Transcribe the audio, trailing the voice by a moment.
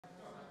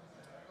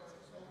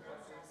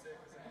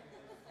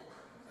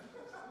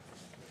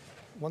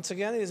Once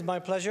again, it is my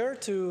pleasure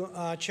to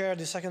chair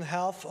the second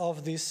half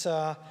of this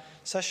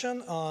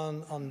session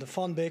on the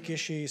von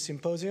Békésy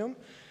Symposium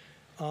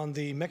on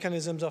the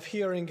mechanisms of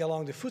hearing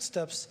along the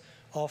footsteps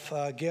of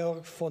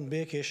Georg von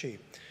Békésy.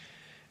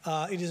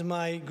 It is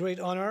my great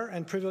honor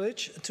and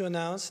privilege to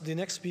announce the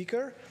next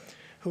speaker,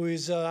 who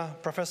is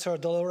Professor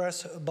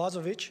Dolores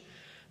Bozovic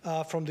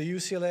from the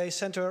UCLA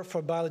Center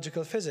for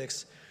Biological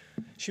Physics.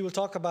 She will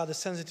talk about the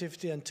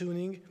sensitivity and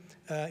tuning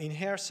in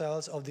hair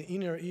cells of the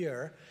inner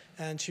ear,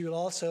 and she will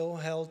also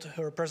hold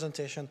her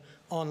presentation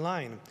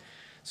online.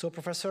 So,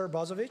 Professor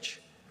Bozovic,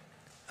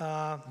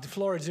 the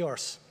floor is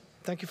yours.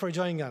 Thank you for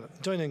joining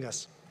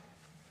us.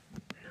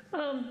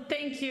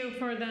 Thank you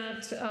for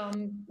that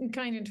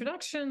kind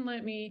introduction.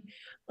 Let me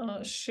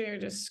share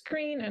the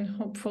screen, and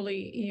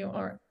hopefully you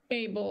are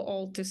able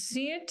all to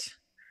see it.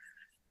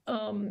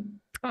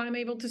 I'm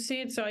able to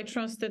see it, so I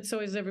trust that so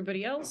is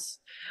everybody else.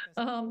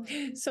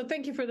 So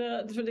thank you for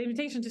the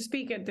invitation to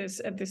speak at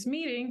this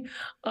meeting.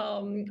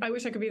 I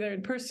wish I could be there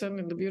in person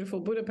in the beautiful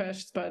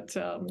Budapest, but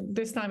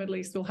this time at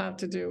least we'll have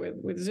to do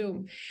with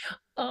Zoom.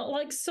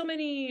 Like so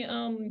many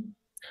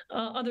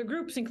other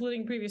groups,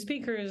 including previous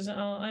speakers,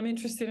 I'm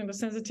interested in the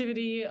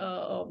sensitivity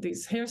of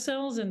these hair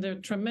cells and their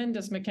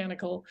tremendous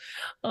mechanical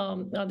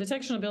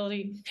detection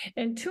ability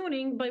and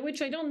tuning, by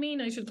which I don't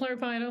mean, I should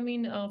clarify, I don't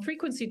mean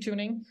frequency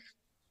tuning,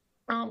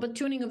 but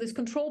tuning of this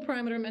control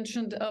parameter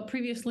mentioned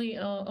previously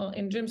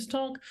in Jim's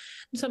talk,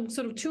 some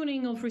sort of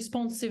tuning of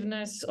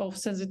responsiveness, of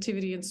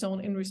sensitivity, and so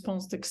on in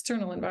response to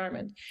external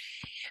environment.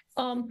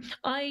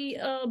 I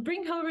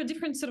bring, however,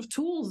 different sort of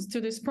tools to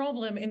this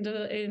problem in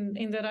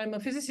that I'm a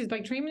physicist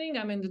by training.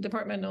 I'm in the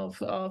Department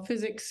of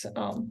Physics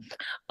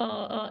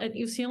at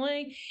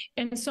UCLA,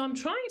 and so I'm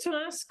trying to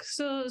ask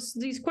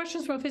these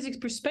questions from a physics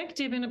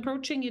perspective and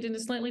approaching it in a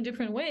slightly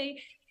different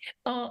way.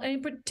 And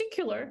in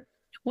particular,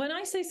 when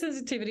I say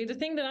sensitivity, the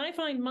thing that I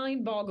find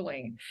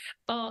mind-boggling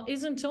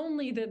isn't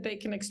only that they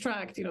can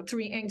extract,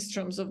 3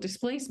 angstroms of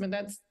displacement.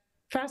 That's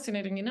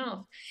fascinating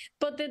enough,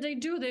 but that they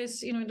do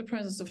this, in the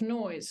presence of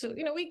noise. So,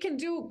 we can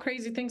do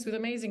crazy things with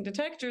amazing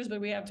detectors,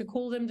 but we have to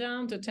cool them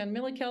down to 10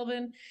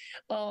 millikelvin.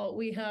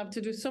 We have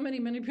to do so many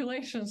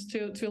manipulations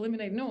to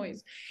eliminate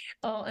noise.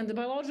 And the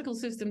biological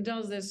system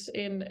does this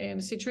in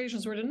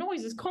situations where the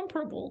noise is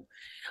comparable,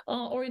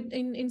 or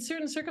in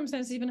certain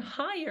circumstances, even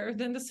higher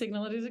than the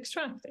signal it is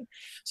extracting.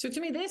 So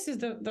to me, this is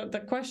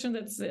the question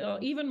that's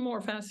even more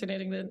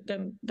fascinating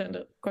than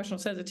the question of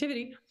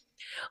sensitivity.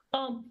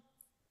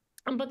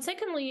 But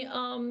secondly,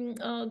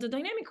 the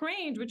dynamic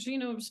range, which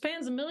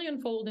spans a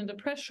millionfold in the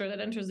pressure that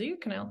enters the ear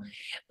canal,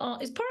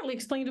 is partly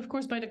explained, of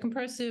course, by the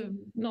compressive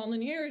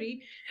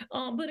nonlinearity.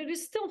 But it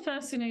is still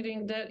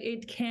fascinating that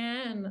it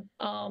can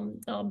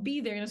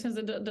be there in a sense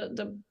that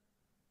the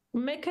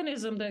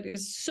mechanism that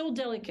is so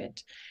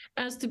delicate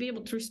as to be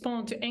able to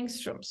respond to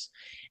angstroms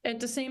at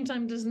the same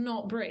time does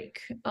not break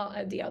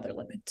at the other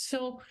limit.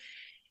 So,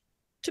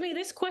 to me,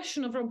 this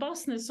question of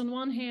robustness on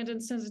one hand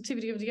and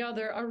sensitivity of the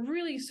other are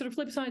really sort of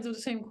flip sides of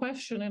the same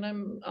question, and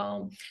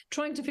I'm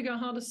trying to figure out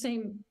how the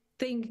same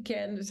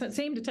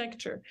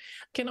detector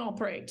can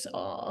operate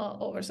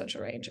over such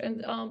a range.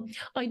 And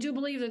I do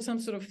believe that some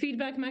sort of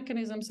feedback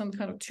mechanism, some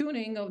kind of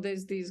tuning of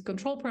these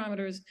control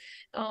parameters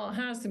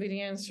has to be the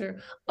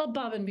answer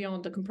above and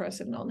beyond the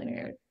compressive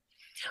nonlinearity.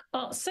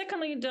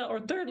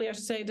 Thirdly, I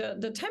should say,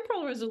 the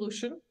temporal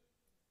resolution.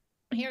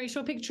 Here I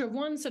show a picture of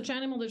one such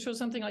animal that shows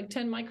something like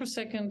 10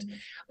 microsecond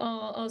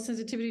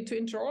sensitivity to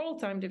intraoral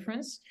time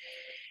difference.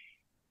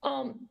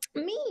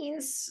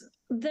 Means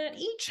that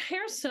each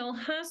hair cell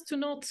has to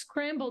not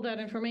scramble that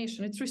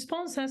information. Its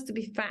response has to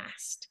be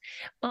fast,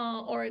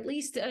 or at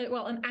least,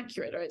 and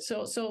accurate, right?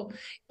 So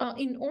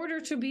in order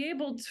to be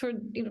able to,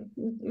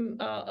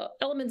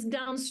 elements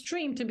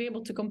downstream to be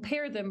able to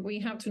compare them, we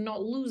have to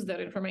not lose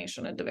that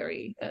information at the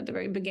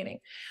very beginning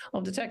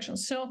of detection.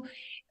 So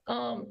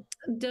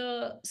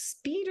the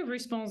speed of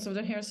response of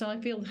the hair cell,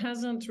 I feel,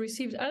 hasn't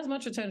received as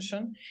much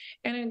attention.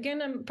 And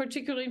again, I'm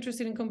particularly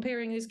interested in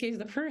comparing, in this case,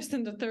 the first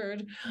and the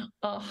third.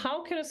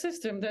 How can a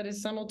system that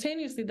is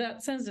simultaneously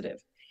that sensitive,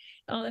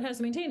 that has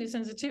maintained its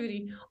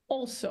sensitivity,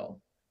 also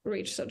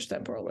reach such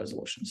temporal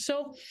resolution?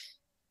 So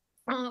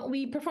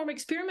we perform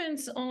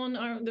experiments on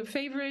our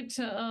favorite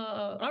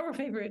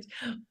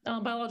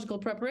biological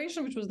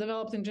preparation, which was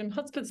developed in Jim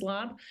Hudspeth's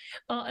lab,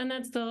 and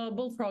that's the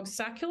bullfrog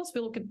saccules.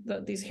 We look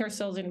at these hair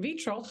cells in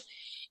vitro,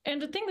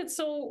 and the thing that's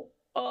so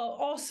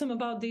awesome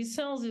about these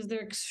cells is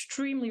they're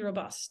extremely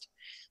robust.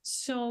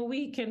 So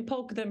we can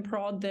poke them,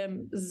 prod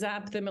them,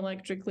 zap them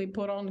electrically,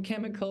 put on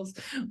chemicals.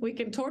 We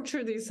can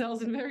torture these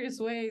cells in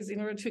various ways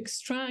in order to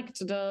extract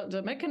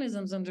the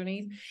mechanisms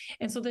underneath.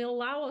 And so they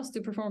allow us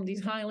to perform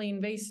these highly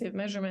invasive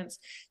measurements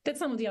that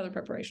some of the other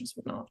preparations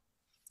would not.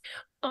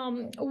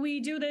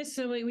 We do this,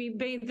 we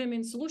bathe them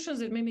in solutions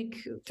that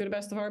mimic, to the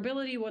best of our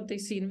ability, what they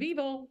see in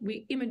vivo.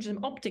 We image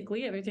them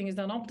optically. Everything is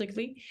done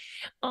optically.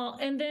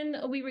 And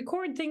then we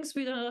record things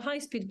with a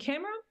high-speed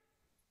camera.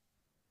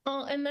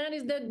 And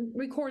that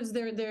records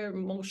their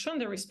motion,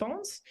 their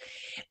response.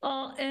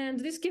 And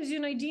this gives you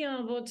an idea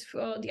of what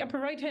the upper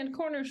right-hand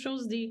corner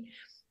shows the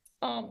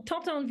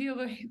top-down view of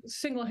a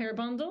single hair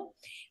bundle.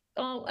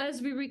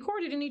 As we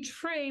recorded in each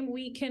frame,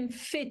 we can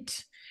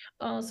fit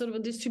sort of a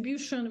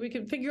distribution. We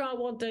can figure out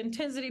what the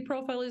intensity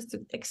profile is to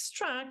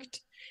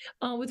extract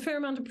with fair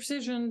amount of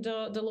precision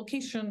the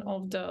location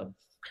of the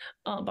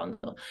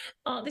bundle.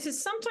 This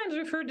is sometimes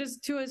referred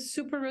to as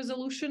super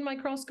resolution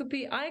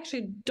microscopy. I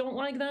actually don't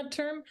like that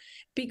term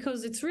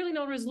because it's really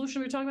not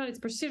resolution we're talking about, it's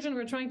precision.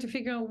 We're trying to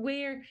figure out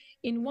where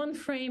in one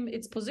frame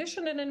it's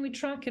positioned, and then we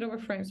track it over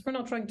frames. We're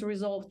not trying to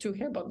resolve two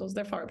hair bundles,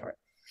 they're far apart.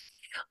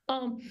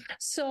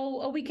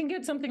 So we can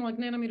get something like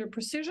nanometer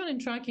precision in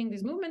tracking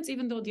these movements,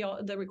 even though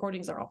the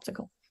recordings are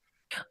optical.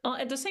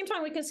 At the same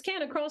time, we can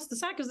scan across the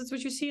sac, because that's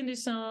what you see in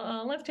this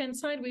left-hand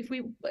side. If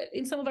we,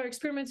 in some of our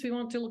experiments, we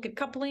want to look at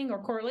coupling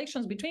or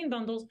correlations between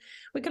bundles,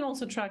 we can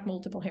also track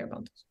multiple hair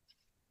bundles.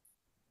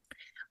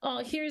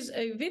 Here's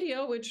a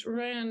video which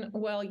ran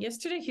well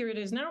yesterday. Here it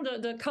is now.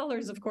 The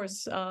colors, of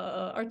course,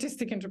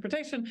 artistic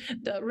interpretation.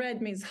 The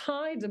red means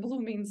high, the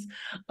blue means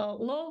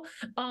low.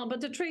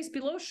 But the trace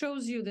below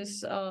shows you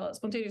this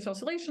spontaneous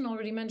oscillation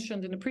already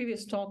mentioned in the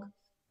previous talk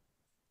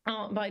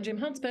by Jim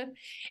Huntsbeth.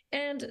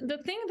 And the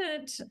thing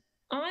that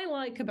I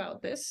like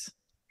about this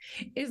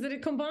is that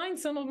it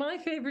combines some of my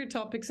favorite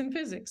topics in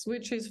physics,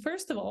 which is,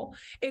 first of all,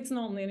 it's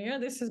nonlinear.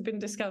 This has been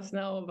discussed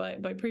now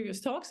by previous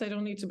talks. I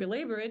don't need to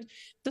belabor it.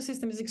 The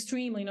system is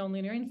extremely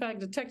nonlinear. In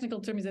fact, the technical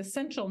term is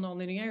essential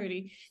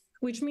nonlinearity,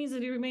 which means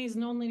that it remains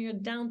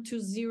nonlinear down to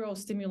zero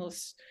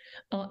stimulus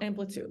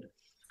amplitude.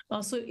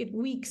 So it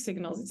weak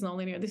signals, it's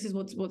nonlinear. This is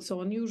what's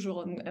so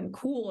unusual and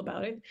cool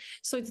about it.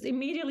 So it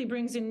immediately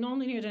brings in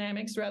nonlinear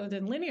dynamics rather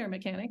than linear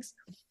mechanics.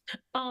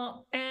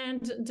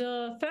 And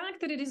the fact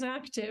that it is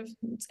active,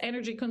 it's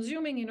energy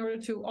consuming in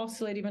order to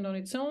oscillate even on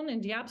its own in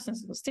the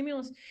absence of a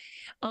stimulus.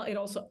 It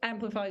also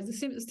amplifies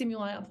the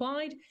stimuli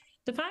applied.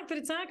 The fact that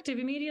it's active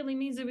immediately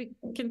means that we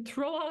can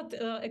throw out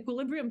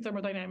equilibrium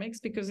thermodynamics,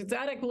 because it's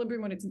at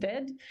equilibrium when it's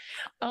dead.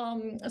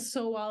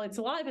 So while it's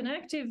alive and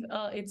active,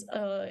 it's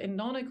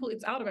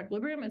it's out of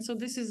equilibrium. And so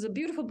this is a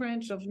beautiful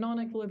branch of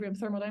non-equilibrium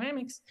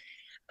thermodynamics,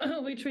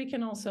 which we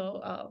can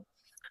also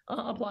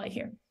apply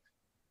here.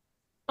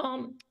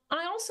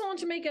 I also want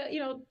to make a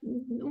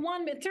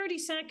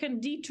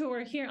 30-second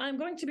detour here. I'm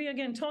going to be,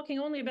 again, talking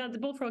only about the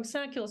bullfrog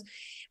sacculus,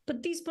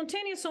 but these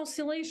spontaneous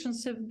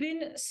oscillations have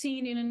been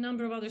seen in a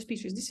number of other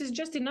species. This is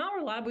just in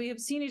our lab. We have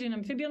seen it in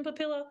amphibian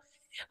papilla.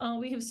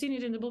 We have seen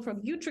it in the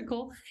bullfrog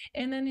utricle,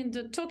 and then in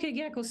the tokay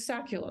gecko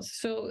sacculus.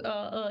 So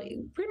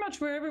pretty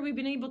much wherever we've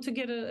been able to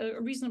get a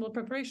reasonable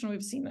preparation,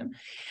 we've seen them.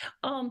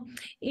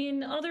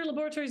 In other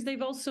laboratories,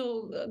 they've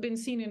also been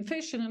seen in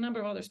fish and a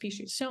number of other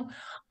species. So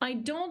I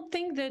don't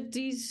think that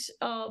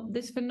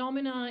this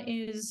phenomena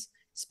is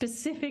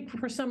specific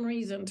for some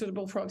reason to the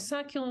bullfrog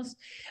sacculus.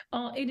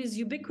 It is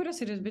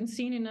ubiquitous. It has been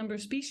seen in a number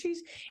of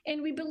species,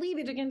 and we believe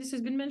it. Again, this has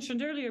been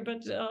mentioned earlier,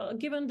 but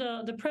given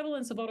the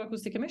prevalence of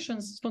autoacoustic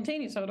emissions,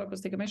 spontaneous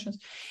autoacoustic emissions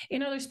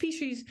in other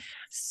species,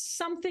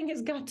 something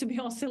has got to be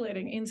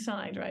oscillating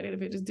inside, right,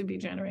 if it is to be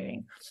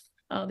generating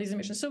these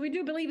emissions. So we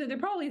do believe that they're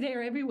probably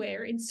there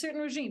everywhere in certain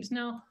regimes.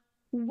 Now,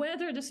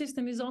 whether the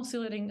system is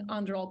oscillating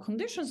under all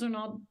conditions or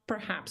not,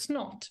 perhaps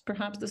not.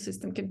 Perhaps the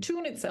system can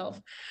tune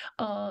itself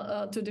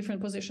to different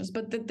positions,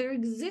 but that there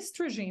exist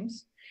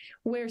regimes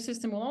where a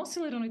system will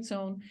oscillate on its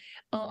own,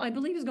 I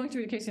believe is going to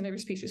be the case in every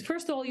species.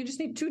 First of all, you just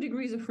need 2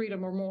 degrees of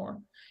freedom or more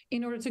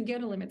in order to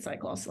get a limit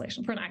cycle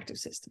oscillation for an active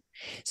system.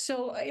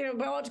 So,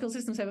 biological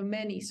systems have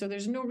many, so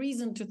there's no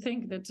reason to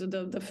think that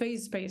the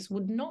phase space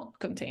would not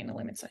contain a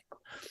limit cycle.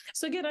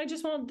 So again, I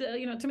just want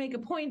to make a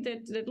point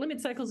that limit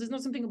cycles is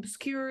not something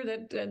obscure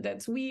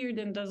that's weird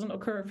and doesn't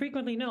occur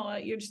frequently. No,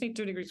 you just need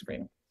 2 degrees of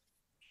freedom.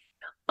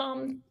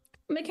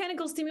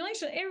 Mechanical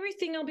stimulation,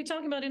 everything I'll be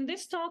talking about in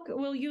this talk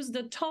will use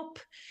the top,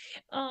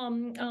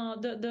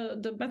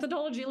 the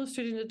methodology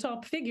illustrated in the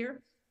top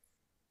figure,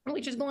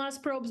 which is glass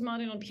probes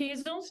mounted on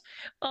piezos.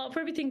 For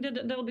everything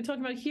that I'll be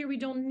talking about here, we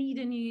don't need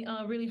any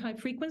really high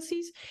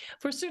frequencies.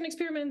 For certain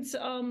experiments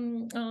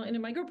in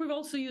my group, we've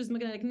also used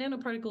magnetic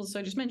nanoparticles, so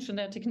I just mentioned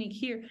that technique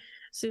here,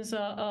 since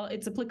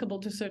it's applicable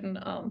to certain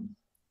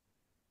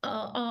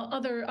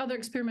other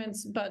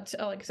experiments, but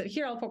like I said,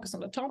 here I'll focus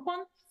on the top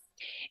one.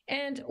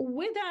 And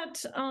with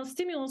that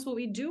stimulus, what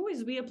we do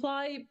is we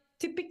apply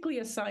typically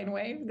a sine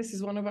wave. This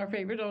is one of our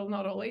favorite, although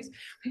not always,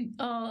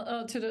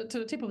 to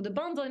the tip of the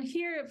bundle. And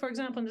here, for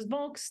example, in this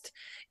boxed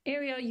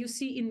area, you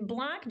see in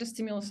black the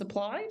stimulus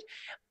applied,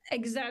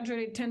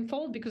 exaggerated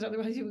tenfold, because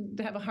otherwise you would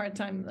have a hard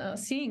time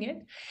seeing it.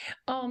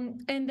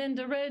 And then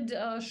the red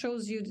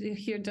shows you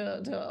here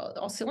the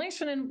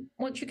oscillation. And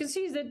what you can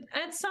see is that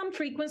at some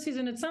frequencies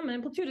and at some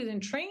amplitude, it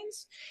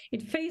entrains.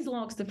 It phase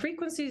locks the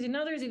frequencies. In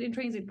others, it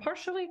entrains it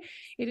partially.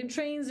 It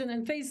entrains and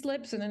then phase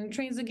slips and then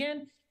entrains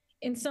again.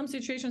 In some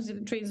situations,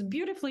 it entrains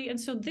beautifully. And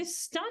so this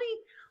study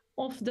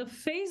of the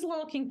phase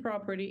locking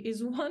property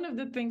is one of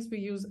the things we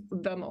use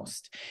the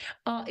most.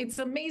 It's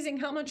amazing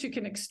how much you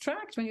can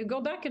extract when you go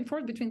back and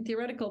forth between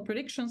theoretical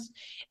predictions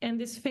and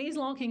this phase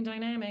locking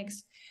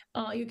dynamics.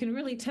 you can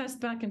really test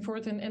back and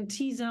forth and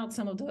tease out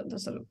some of the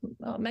sort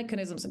of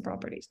mechanisms and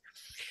properties.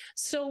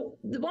 So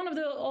one of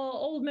the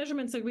old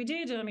measurements that we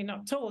did, I mean,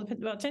 not old, but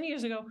about 10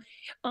 years ago,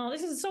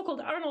 this is a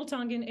so-called Arnold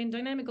tongue in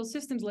dynamical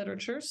systems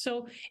literature.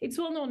 So it's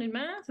well known in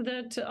math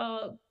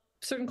that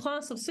certain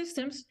class of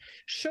systems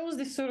shows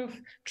this sort of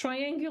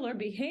triangular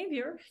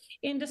behavior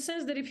in the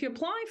sense that if you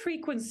apply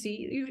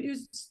frequency, you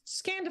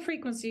scan the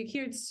frequency,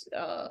 here it's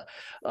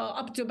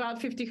up to about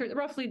 50 hertz,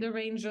 roughly the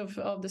range of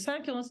the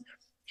sampulus,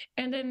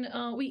 and then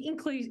we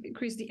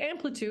increase the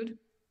amplitude,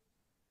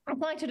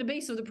 applied to the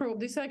base of the probe.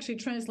 This actually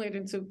translated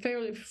into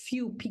fairly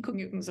few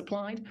piconewtons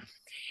applied.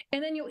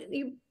 And then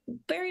you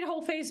bury the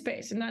whole phase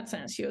space in that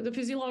sense, the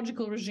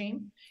physiological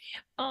regime.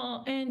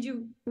 And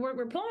what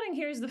we're plotting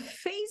here is the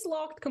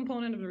phase-locked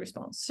component of the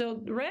response.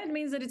 So red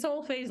means that it's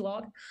all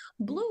phase-locked.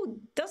 Blue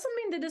doesn't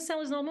mean that the cell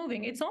is not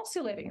moving. It's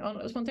oscillating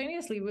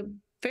spontaneously with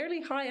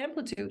fairly high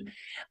amplitude,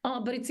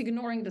 but it's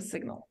ignoring the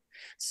signal.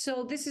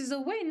 So this is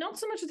a way not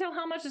so much to tell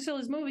how much the cell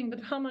is moving,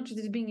 but how much it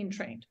is being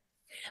entrained.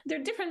 There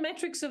are different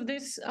metrics of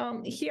this.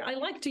 Here, I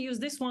like to use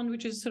this one,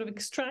 which is sort of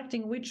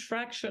extracting which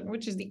fraction,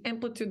 which is the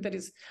amplitude that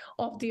is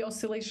of the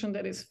oscillation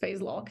that is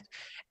phase locked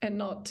and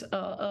not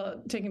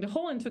taking the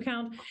whole into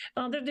account.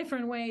 There are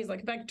different ways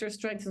like vector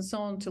strengths and so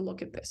on to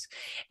look at this.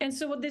 And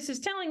so what this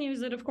is telling you is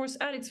that, of course,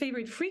 at its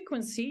favorite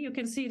frequency, you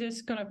can see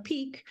this kind of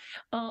peak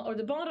or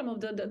the bottom of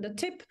the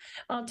tip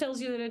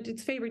tells you that at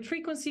its favorite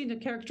frequency, the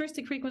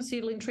characteristic frequency,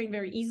 it'll entrain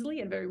very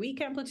easily at very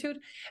weak amplitude.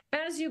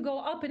 As you go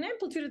up in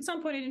amplitude, at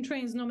some point it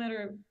entrains no matter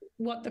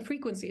what the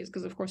frequency is,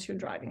 because of course you're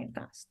driving it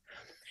fast.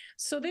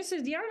 So this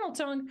is the Arnold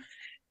tongue,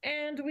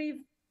 and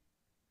we've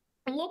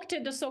looked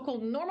at the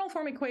so-called normal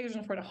form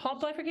equation for the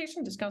hot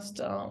bifurcation, discussed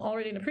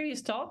already in the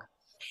previous talk.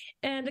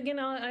 And again,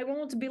 I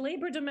won't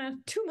belabor the math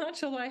too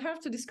much, although I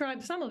have to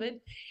describe some of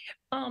it.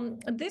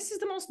 This is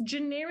the most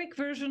generic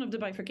version of the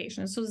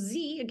bifurcation. So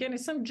Z, again,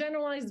 is some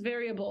generalized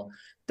variable.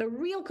 The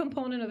real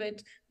component of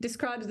it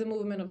describes the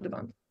movement of the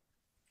bundle.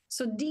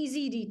 So dz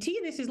dt,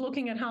 this is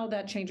looking at how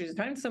that changes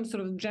time, some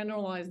sort of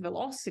generalized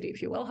velocity, if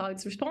you will, how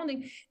it's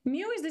responding.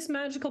 Mu is this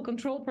magical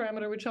control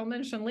parameter, which I'll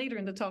mention later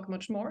in the talk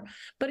much more,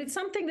 but it's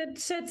something that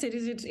sets it.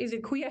 Is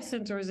it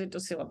quiescent or is it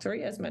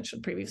oscillatory, as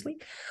mentioned previously?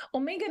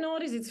 Omega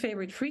naught is its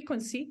favorite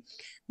frequency.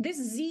 This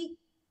z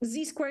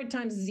squared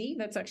times z,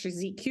 that's actually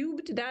z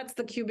cubed. That's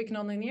the cubic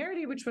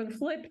nonlinearity, which when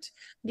flipped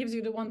gives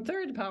you the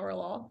 1/3 power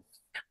law.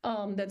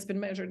 That's been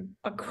measured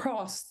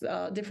across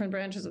different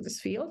branches of this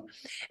field.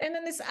 And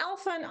then this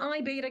alpha and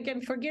I beta,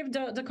 again, forgive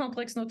the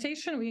complex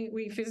notation.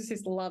 We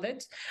physicists love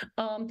it.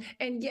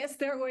 And yes,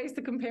 there are ways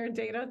to compare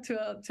data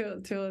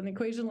to an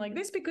equation like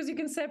this, because you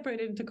can separate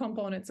it into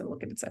components and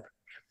look at it separately.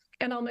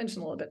 And I'll mention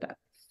a little bit that.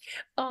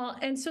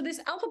 And so this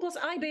alpha plus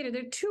I beta,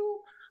 there are two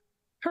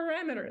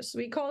parameters.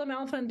 We call them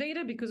alpha and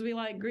beta because we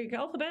like Greek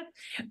alphabet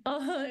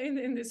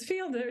in this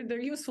field. They're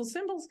useful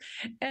symbols.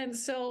 And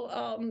so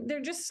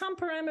they're just some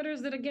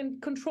parameters that, again,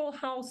 control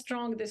how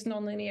strong this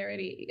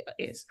nonlinearity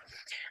is.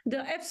 The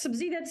F sub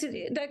Z,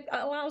 that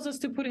allows us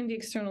to put in the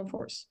external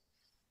force.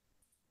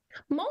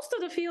 Most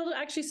of the field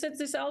actually sets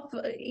this alpha,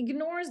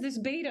 ignores this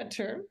beta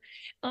term,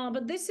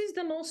 but this is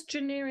the most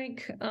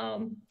generic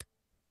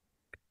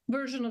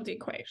version of the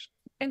equation.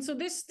 And so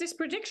this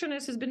prediction,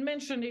 as has been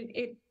mentioned,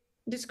 it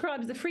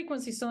describes the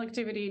frequency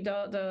selectivity,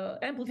 the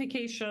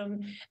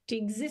amplification, the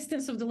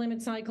existence of the limit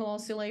cycle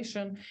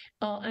oscillation,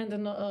 and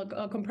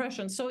the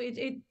compression. So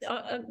it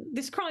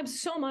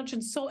describes so much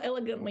and so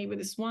elegantly with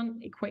this one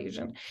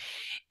equation.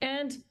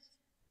 And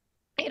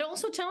it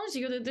also tells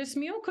you that this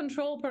mu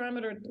control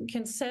parameter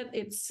can set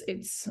its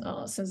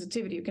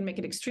sensitivity. You can make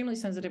it extremely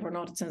sensitive or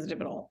not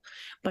sensitive at all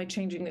by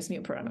changing this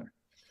mu parameter.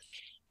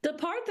 The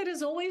part that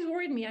has always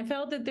worried me, I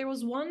felt that there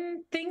was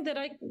one thing that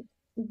I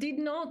did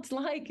not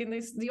like in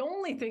this, the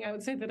only thing I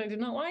would say that I did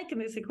not like in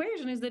this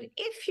equation is that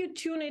if you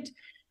tune it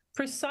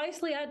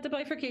precisely at the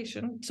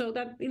bifurcation, so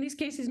that in this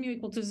case is mu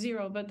equal to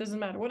 0, but doesn't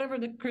matter, whatever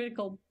the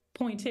critical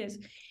point is,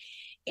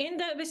 in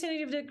the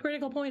vicinity of the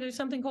critical point, there's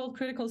something called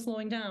critical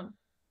slowing down.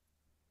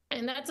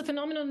 And that's a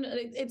phenomenon,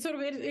 it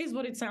is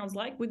what it sounds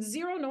like. With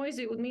zero noise,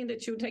 it would mean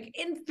that you would take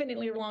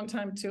infinitely a long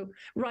time to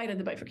right at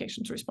the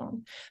bifurcation to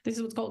respond. This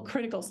is what's called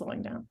critical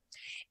slowing down.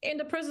 In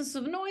the presence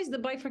of noise, the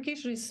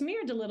bifurcation is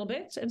smeared a little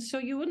bit, and so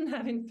you wouldn't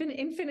have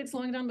infinite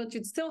slowing down, but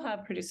you'd still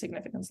have pretty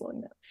significant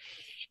slowing down.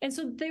 And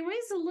so there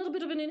is a little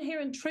bit of an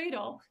inherent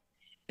trade-off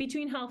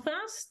between how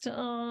fast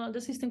the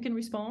system can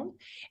respond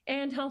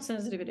and how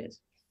sensitive it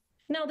is.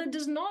 Now, that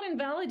does not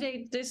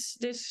invalidate this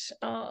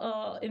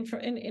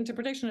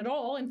interpretation at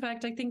all. In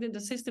fact, I think that the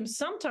system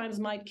sometimes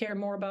might care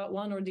more about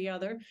one or the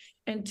other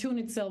and tune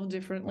itself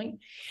differently.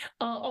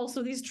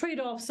 Also, these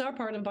trade-offs are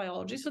part of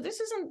biology, so this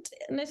isn't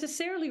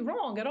necessarily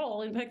wrong at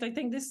all. In fact, I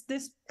think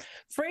this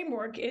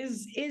framework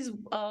is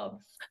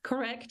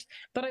correct,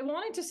 but I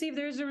wanted to see if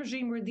there's a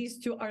regime where these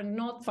two are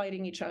not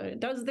fighting each other.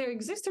 Does there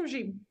exist a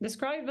regime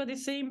described by the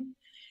same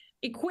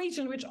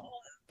equation, which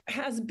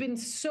has been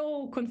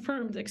so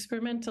confirmed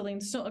experimentally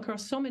and so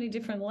across so many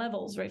different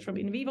levels, right, from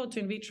in vivo to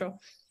in vitro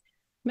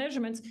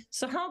measurements?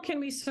 So how can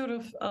we sort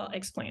of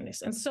explain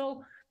this? And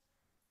so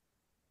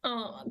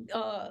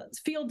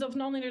field of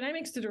nonlinear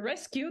dynamics to the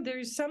rescue. There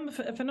is some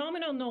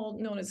phenomenon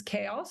known as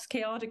chaos.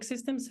 Chaotic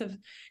systems have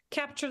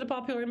captured the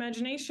popular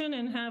imagination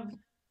and have,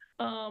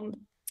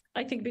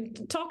 I think, been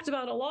talked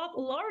about a lot,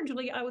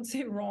 largely, I would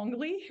say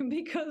wrongly,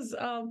 because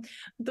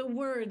the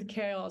word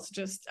chaos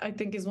just, I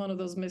think, is one of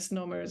those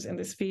misnomers in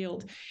this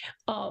field.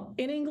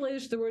 In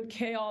English, the word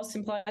chaos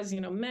implies,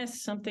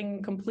 mess,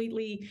 something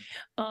completely,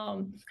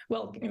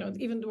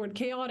 even the word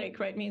chaotic,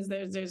 right, means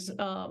there's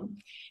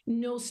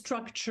no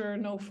structure,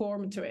 no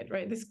form to it,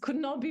 right? This could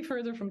not be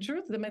further from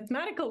truth. The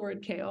mathematical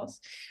word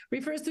chaos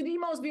refers to the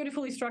most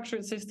beautifully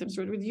structured systems,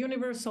 right, with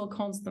universal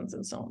constants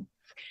and so on.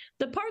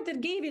 The part that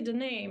gave it the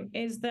name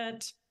is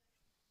that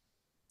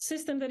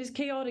system that is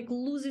chaotic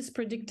loses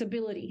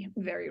predictability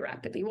very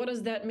rapidly. What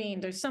does that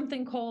mean? There's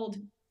something called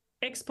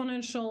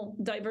exponential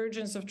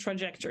divergence of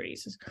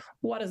trajectories.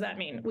 What does that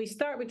mean? We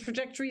start with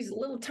trajectories a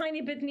little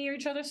tiny bit near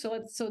each other,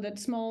 so that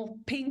small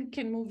ping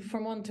can move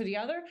from one to the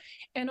other,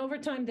 and over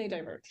time they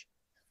diverge.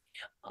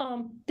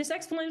 This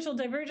exponential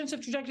divergence of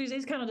trajectories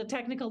is kind of the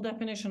technical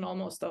definition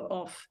almost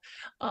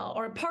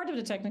or part of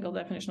the technical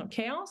definition of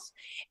chaos.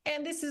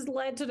 And this has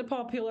led to the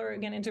popular,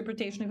 again,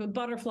 interpretation: if a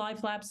butterfly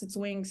flaps its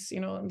wings,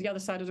 on the other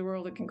side of the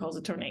world, it can cause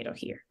a tornado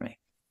here, right?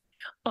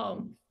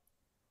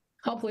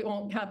 Hopefully it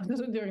won't happen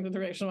during the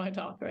duration of my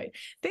talk, right?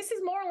 This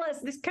is more or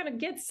less, this kind of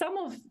gets some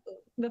of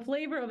the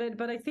flavor of it,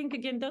 but I think,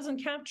 again,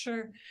 doesn't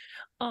capture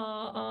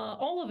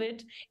all of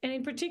it. And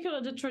in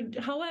particular,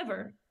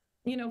 however,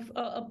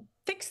 a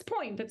fixed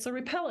point that's a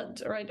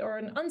repellent, right, or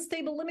an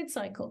unstable limit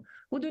cycle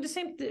would do the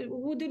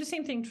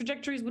same thing.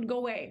 Trajectories would go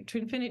away to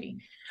infinity,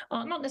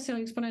 not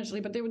necessarily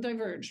exponentially, but they would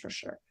diverge for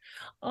sure.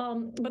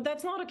 But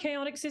that's not a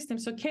chaotic system.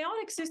 So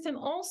chaotic system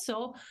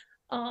also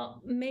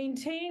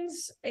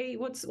maintains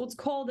what's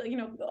called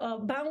a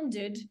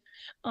bounded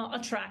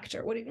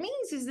attractor. What it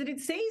means is that it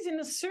stays in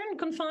a certain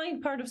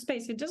confined part of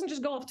space. It doesn't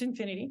just go off to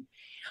infinity.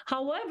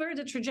 However,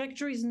 the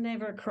trajectories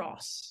never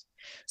cross.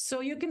 So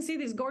you can see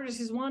this gorgeous,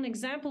 this is one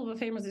example of a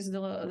famous, this is the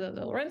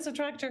Lorentz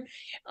attractor.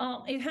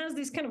 It has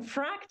this kind of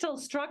fractal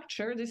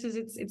structure. This is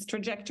its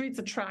trajectory. It's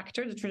a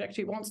tractor, the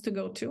trajectory it wants to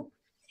go to.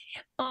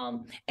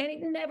 And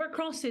it never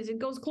crosses. It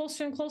goes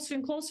closer and closer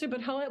and closer,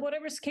 but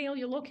whatever scale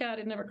you look at,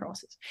 it never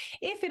crosses.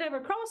 If it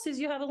ever crosses,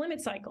 you have a limit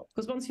cycle,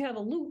 because once you have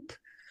a loop,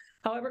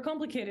 however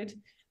complicated,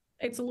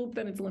 it's a loop,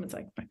 then it's a limit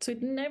cycle. Right? So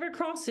it never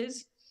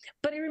crosses,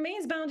 but it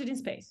remains bounded in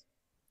space.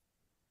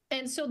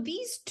 And so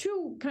these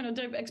two kind of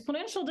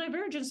exponential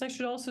divergence, I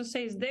should also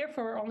say, is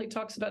therefore only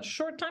talks about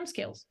short-term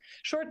scales.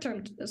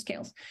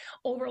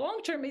 Over long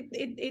term,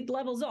 it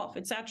levels off,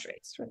 it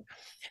saturates. Right?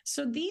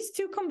 So these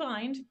two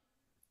combined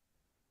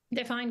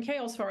define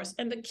chaos for us.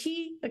 And the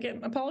key, again,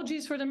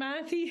 apologies for the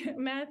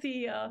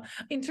mathy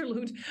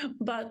interlude,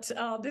 but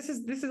this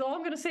is all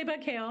I'm going to say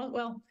about chaos.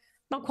 Well,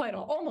 not quite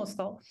all, almost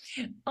all.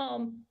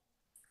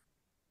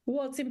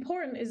 What's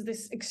important is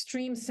this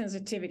extreme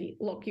sensitivity.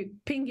 Look, you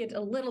ping it a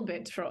little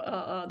bit,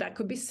 that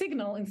could be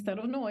signal instead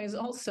of noise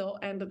also,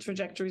 and the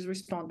trajectories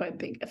respond by a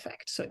big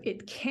effect. So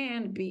it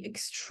can be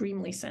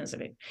extremely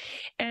sensitive.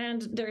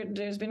 And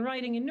there's been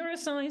writing in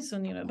neuroscience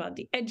and about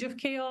the edge of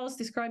chaos,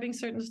 describing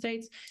certain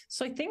states.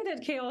 So I think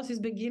that chaos is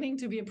beginning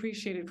to be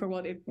appreciated for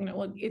what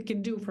it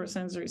can do for a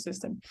sensory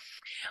system.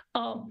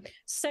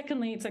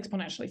 Secondly, it's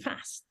exponentially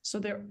fast. So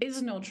there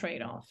is no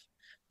trade-off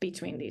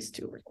between these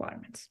two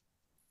requirements.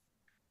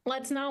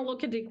 Let's now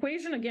look at the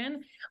equation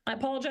again. I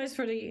apologize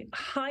for the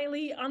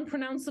highly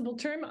unpronounceable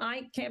term.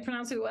 I can't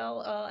pronounce it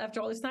well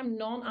after all this time.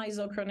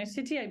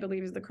 Non-isochronicity, I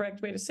believe, is the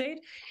correct way to say it.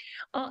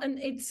 And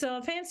it's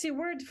a fancy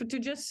word to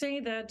just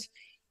say that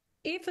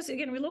if,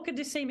 again, we look at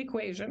the same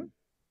equation,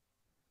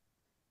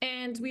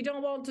 and we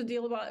don't want to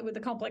deal with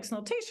the complex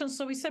notation,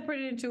 so we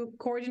separate it into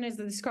coordinates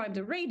that describe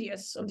the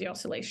radius of the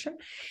oscillation,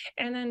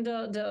 and then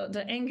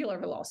the angular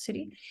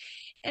velocity.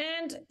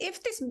 And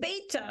if this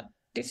beta,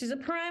 this is a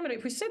parameter.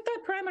 If we set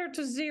that parameter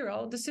to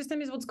 0, the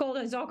system is what's called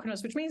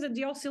isochronous, which means that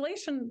the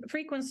oscillation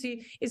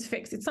frequency is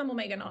fixed. It's some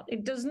omega naught.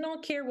 It does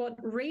not care what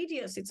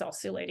radius it's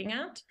oscillating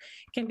at.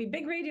 It can be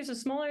big radius or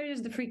small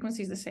radius, the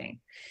frequency is the same.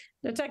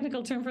 The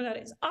technical term for that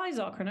is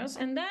isochronous,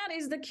 and that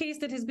is the case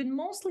that has been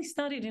mostly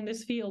studied in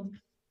this field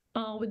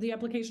with the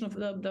application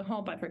of the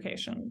Hall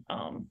bifurcation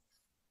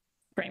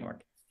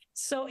framework.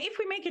 So if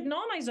we make it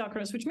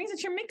non-isochronous, which means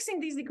that you're mixing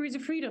these degrees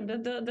of freedom,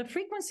 the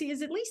frequency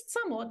is at least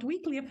somewhat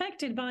weakly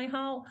affected by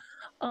how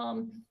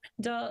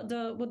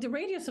what the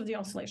radius of the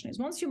oscillation is.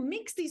 Once you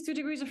mix these 2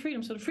 degrees of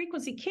freedom, so the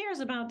frequency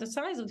cares about the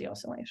size of the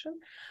oscillation,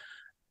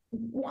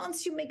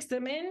 once you mix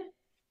them in,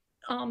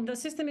 the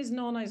system is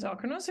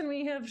non-isochronous, and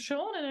we have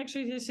shown, and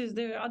actually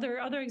there are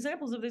other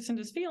examples of this in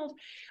this field,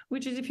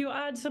 which is if you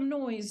add some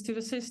noise to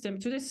the system,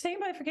 to the same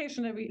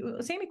bifurcation,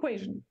 same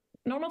equation,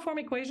 normal form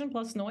equation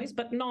plus noise,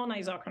 but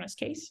non-isochronous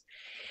case,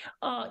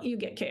 you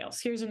get chaos.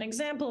 Here's an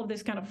example of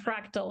this kind of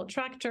fractal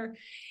attractor,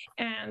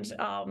 and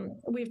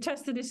we've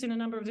tested this in a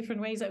number of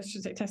different ways. I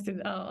should say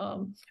tested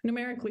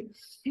numerically.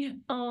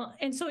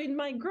 And so in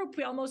my group,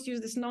 we almost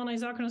use this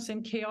non-isochronous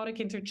and chaotic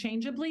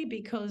interchangeably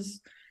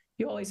because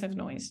you always have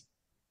noise.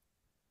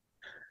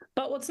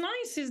 But what's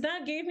nice is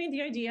that gave me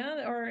the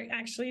idea, or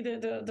actually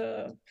this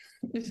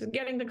is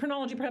getting the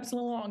chronology perhaps a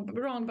little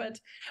wrong, but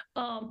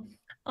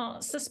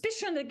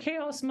suspicion that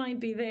chaos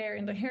might be there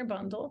in the hair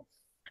bundle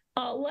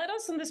led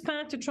us on this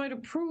path to try to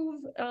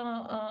prove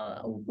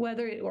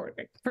whether it, or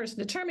first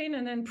determine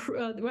and then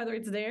whether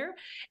it's there,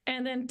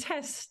 and then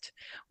test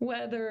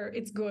whether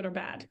it's good or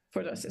bad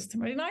for the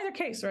system. In either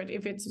case, right?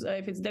 If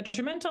it's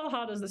detrimental,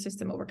 how does the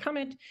system overcome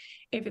it?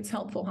 If it's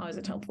helpful, how is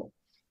it helpful?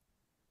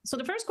 So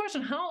the first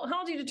question,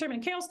 how do you determine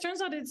chaos?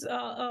 Turns out it's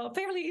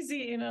fairly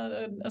easy in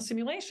a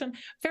simulation,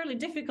 fairly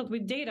difficult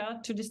with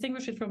data to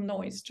distinguish it from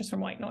noise, just from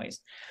white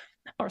noise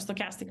or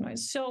stochastic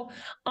noise. So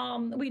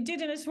we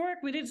did in this work,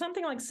 we did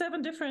something like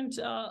 7 different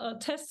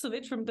tests of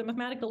it from the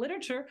mathematical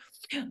literature.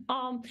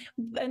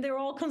 And they're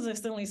all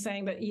consistently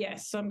saying that,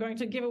 yes, so I'm going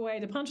to give away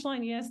the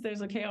punchline, yes,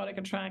 there's a chaotic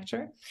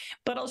attractor.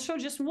 But I'll show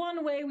just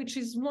one way, which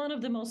is one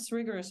of the most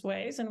rigorous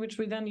ways, and which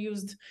we then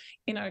used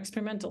in our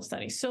experimental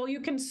study. So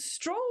you can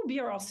strobe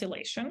your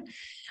oscillation,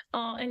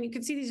 and you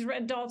can see these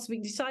red dots. We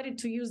decided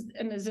to use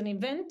as an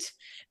event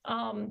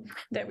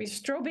that we're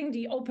strobing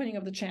the opening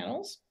of the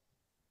channels.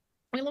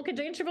 We look at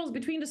the intervals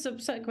between the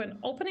subsequent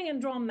opening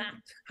and draw a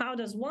map. How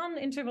does one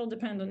interval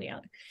depend on the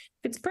other?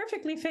 If it's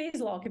perfectly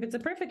phase lock, if it's a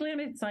perfectly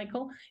limited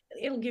cycle,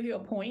 it'll give you a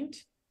point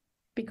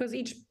because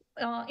each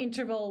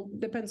interval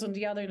depends on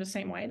the other in the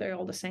same way. They're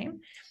all the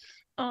same.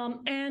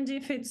 And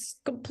if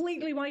it's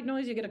completely white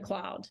noise, you get a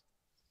cloud.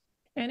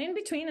 And in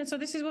between, and so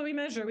this is what we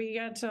measure. We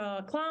get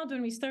a cloud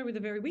when we start with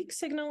a very weak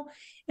signal,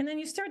 and then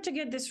you start to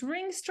get this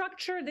ring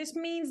structure. This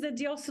means that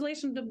the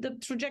oscillation, the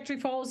trajectory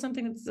follows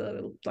something that's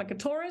like a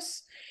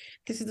torus.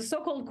 This is the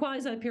so-called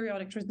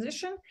quasi-periodic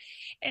transition.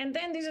 And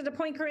then these are the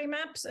Poincare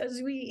maps.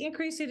 As we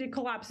increase it, it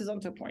collapses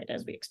onto a point,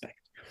 as we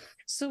expect.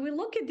 So we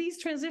look at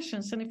these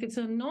transitions, and if it's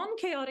a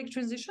non-chaotic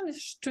transition,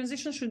 this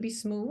transition should be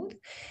smooth.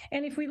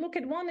 And if we look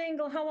at one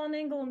angle, how one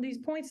angle on these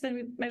points, then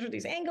we measure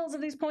these angles of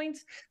these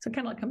points. So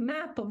kind of like a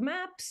map of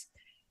maps.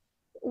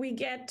 We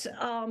get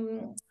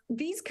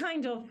these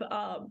kind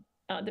of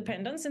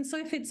dependence. And so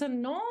if it's a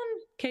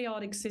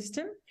non-chaotic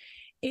system,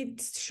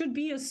 it should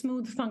be a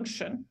smooth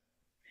function.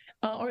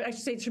 Or I should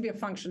say it should be a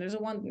function. There's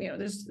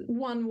there's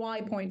one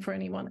y point for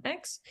any one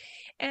x.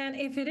 And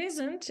if it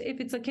isn't, if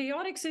it's a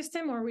chaotic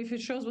system, or if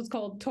it shows what's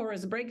called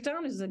torus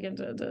breakdown, this is again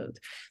the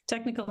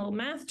technical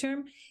math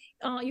term,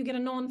 you get a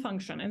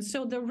non-function. And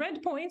so the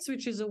red points,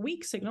 which is a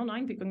weak signal,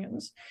 9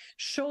 piconewtons,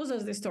 shows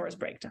us this torus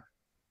breakdown.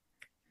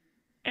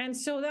 And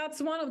so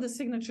that's one of the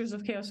signatures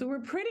of chaos. So we're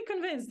pretty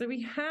convinced that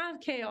we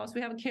have chaos.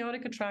 We have a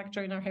chaotic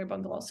attractor in our hair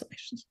bundle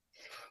oscillations.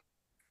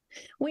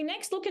 We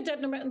next look at the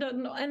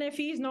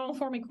NFE's normal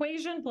form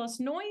equation plus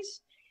noise,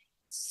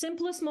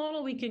 simplest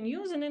model we can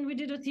use. And then we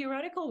did a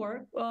theoretical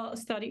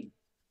study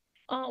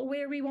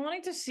where we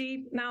wanted to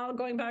see, now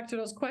going back to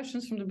those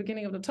questions from the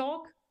beginning of the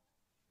talk,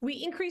 we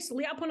increase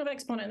Lyapunov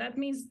exponent. That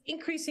means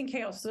increasing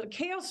chaos. So the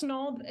chaos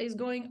knob is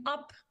going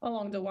up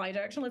along the y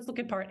direction. Let's look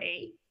at part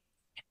A.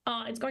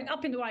 It's going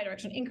up in the y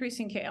direction,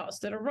 increasing chaos.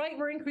 To the right,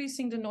 we're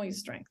increasing the noise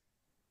strength.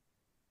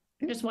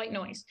 Just white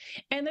noise.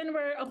 And then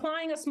we're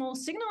applying a small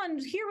signal, and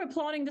here we're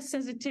plotting the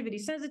sensitivity.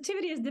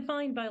 Sensitivity is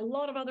defined by a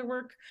lot of other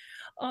work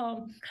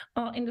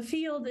in the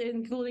field,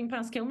 including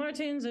Pascal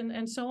Martins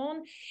and so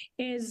on,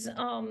 is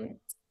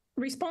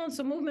response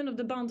or movement of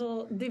the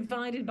bundle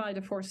divided by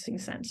the forcing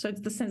sense. So it's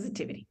the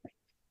sensitivity.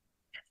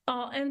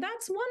 And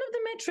that's one of the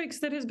metrics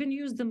that has been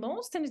used the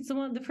most, and it's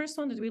the first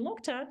one that we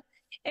looked at.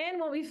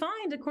 And what we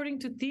find, according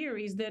to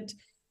theories, that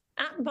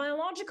at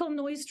biological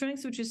noise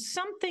strength, which is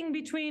something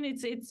between,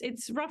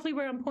 it's roughly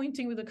where I'm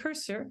pointing with the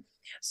cursor,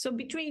 so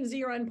between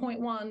 0 and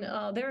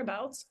 0.1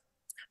 thereabouts,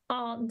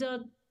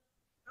 the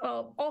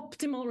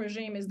optimal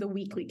regime is the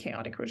weakly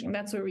chaotic regime.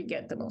 That's where we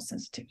get the most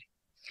sensitivity.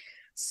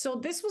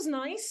 So this was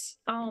nice.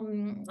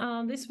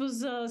 This was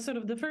sort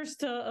of the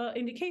first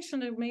indication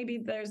that maybe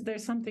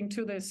there's something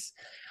to this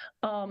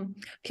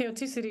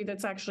chaoticity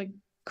that's actually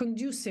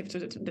conducive to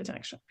the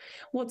detection.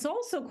 What's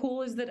also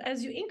cool is that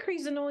as you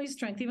increase the noise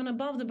strength, even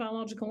above the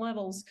biological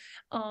levels,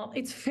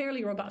 it's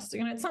fairly robust.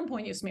 At some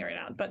point you smear it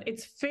out, but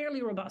it's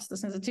fairly robust. The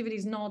sensitivity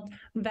is not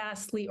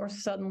vastly or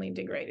suddenly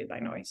degraded by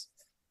noise.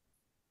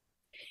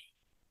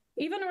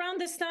 Even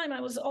around this time,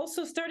 I was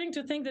also starting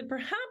to think that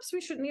perhaps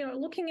we should,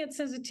 looking at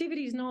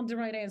sensitivity is not the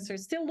right answer.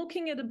 Still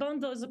looking at the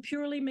bundle as a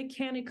purely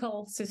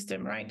mechanical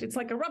system, right? It's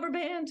like a rubber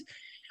band.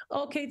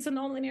 Okay, it's a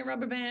nonlinear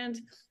rubber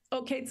band.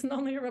 Okay, it's a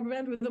nonlinear rubber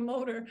band with a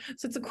motor.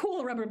 So it's a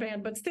cool rubber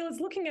band, but still it's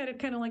looking at it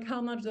kind of like how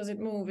much does it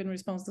move in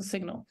response to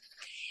signal.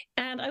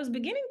 And I was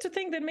beginning to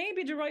think that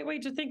maybe the right way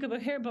to think of a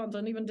hair bundle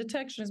and even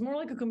detection is more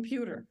like a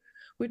computer,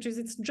 which is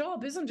its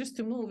job isn't just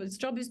to move, its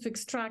job is to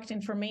extract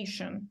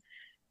information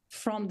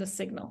from the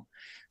signal.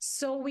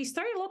 So we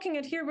started looking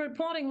at here, we're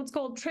plotting what's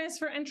called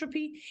transfer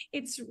entropy.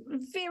 It's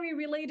very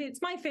related,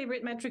 it's my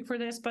favorite metric for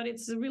this, but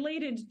it's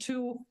related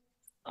to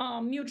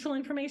mutual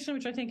information,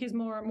 which I think is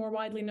more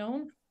widely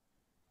known.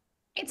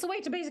 It's a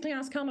way to basically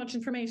ask how much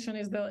information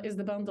is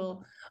the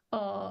bundle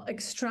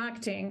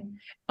extracting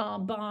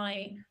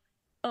by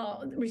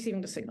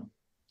receiving the signal.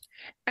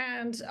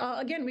 And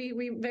again,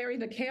 we vary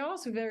the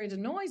chaos, we vary the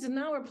noise, and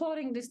now we're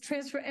plotting this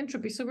transfer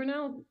entropy. So we're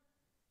now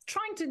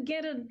trying to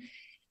get a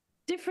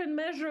different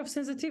measure of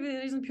sensitivity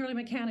that isn't purely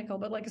mechanical,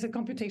 but like I said,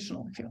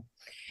 computational, if you will.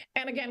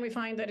 And again, we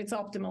find that it's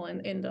optimal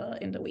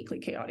in the weakly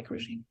chaotic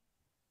regime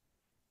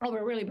over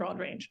a really broad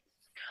range.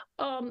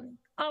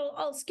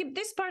 I'll skip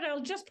this part.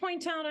 I'll just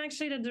point out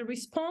actually that the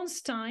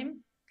response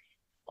time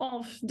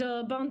of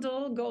the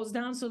bundle goes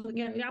down. So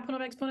again, the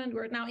Lyapunov exponent,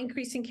 we're now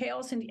increasing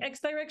chaos in the x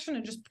direction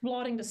and just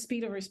plotting the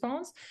speed of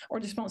response or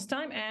the response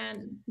time,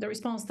 and the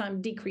response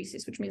time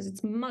decreases, which means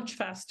it's much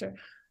faster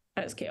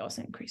as chaos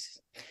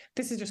increases.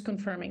 This is just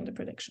confirming the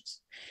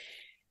predictions.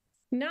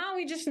 Now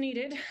we just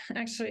needed,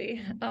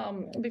 actually,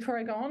 before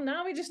I go on,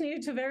 now we just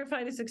needed to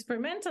verify this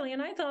experimentally.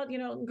 And I thought,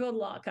 good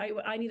luck.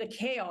 I need a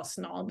chaos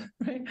knob,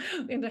 right,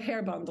 in the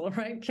hair bundle,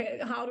 right?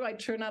 How do I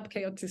turn up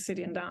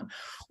chaoticity and down?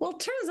 Well, it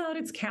turns out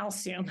it's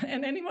calcium.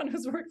 And anyone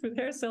who's worked with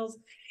hair cells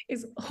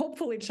is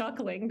hopefully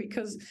chuckling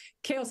because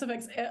calcium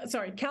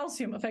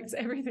affects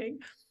everything.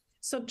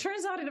 So it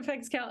turns out it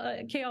affects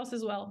chaos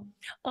as well.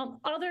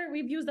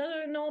 We've used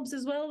other knobs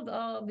as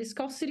well.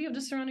 Viscosity of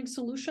the surrounding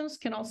solutions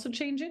can also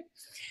change it.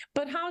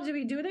 But how do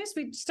we do this?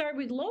 We start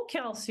with low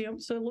calcium.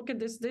 So look at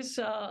this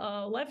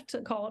left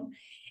column.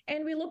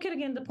 And we look at,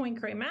 again, the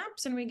Poincare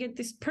maps, and we get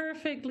this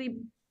perfectly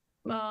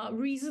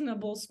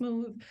reasonable,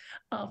 smooth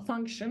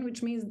function,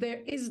 which means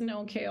there is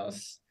no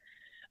chaos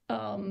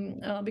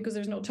because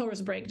there's no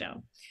torus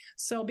breakdown.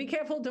 So be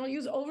careful, don't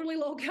use overly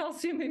low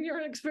calcium in your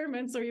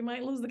experiments or you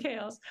might lose the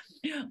chaos.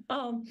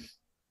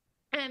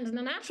 And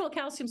the natural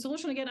calcium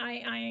solution, again,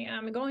 I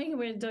am going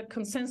with the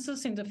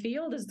consensus in the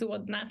field as to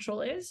what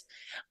natural is,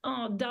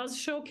 does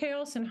show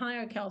chaos, and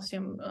higher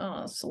calcium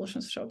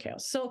solutions show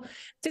chaos. So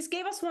this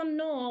gave us one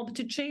knob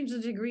to change the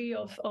degree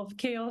of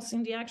chaos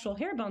in the actual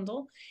hair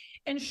bundle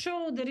and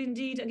show that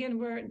indeed, again,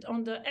 we're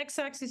on the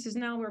x-axis is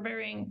now we're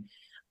varying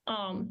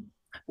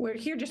we're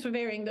here just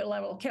varying the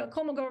level of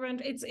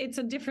commemorate. It's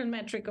a different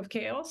metric of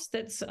chaos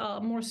that's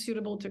more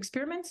suitable to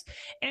experiments.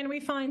 And we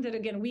find that,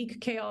 again,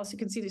 weak chaos, you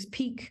can see this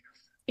peak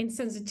in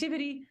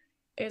sensitivity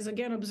is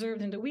again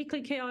observed in the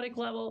weakly chaotic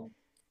level.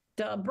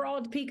 The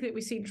broad peak that we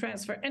see in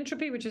transfer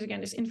entropy, which is,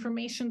 again, this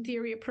information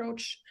theory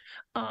approach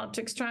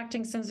to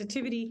extracting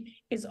sensitivity,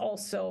 is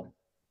also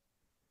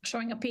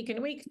showing a peak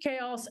in weak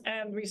chaos,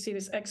 and we see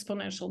this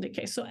exponential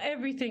decay. So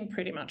everything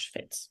pretty much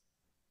fits.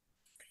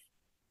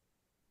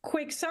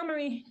 Quick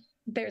summary,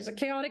 there's a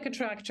chaotic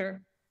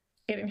attractor,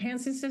 it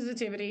enhances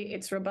sensitivity,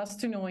 it's robust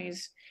to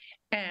noise,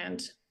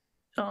 and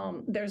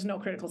there's no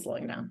critical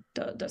slowing down.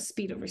 The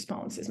speed of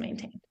response is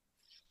maintained.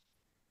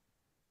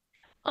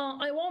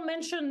 I won't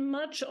mention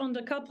much on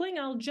the coupling.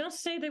 I'll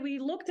just say that we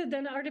looked at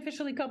then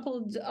artificially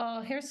coupled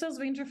hair cells.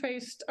 We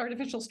interfaced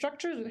artificial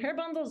structures with hair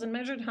bundles and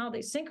measured how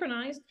they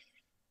synchronize.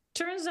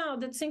 Turns out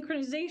that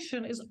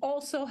synchronization is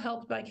also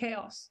helped by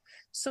chaos.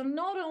 So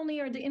not only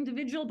are the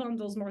individual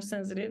bundles more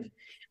sensitive,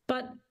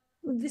 but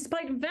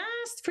despite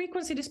vast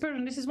frequency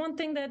dispersion, this is one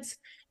thing that's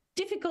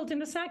difficult in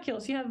the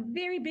saccules. You have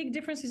very big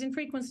differences in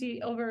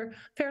frequency over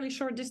fairly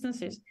short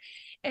distances.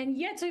 And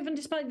yet, even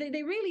despite,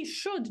 they really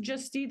should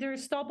just either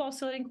stop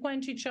oscillating,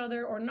 quench each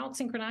other, or not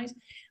synchronize.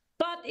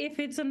 But if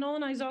it's a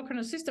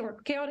non-isochronous system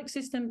or chaotic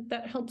system,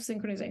 that helps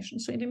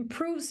synchronization. So it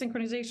improves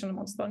synchronization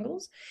amongst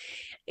bundles.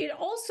 It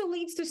also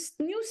leads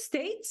to new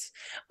states,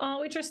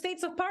 which are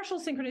states of partial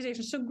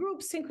synchronization. So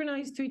groups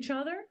synchronize to each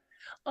other,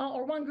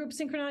 or one group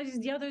synchronizes,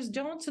 the others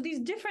don't. So these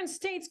different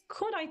states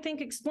could, I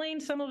think, explain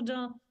some of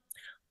the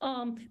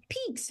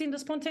peaks in the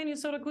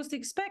spontaneous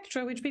acoustic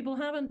spectra, which people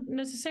haven't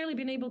necessarily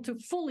been able to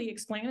fully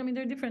explain. I mean,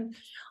 there are different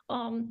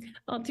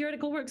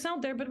theoretical works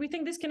out there, but we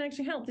think this can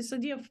actually help. This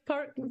idea of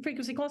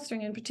frequency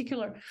clustering in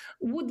particular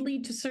would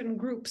lead to certain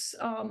groups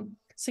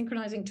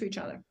synchronizing to each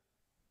other.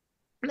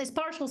 And this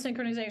partial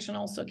synchronization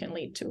also can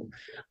lead to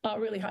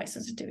really high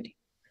sensitivity.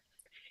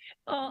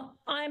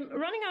 I'm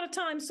running out of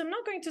time, so I'm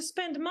not going to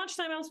spend much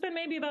time. I'll spend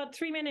maybe about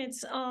 3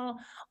 minutes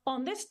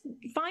on this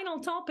final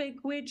topic,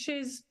 which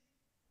is,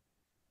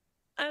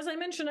 as I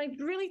mentioned, I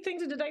really think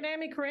that the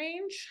dynamic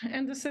range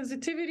and the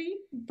sensitivity,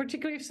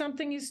 particularly if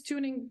something is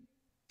tuning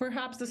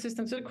perhaps the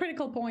system to the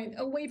critical point,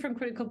 away from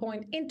critical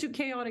point, into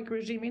chaotic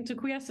regime, into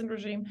quiescent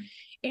regime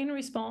in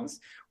response,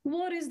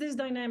 what is this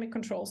dynamic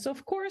control? So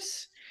of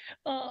course,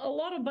 a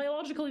lot of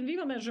biological in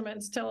vivo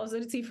measurements tell us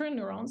that it's efferent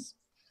neurons.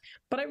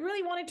 But I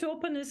really wanted to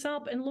open this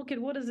up and look at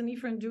what does an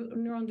efferent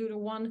neuron do to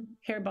one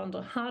hair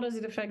bundle? How does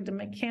it affect the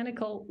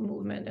mechanical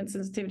movement and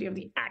sensitivity of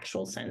the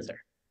actual sensor?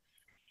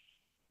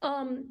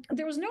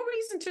 There was no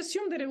reason to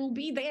assume that it will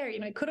be there.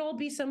 It could all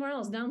be somewhere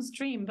else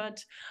downstream.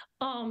 But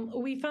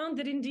we found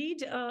that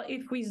indeed,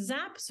 if we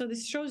zap, so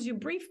this shows you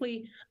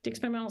briefly the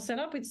experimental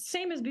setup. It's the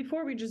same as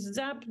before. We just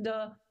zap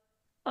the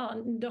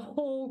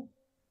whole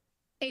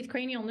 8th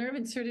cranial nerve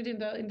inserted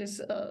in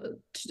this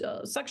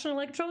suction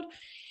electrode.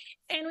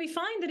 And we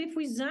find that if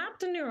we zap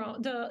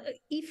the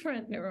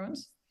efferent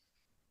neurons,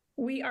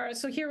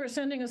 so here we're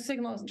sending a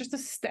signal, just a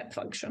step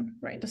function,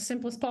 right? The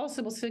simplest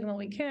possible signal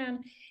we can.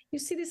 You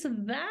see this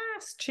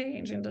vast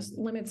change in the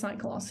limit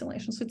cycle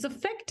oscillation. So it's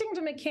affecting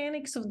the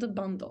mechanics of the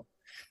bundle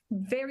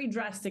very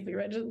drastically,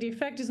 right? The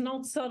effect is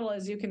not subtle,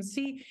 as you can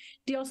see.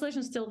 The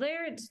oscillation is still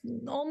there. It's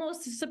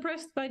almost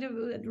suppressed by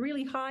the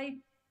really high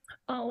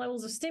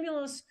levels of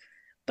stimulus,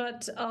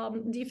 but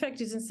the effect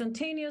is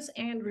instantaneous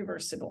and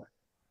reversible.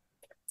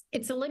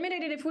 It's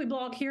eliminated if we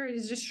block. Here it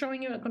is just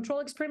showing you a control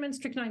experiment.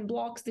 Strychnine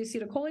blocks the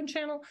acetylcholine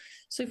channel.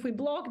 So if we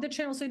block the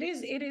channel, so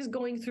it is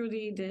going through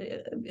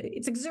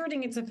it's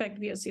exerting its effect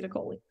via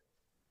acetylcholine.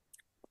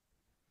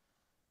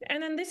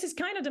 And then this is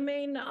kind of the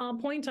main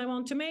point I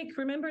want to make.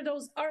 Remember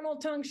those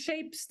Arnold tongue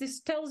shapes?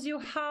 This tells you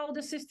how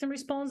the system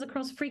responds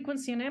across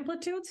frequency and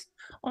amplitudes.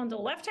 On the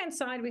left-hand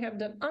side, we have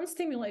the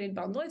unstimulated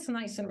bundle. It's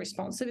nice and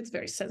responsive. It's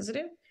very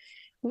sensitive.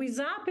 We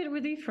zap it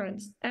with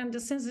efferents, and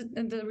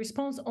the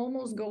response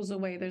almost goes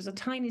away. There's a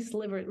tiny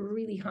sliver at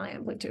really high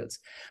amplitudes,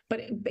 but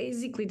it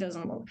basically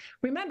doesn't move.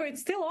 Remember,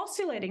 it's still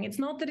oscillating. It's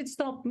not that it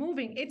stopped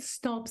moving. It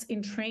stops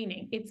in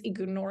training. It's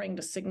ignoring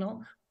the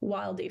signal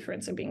while the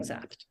efferents are being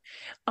zapped.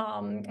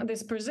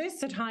 This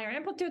persists at higher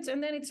amplitudes,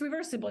 and then it's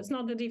reversible. It's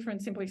not the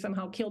efferent simply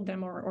somehow killed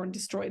them or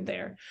destroyed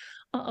their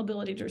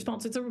ability to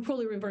respond. So it's a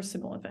fully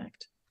reversible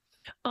effect.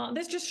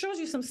 This just shows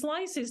you some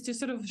slices to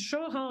sort of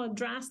show how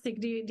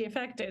drastic the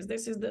effect is.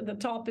 This is the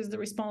top is the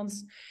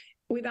response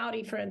without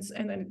efferents,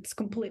 and then it's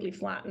completely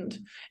flattened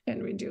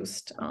and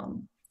reduced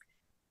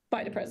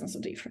by the presence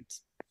of the efferents.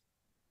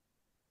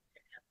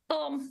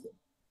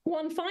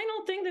 One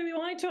final thing that we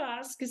wanted to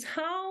ask is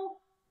how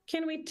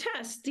can we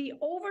test the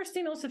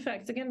overstimulus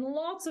effects? Again,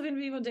 lots of in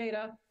vivo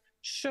data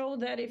show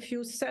that if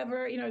you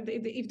sever,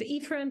 if the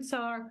efferents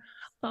are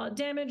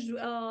damaged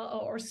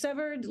or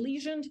severed,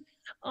 lesioned,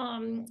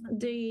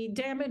 the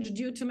damage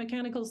due to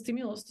mechanical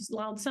stimulus, this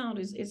loud sound,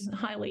 is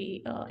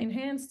highly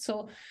enhanced.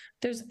 So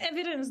there's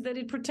evidence that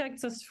it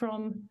protects us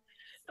from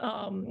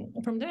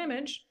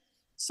damage.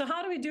 So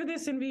how do we do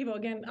this in vivo?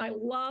 Again, I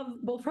love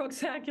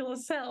bullfrog-sacula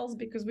cells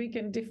because we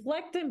can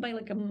deflect them by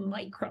like a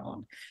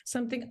micron,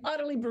 something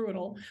utterly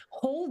brutal,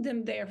 hold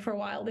them there for a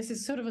while. This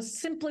is sort of a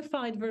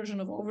simplified version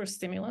of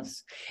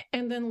overstimulus,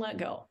 and then let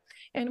go.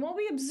 And what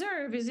we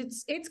observe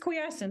is it's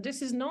quiescent.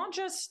 This is not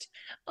just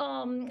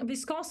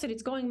viscosity.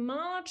 It's going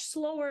much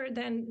slower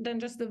than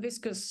just the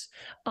viscous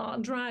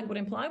drag would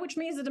imply, which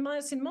means that the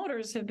myosin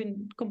motors have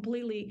been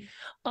completely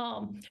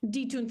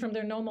detuned from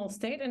their normal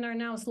state and are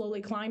now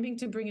slowly climbing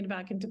to bring it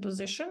back into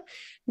position.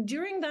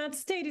 During that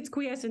state, it's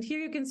quiescent. Here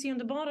you can see on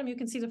the bottom, you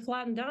can see the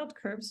flattened out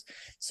curves.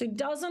 So it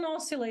doesn't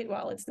oscillate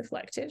while it's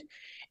deflected,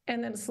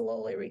 and then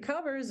slowly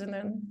recovers, and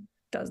then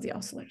does the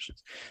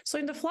oscillations. So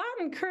in the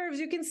flattened curves,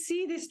 you can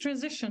see this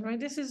transition, right?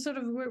 This is sort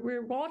of,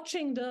 we're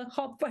watching the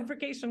Hopf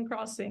bifurcation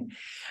crossing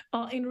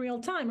in real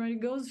time, right? It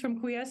goes from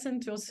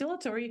quiescent to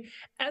oscillatory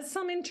as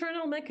some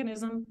internal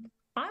mechanism.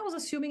 I was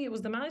assuming it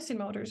was the myosin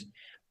motors,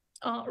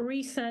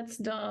 resets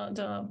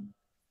the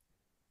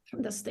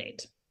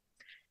state.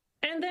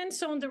 And then,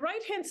 so on the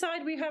right-hand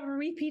side, we have a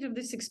repeat of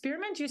this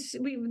experiment. You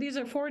see, these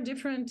are 4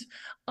 different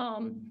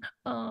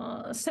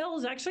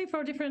cells, actually,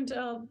 4 different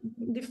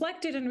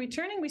deflected and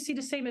returning. We see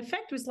the same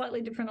effect with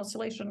slightly different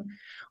oscillation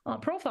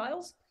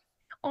profiles.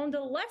 On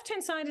the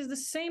left-hand side is the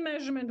same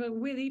measurement, but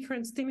with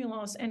efferent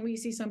stimulus, and we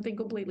see something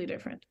completely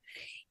different.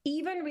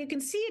 Even we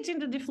can see it in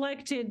the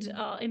deflected,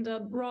 in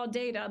the raw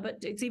data, but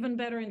it's even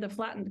better in the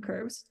flattened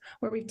curves,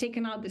 where we've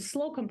taken out the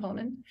slow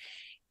component.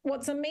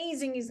 What's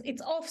amazing is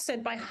it's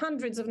offset by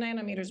hundreds of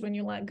nanometers when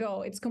you let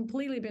go. It's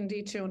completely been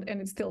detuned,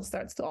 and it still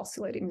starts to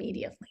oscillate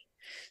immediately.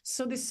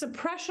 So this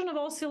suppression of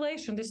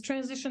oscillation, this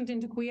transition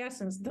into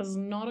quiescence, does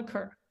not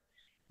occur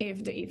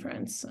if the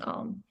efferents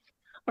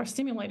are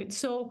stimulated.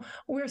 So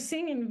we're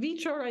seeing in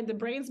vitro, right, the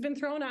brain's been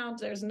thrown out.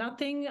 There's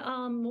nothing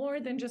more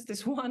than just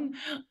this one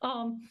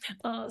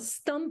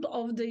stump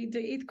of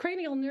the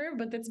cranial nerve,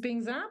 but that's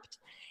being zapped.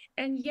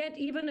 And yet,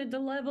 even at the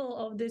level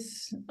of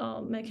this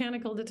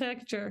mechanical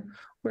detector,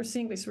 we're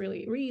seeing this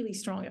really, really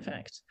strong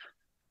effect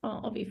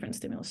of efferent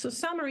stimulus. So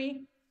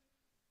summary,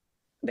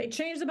 they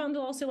change the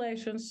bundle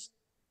oscillations,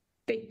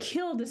 they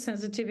kill the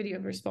sensitivity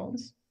of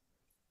response,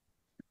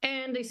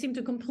 and they seem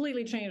to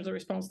completely change the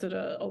response to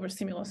the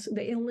overstimulus.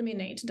 They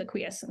eliminate the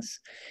quiescence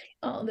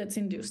that's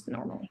induced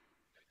normally.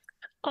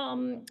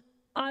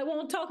 I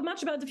won't talk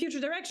much about the future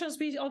directions.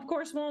 We, of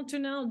course, want to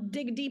now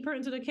dig deeper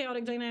into the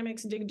chaotic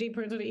dynamics, dig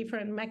deeper into the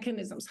efferent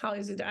mechanisms. How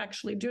is it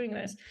actually doing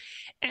this?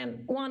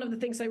 And one of the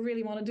things I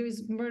really want to do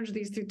is merge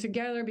these 2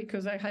 together,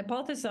 because I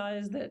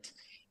hypothesize that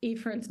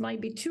efferents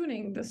might be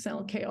tuning the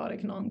cell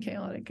chaotic,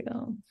 non-chaotic,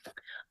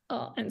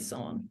 and so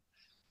on.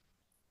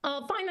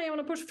 Finally, I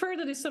want to push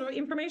further this sort of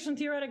information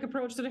theoretic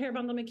approach to the hair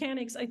bundle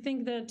mechanics. I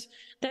think that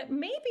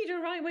may be the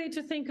right way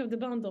to think of the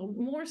bundle,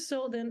 more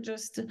so than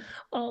just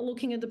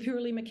looking at the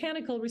purely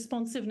mechanical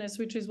responsiveness,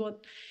 which is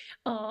what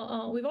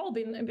we've all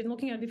been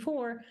looking at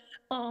before,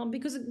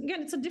 because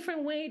again, it's a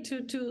different way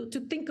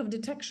to think of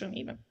detection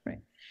even,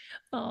 right,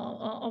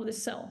 of the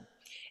cell.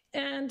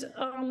 And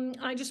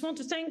I just want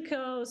to thank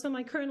some of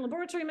my current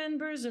laboratory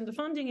members and the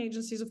funding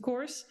agencies, of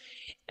course.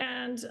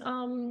 And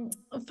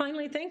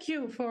finally, thank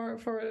you for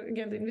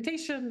again, the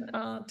invitation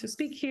to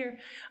speak here.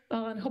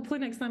 And hopefully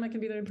next time I can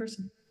be there in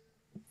person.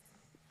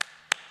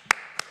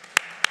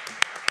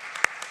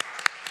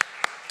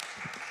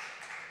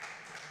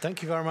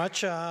 Thank you very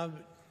much.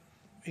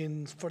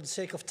 For the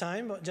sake of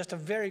time, just a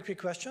very quick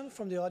question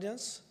from the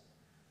audience.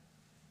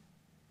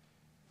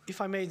 If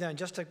I may then,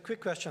 just a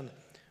quick question.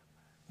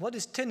 What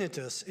is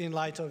tinnitus in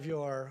light of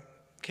your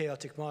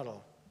chaotic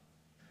model?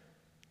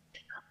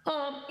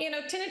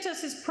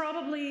 Tinnitus is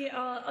probably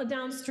a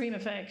downstream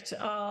effect,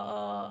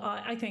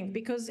 I think,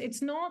 because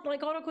it's not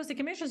like autoacoustic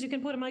emissions. You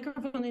can put a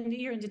microphone in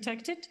the ear and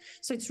detect it.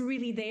 So it's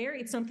really there.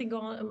 It's something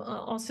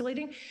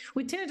oscillating.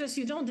 With tinnitus,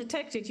 you don't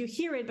detect it. You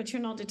hear it, but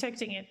you're not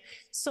detecting it.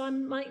 So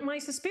my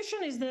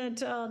suspicion is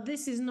that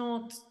this is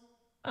not,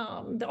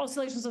 the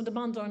oscillations of the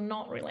band are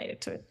not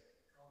related to it. Okay,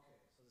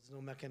 so there's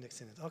no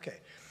mechanics in it. Okay.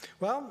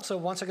 Well, so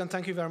once again,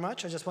 thank you very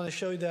much. I just want to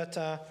show you that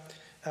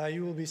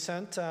you will be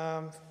sent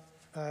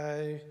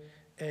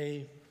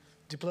a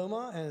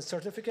diploma and a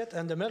certificate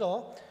and a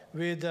medal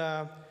with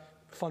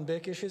von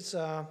Békésy's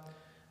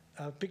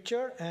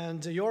picture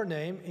and your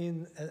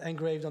name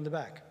engraved on the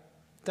back.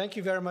 Thank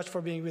you very much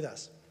for being with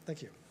us.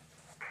 Thank you.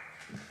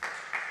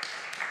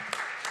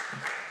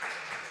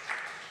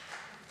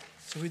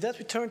 So with that,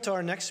 we turn to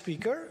our next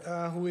speaker,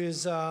 who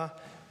is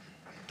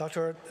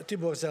Dr.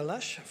 Tibor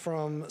Zelles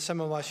from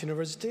Semmelweis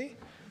University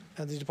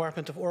and the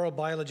Department of Oral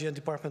Biology and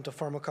Department of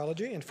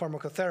Pharmacology and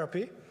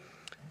Pharmacotherapy.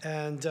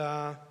 And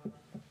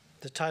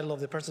the title of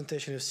the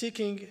presentation is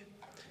Seeking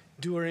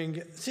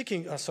Drug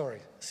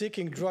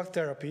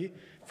Therapy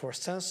for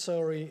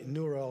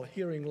Sensorineural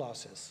Hearing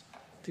Losses.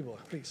 Tibor,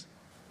 please.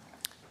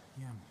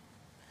 Yeah.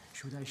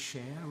 Should I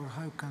share or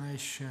how can I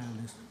share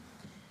this?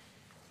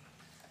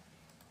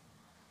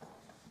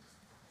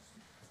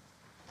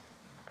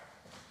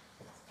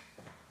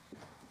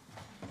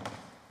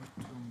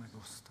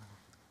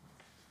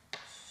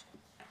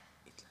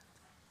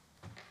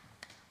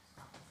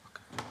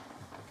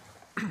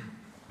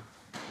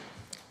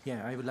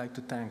 Yeah, I would like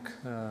to thank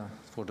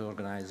for the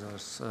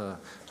organizers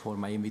for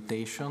my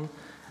invitation.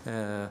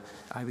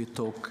 I will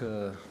talk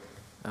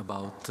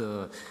about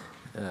a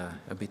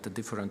bit a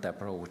different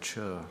approach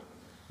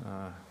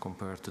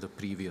compared to the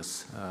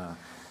previous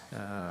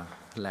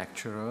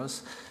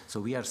lecturers. So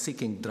we are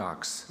seeking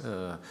drugs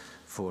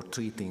for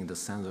treating the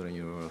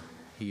sensorineural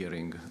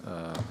hearing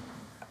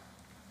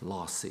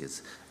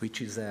losses,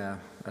 which is a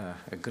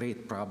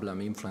great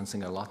problem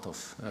influencing a lot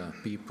of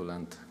people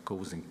and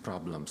causing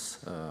problems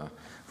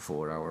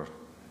for our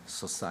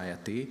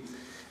society.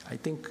 I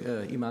think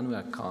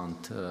Immanuel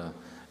Kant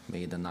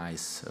made a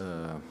nice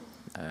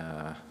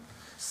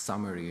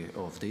summary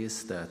of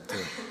this, that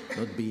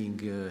not being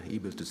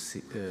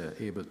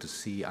able to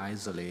see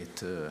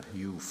isolate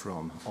you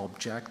from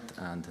object,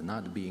 and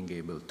not being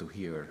able to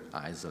hear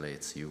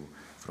isolates you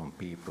from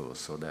people.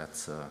 So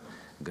that's a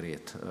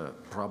great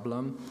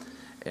problem.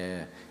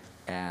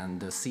 And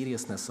the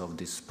seriousness of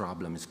this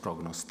problem is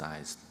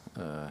prognosticized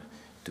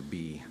to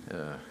be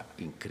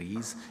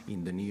increased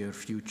in the near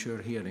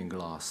future. Hearing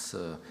loss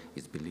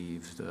is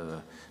believed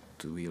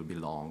to will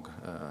belong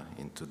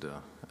into the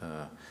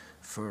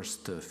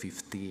first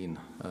 15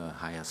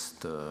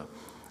 highest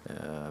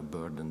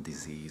burden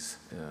disease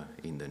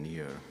in the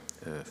near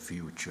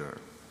future.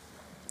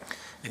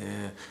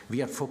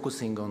 We are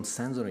focusing on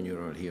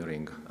sensorineural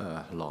hearing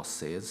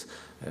losses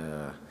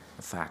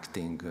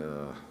affecting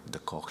the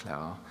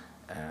cochlea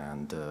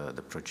and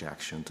the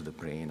projection to the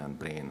brain and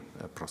brain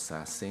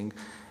processing.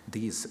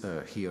 These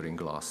hearing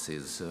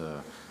losses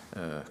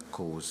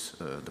cause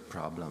the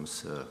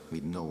problems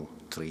with no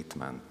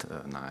treatment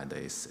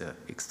nowadays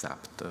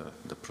except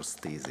the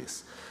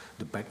prosthesis.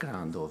 The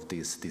background of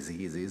these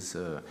diseases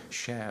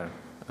share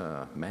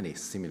many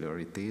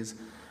similarities: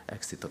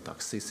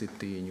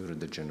 excitotoxicity,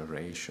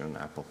 neurodegeneration,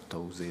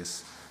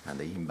 apoptosis, and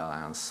the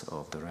imbalance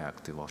of the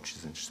reactive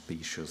oxygen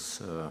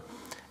species,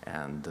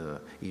 and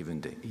even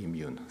the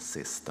immune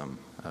system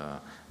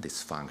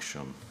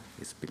dysfunction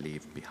is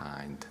believed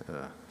behind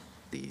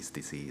these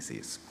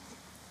diseases.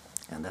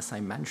 And as I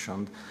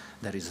mentioned,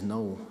 there is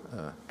no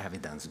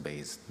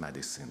evidence-based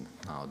medicine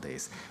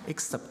nowadays,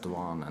 except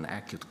one, an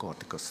acute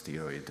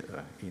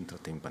corticosteroid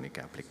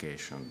intratympanic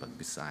application, but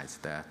besides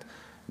that,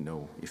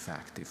 no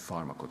effective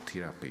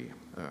pharmacotherapy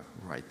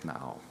right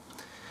now.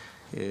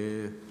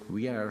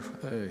 We are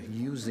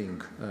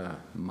using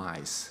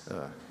mice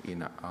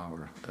in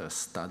our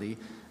study,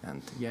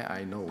 and yeah,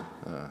 I know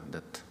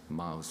that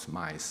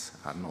mice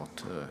are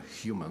not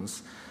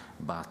humans,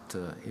 but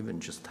even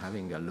just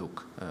having a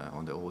look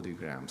on the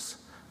audiograms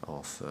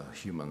of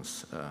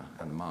humans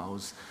and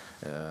mouse,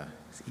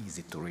 it's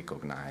easy to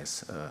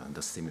recognize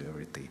the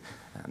similarity.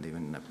 And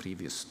even in a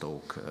previous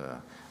talk,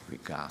 we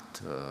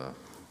got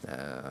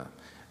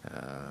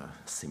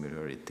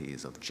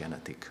similarities of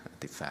genetic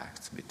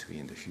defects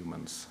between the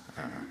humans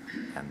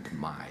and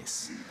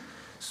mice.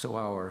 So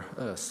our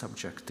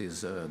subject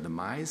is the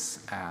mice,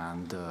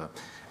 and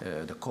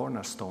the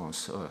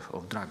cornerstones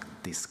of drug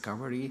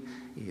discovery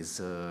is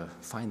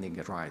finding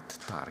a right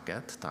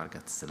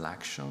target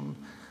selection,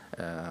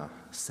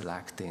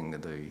 selecting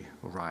the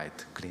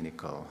right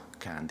clinical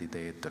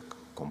candidate, the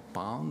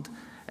compound,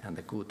 and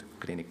a good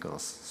clinical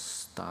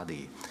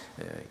study,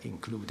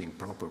 including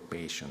proper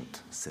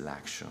patient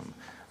selection,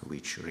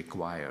 which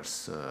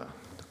requires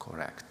the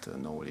correct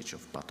knowledge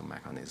of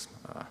pathomechanism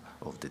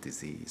of the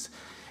disease.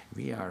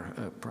 We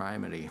are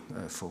primarily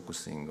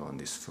focusing on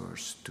these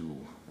first two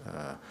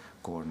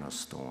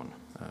cornerstone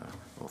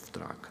of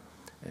drug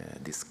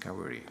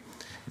discovery.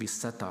 We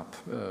set up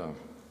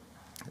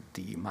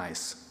the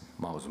mouse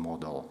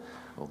model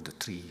of the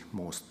three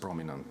most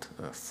prominent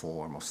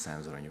form of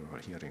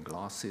sensorineural hearing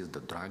losses: the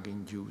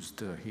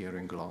drug-induced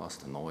hearing loss,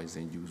 the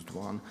noise-induced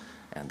one,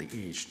 and the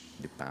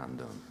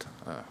age-dependent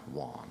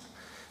one.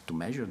 To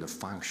measure the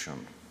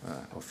function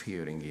of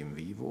hearing in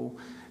vivo,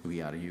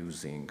 we are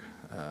using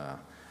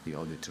the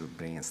auditory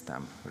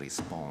brainstem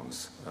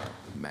response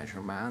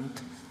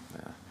measurement.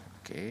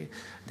 Okay,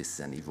 this is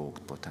an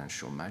evoked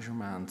potential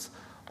measurement,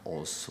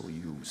 also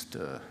used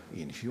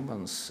in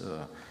humans.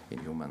 In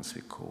humans,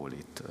 we call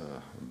it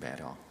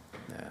beta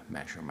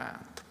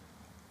measurement.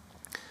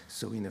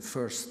 So in the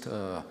first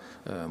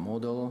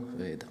model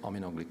with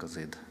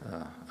aminoglycosid,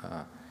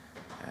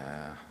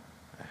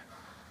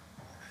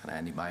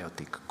 an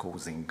antibiotic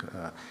causing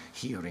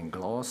hearing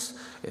loss,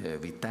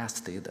 we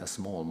tested a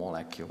small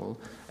molecule,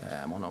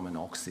 monoamine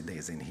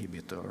oxidase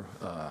inhibitor,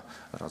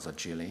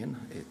 razagilin.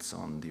 It's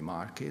on the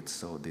market,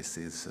 so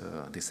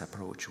this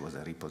approach was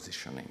a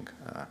repositioning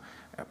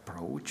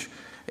approach.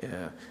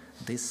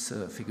 This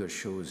figure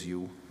shows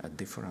you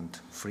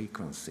different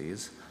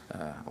frequencies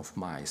of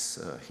mice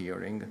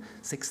hearing.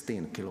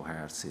 16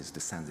 kilohertz is the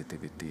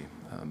sensitivity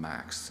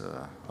max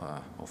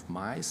of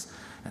mice,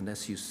 and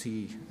as you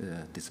see,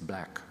 this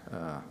black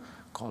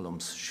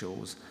columns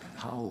shows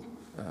how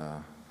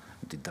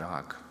the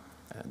drug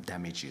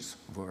damages,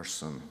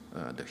 worsen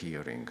the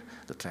hearing.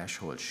 The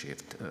threshold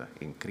shift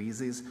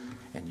increases,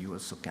 and you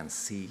also can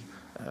see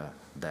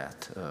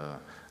that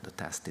the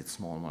tested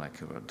small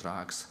molecular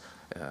drugs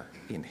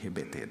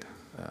inhibited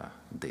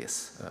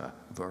this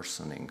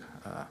worsening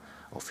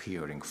of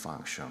hearing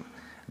function.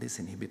 This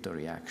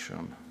inhibitory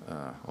action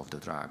of the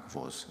drug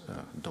was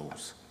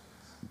dose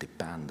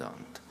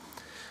dependent.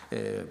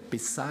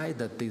 Beside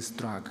that, this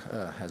drug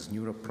has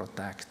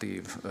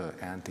neuroprotective,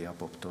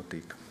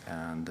 anti-apoptotic,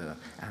 and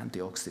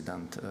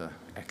antioxidant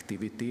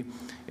activity.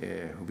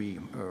 We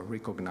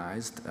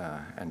recognized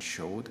and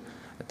showed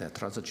that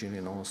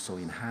razagilin also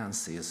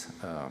enhances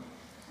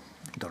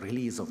the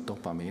release of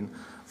dopamine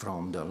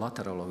from the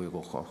lateral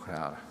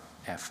ovicochlear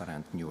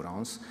efferent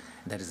neurons.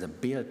 There is a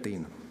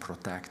built-in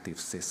protective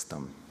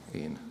system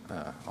in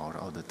our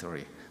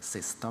auditory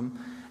system,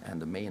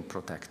 and the main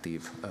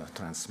protective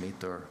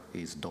transmitter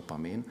is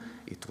dopamine.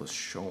 It was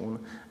shown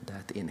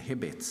that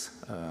inhibits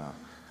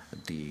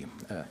the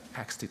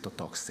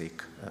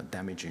excitotoxic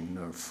damaging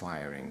nerve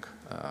firing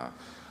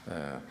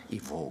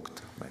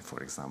evoked by,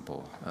 for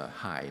example,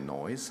 high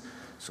noise.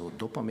 So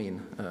dopamine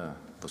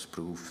was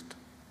proved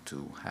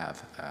to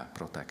have a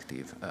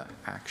protective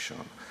action.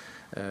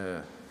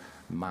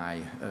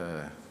 My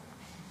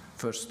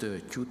first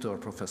tutor,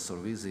 Professor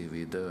Vizi,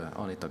 with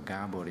Anita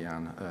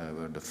Gáboryan,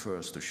 were the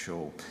first to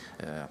show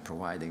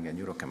providing a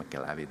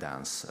neurochemical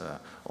evidence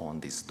on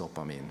this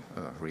dopamine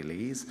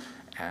release,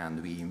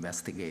 and we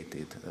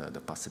investigated the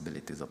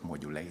possibilities of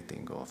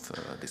modulating of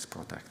this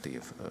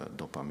protective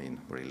dopamine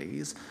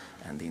release.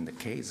 And in the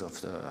case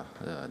of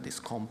this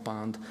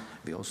compound,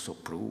 we also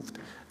proved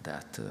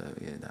that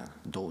in a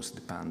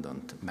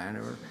dose-dependent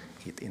manner,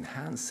 it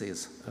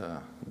enhances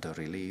the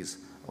release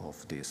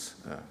of this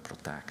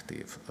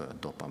protective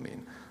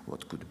dopamine,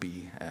 what could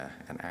be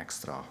an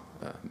extra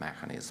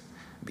mechanism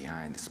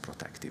behind this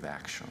protective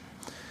action.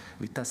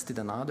 We tested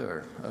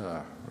another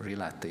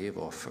relative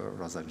of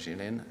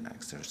razagilin,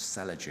 actually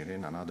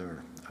Szelles,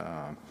 another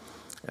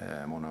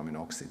monoamine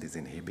oxidase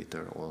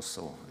inhibitor,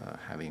 also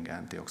having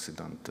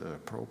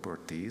antioxidant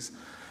properties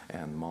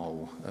and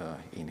MAO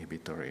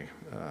inhibitory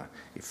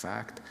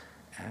effect,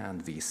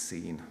 and we've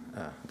seen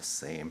the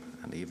same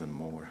and even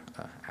more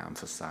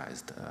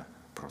emphasized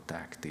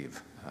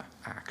protective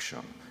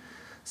action.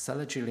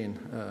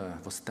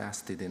 Szelles was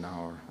tested in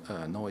our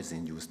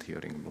noise-induced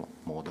hearing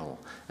model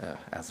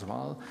as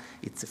well.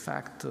 Its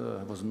effect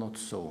was not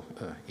so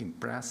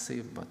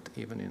impressive, but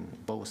even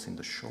both in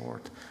the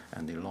short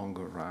and the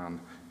longer run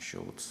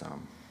showed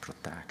some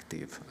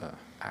protective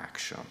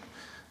action.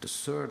 The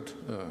third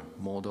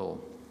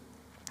model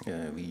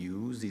we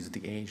use is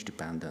the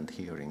age-dependent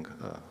hearing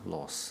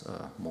loss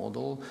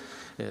model.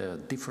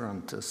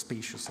 Different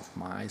species of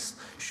mice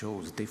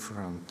shows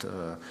different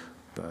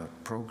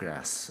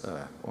progress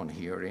on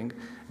hearing.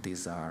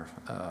 These are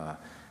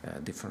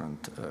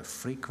different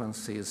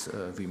frequencies.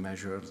 We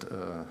measured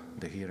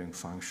the hearing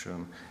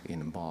function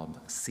in bulb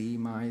C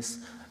mice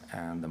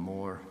and the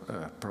more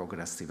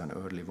progressive and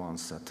early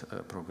onset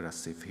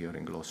progressive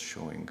hearing loss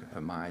showing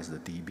mice, the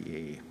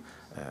DBA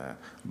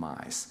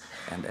mice.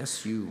 And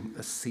as you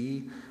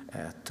see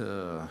at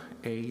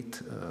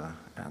 8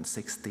 and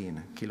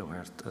 16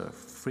 kilohertz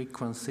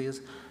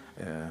frequencies,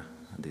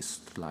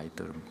 this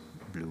lighter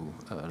blue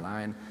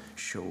line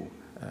show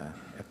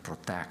a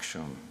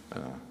protection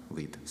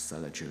with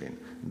selagelin,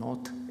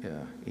 not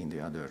in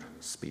the other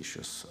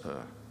species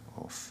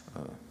of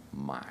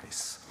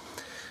mice.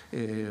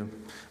 To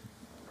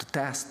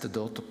test the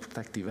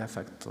otoprotective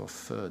effect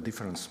of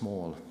different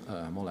small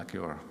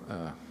molecular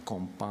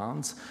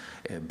compounds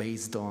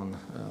based on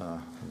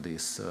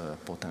these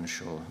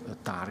potential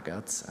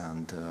targets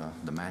and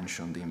the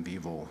mentioned in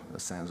vivo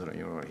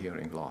sensorineural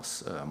hearing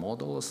loss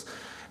models,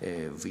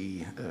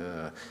 we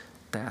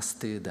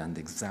tested and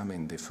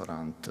examined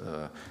different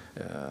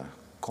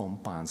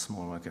compounds,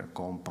 small molecular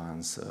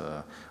compounds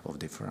of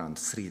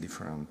three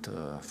different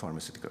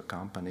pharmaceutical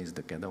companies,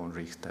 the Gedeon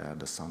Richter,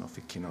 the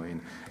Sanofi Kinoin,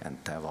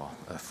 and Teva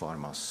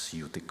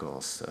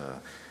Pharmaceuticals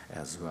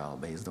as well.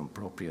 Based on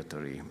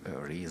proprietary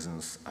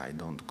reasons, I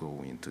don't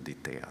go into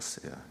details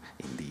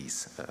in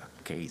these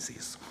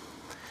cases.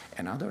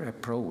 Another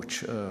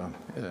approach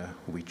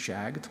we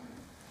checked,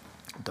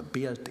 the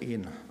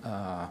built-in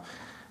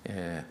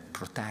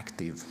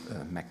protective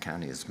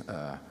mechanism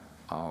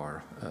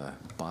our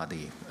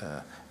body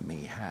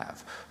may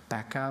have.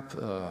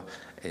 PACAP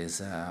is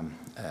a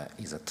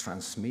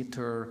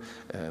transmitter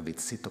with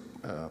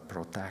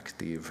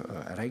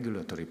cytoprotective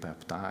regulatory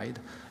peptide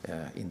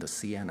in the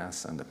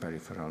CNS and the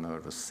peripheral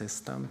nervous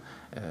system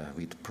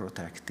with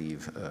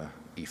protective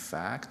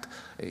effect.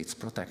 Its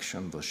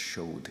protection was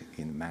showed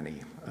in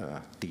many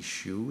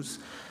tissues.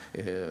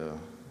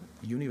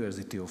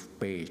 University of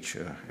Page,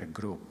 a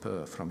group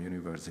from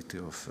University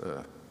of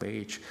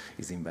Page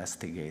is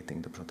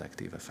investigating the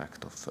protective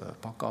effect of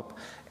PACAP,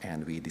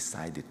 and we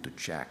decided to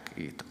check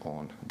it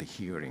on the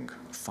hearing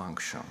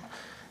function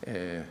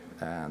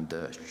and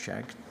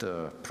checked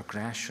the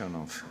progression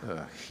of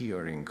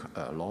hearing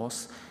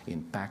loss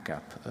in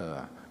PACAP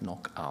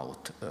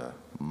knockout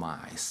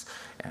mice.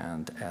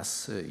 And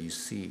as you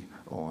see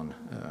on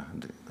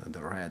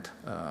the red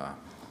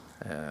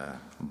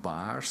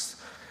bars,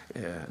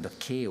 the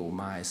KO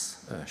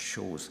mice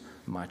shows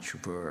much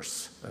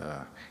worse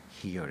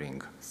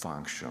hearing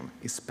function,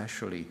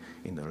 especially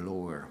in the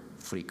lower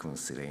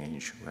frequency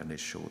range where they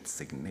showed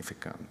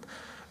significant.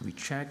 We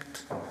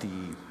checked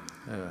the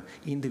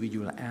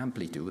individual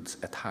amplitudes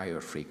at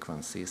higher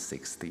frequencies,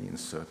 16,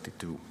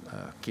 32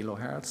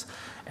 kilohertz,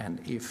 and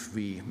if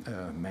we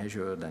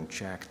measured and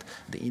checked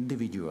the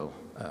individual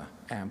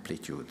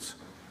amplitudes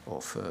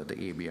of the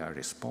ABR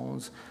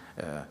response,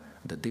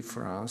 the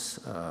difference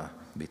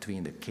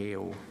between the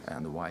KO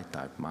and the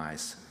wild-type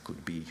mice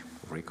could be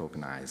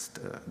recognized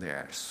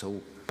there. So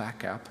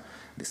PACAP,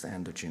 this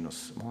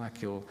endogenous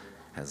molecule,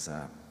 has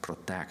a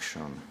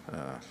protection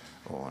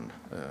on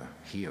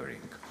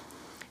hearing.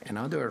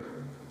 Another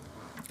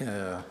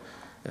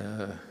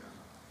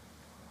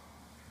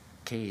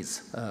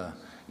case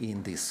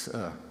in this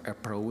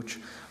approach,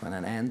 when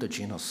an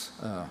endogenous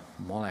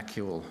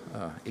molecule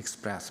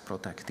expressed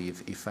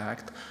protective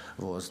effect,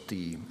 was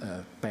the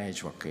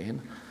pagevakine.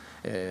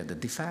 The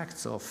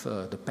defects of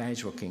the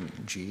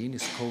pagevakine gene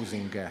is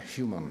causing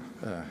human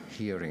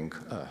hearing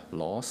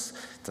loss.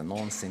 It's a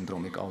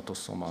non-syndromic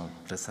autosomal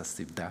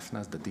recessive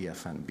deafness, the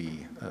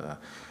DFNB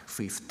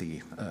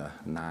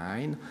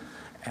 59,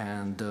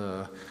 and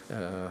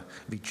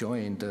we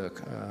joined a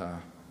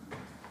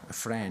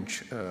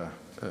French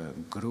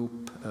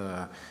group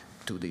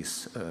to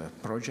this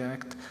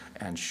project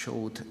and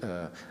showed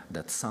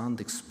that sound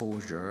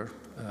exposure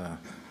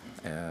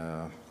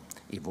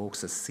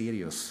evokes a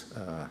serious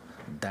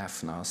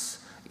deafness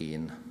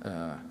in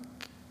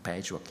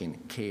pagevakine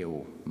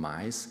KO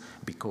mice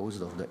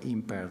because of the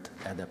impaired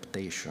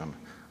adaptation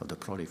of the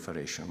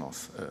proliferation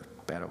of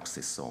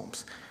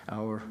peroxisomes.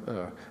 Our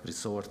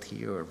result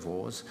here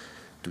was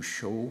to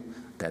show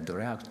that the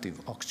reactive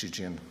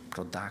oxygen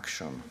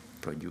production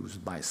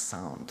produced by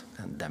sound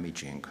and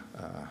damaging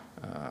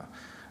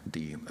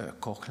the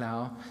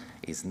cochlea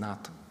is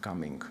not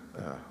coming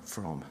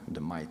from the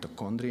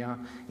mitochondria.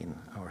 In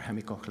our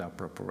hemicochlear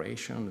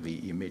preparation, we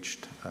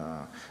imaged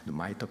the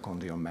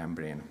mitochondrial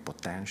membrane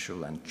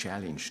potential and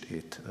challenged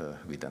it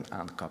with an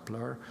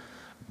uncoupler,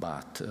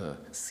 but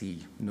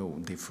see no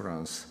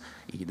difference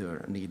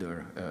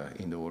neither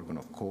in the organ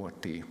of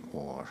Corti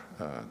or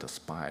the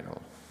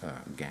spiral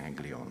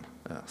ganglion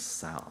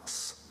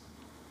cells.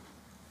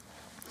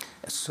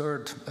 A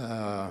third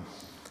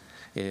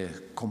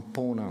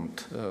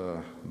component,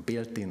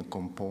 built-in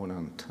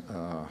component,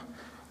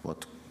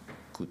 what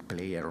could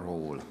play a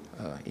role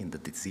in the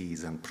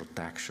disease and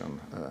protection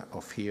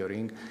of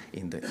hearing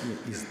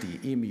is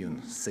the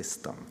immune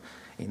system.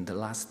 In the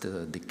last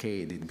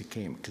decade, it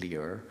became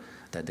clear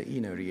that the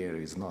inner ear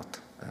is not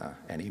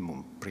an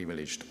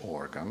immune-privileged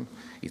organ.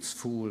 It's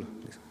full.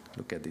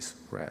 Look at these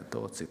red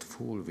dots, it's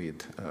full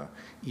with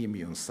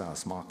immune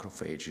cells,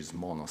 macrophages,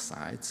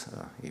 monocytes,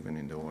 even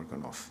in the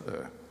organ of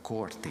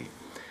Corti.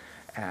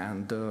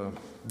 And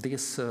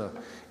this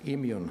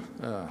immune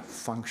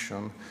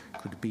function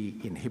could be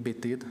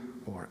inhibited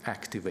or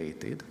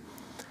activated.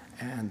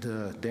 And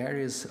there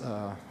is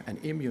an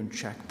immune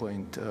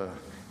checkpoint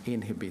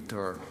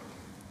inhibitor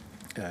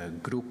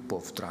group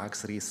of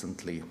drugs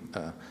recently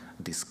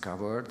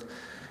discovered.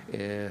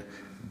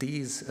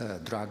 These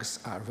drugs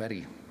are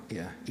very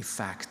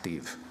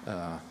effective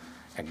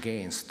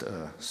against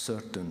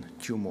certain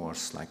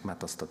tumors like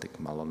metastatic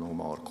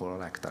melanoma or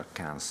colorectal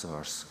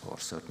cancers or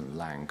certain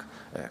lung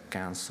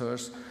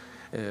cancers.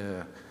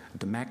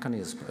 The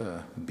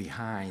mechanism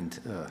behind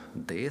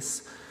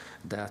this,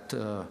 that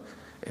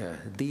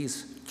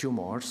these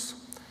tumors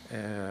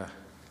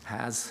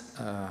has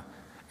a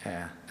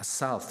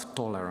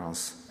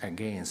self-tolerance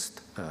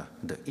against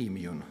the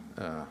immune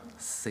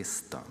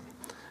system.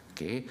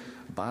 Okay,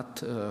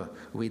 but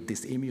with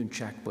these immune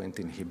checkpoint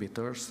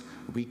inhibitors,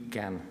 we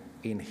can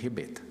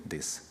inhibit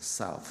this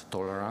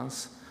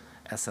self-tolerance.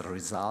 As a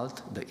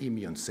result, the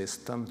immune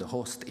system, the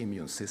host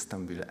immune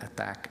system, will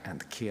attack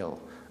and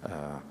kill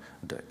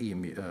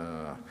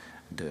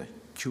the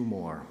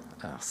tumor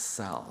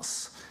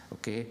cells.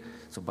 Okay,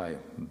 so by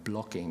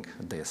blocking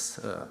this,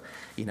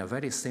 in a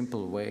very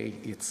simple way,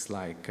 it's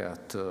like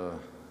at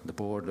the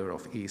border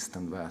of East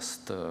and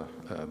West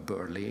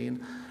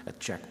Berlin, at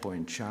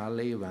checkpoint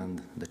Charlie,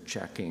 when the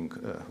checking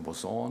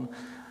was on,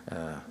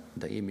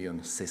 the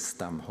immune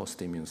system,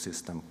 host immune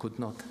system, could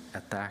not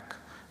attack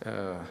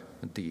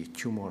the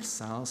tumor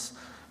cells,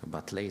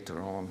 but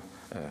later on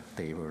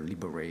they were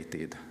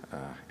liberated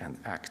and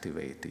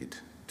activated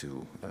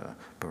to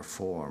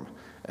perform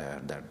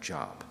their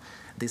job.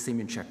 This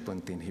immune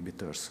checkpoint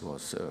inhibitors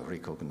was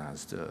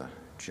recognized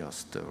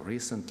just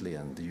recently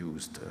and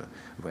used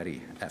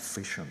very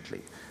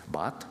efficiently.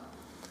 But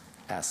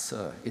as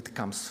it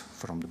comes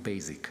from the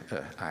basic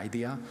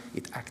idea,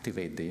 it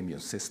activates the immune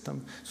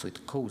system, so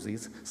it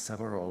causes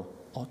several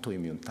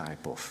autoimmune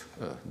type of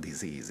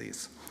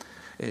diseases.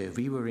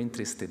 We were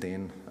interested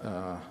in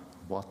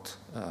what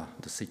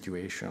the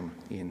situation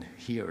in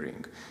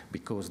hearing,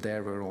 because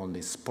there were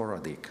only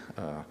sporadic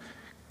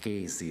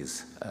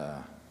cases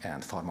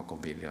and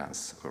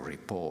pharmacovigilance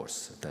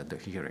reports that the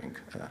hearing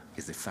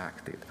is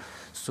affected.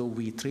 So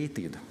we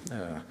treated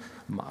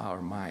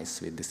our mice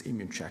with this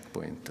immune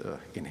checkpoint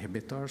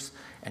inhibitors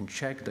and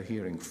checked the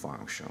hearing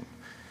function.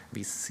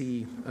 We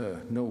see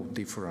no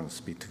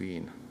difference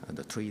between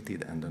the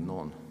treated and the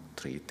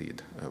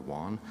non-treated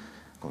one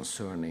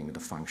concerning the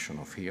function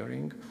of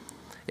hearing.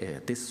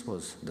 This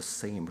was the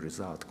same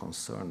result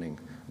concerning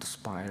the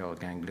spiral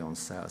ganglion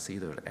cells,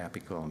 either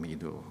apical,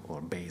 medial,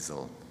 or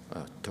basal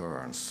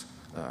turns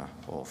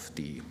of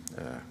the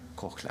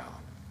cochlea.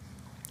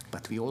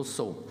 But we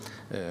also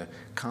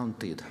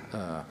counted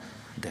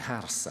the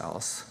hair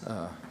cells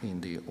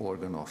in the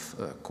organ of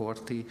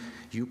Corti.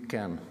 You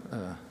can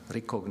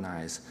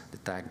recognize,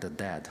 detect the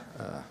dead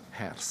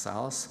hair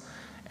cells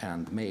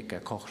and make a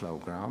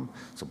cochleogram.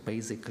 So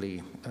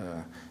basically,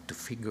 to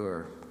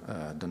figure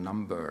the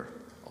number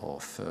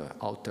of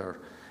outer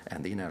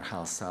and inner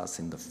hair cells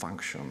in the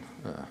function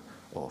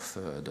of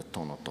the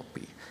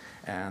tonotopy.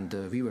 And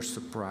we were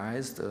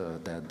surprised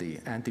that the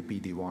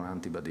anti-PD-1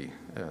 antibody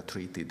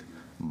treated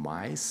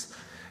mice,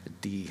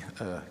 the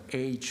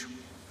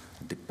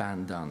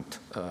age-dependent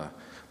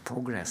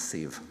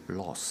progressive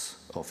loss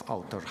of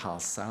outer hair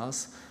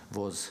cells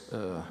was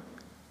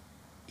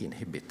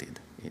inhibited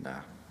in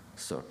a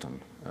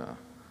certain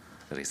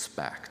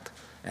respect.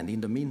 And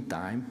in the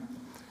meantime,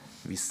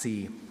 we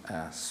see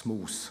a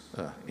smooth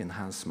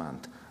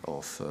enhancement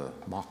of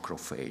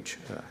macrophage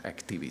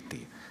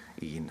activity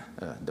in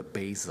the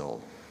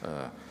basal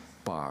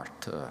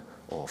part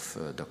of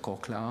the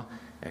cochlea,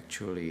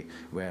 actually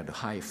where the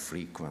high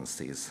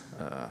frequencies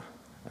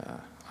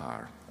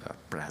are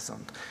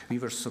present. We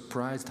were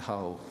surprised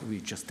how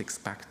we just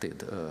expected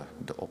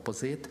the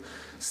opposite,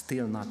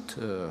 still not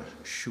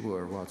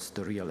sure what's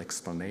the real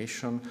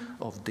explanation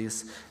of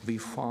this. We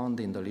found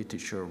in the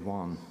literature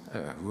one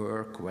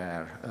work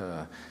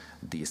where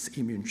these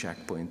immune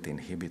checkpoint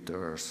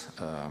inhibitors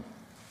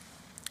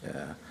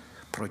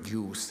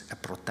produce a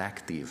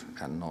protective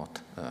and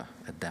not a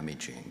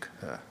damaging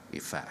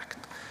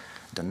effect.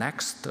 The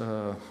next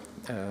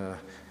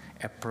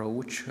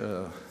approach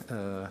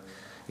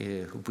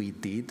we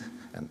did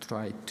and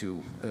tried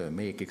to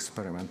make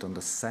experiment on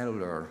the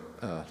cellular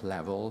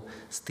level,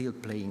 still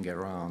playing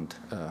around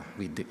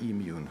with the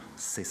immune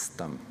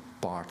system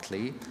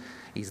partly,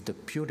 is the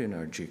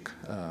purinergic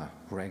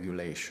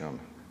regulation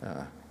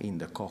in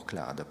the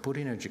cochlea. The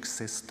purinergic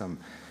system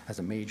has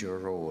a major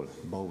role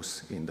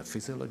both in the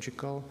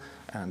physiological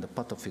and the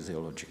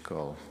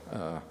pathophysiological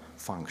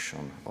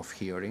function of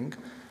hearing,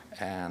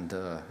 and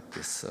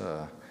this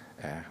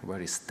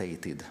very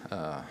stated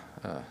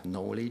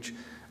knowledge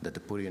that the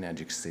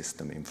purinergic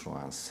system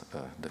influence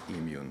the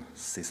immune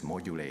system,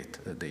 modulate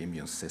the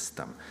immune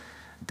system.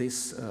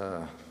 This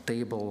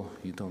table,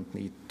 you don't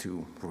need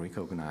to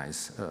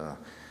recognize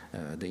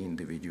the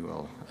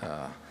individual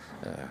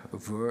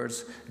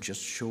words,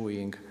 just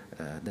showing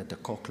that the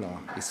cochlea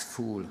is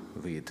full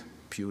with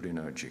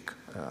purinergic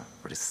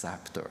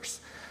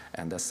receptors.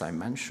 And as I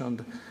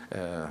mentioned,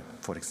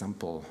 for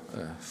example,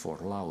 for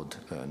loud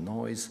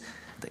noise,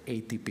 the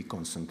ATP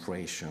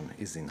concentration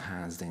is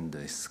enhanced in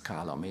the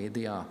scala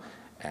media,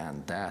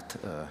 and that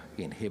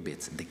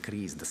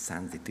decreases the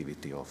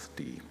sensitivity of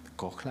the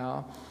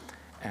cochlea.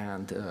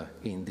 And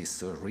in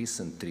this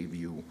recent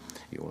review,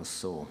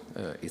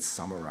 it's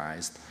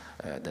summarized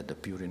that the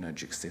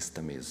purinergic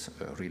system is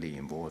really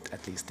involved,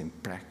 at least in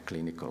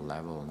preclinical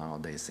level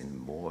nowadays,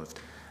 involved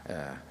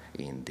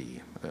in the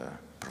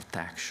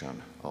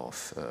protection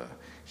of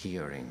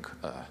hearing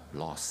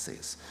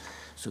losses.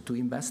 So to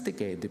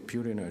investigate the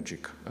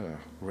purinergic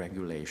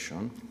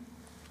regulation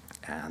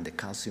and the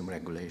calcium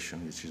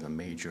regulation, which is a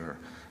major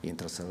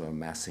intracellular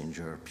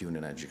messenger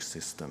purinergic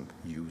system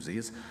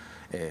uses,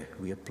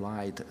 we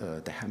applied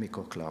the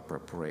hemicochlear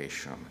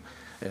preparation.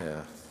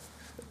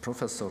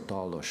 Professor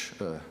Dolores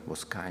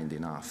was kind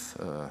enough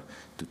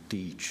to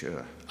teach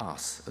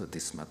us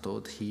this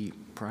method. He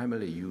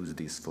primarily used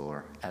this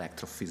for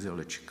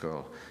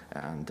electrophysiological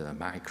and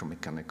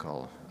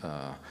micromechanical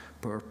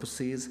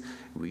purposes.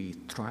 We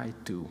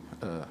tried to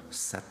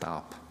set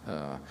up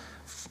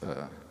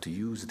to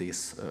use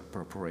this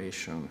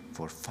preparation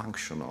for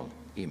functional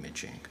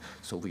imaging.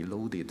 So we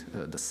loaded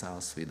the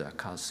cells with a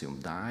calcium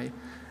dye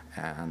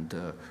and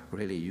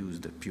really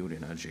used the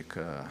purinergic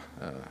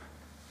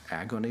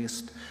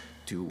agonist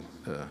to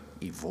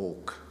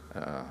evoke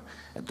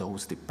a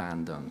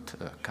dose-dependent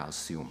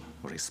calcium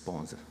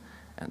response.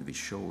 And we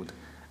showed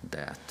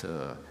that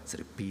it's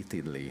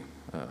repeatedly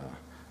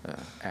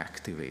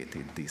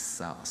activated these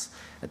cells.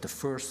 At the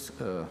first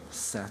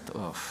set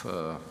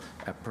of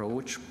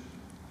approach,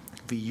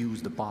 we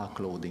used the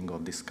bulk loading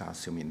of this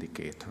calcium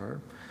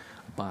indicator,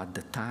 but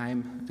the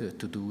time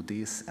to do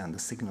this and the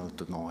signal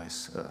to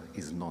noise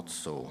is not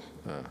so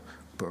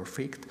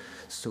perfect.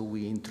 So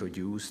we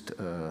introduced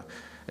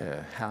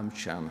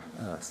Helmchen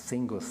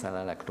single-cell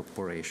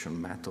electroporation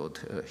method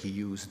he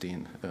used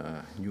in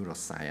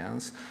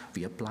neuroscience.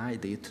 We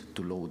applied it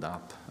to load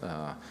up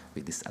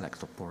with this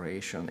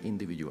electroporation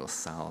individual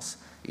cells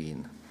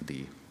in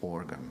the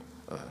organ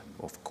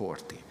of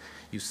Corti.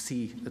 You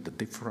see the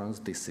difference.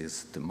 This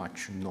is the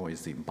much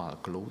noisy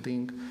bulk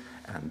loading,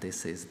 and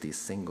this is the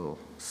single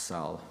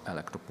cell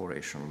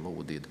electroporation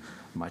loaded,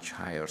 much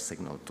higher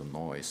signal to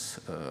noise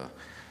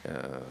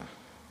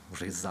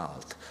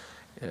result.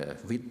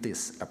 With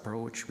this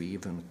approach, we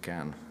even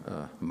can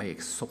make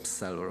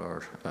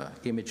subcellular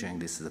imaging.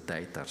 This is a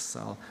data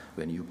cell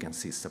when you can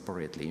see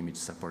image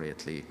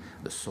separately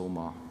the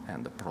soma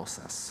and the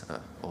process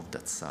of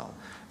that cell.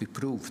 We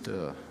proved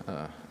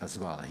as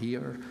well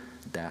here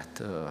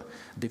that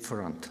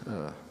different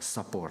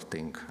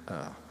supporting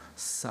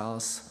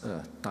cells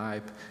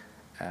type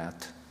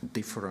at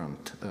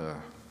different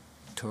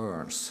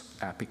turns,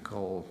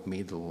 apical,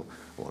 middle,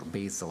 or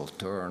basal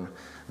turn.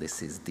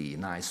 This is the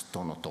nice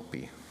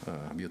tonotopy,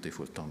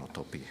 beautiful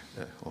tonotopy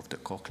of the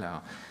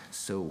cochlea.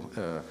 So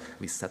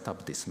we set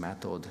up this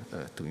method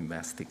to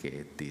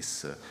investigate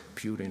this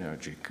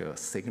purinergic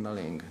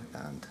signaling,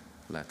 and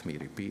let me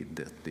repeat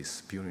that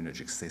this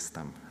purinergic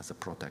system has a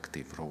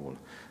protective role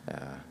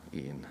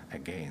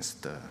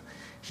against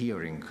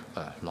hearing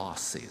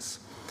losses.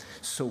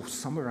 So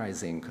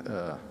summarizing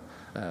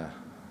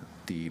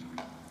the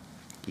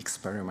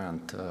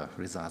experiment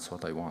results,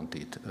 what I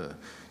wanted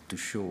to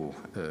show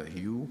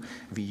you,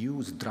 we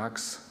use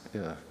drugs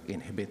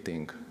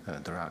inhibiting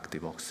the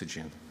reactive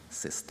oxygen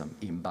system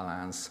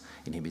imbalance,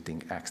 inhibiting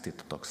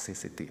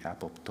excitotoxicity,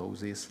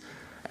 apoptosis,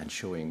 and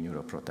showing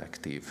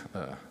neuroprotective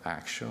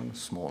action.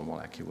 Small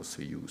molecules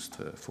we used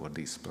for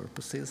these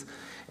purposes.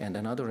 And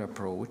another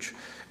approach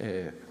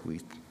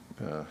with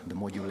the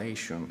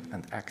modulation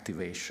and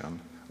activation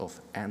of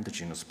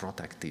endogenous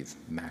protective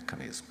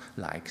mechanism,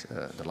 like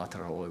the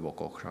lateral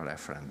olivocochlear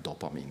efferent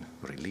dopamine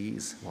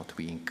release, what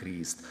we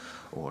increased,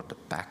 or the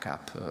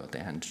backup, the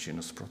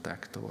endogenous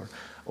protector,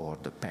 or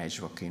the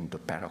pagevakine, the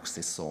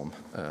peroxisome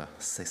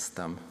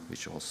system,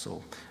 which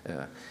also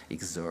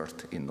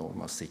exert in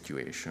normal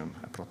situation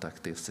a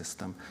protective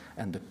system,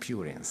 and the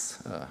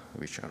purines,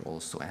 which are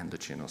also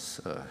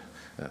endogenous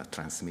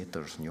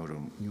transmitters,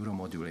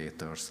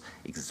 neuromodulators,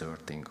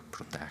 exerting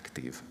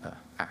protective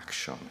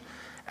action.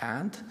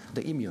 And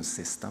the immune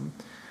system,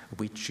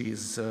 which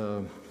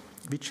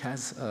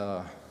has,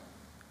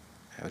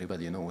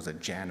 everybody knows, a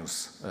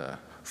Janus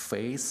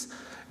phase.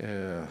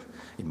 In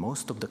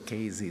most of the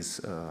cases,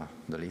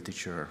 the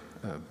literature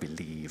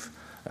believe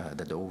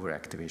that the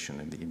overactivation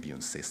in the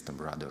immune system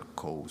rather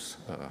cause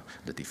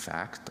the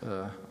defect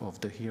of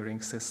the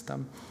hearing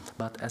system.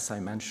 But as I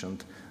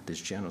mentioned,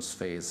 this Janus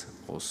phase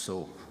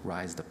also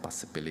raises the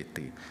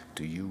possibility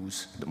to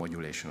use the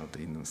modulation of the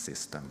immune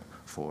system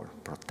for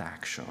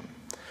protection.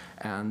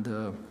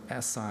 And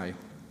as I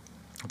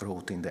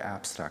wrote in the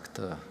abstract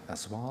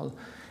as well,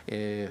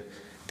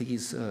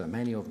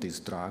 Many of these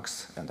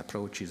drugs and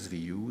approaches we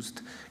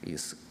used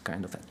is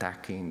kind of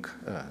attacking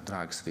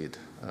drugs with,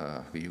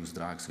 we use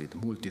drugs with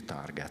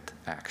multi-target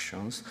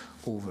actions,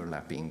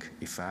 overlapping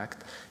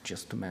effect.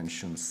 Just to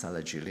mention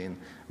selagelin,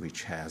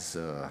 which has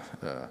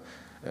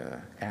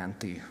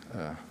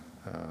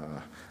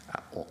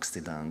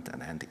anti-oxidant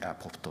and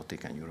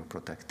anti-apoptotic and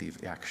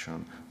neuroprotective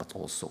action, but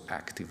also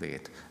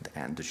activate the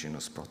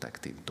endogenous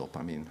protective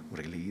dopamine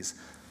release.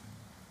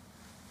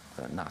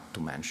 Not to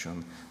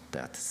mention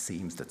that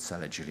seems that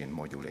selagelin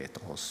modulate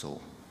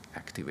also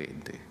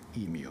activate the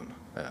immune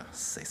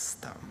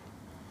system.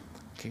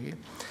 Okay,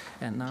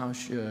 and now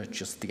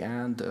just the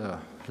end,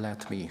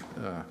 let me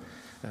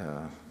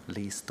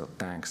list of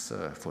thanks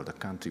for the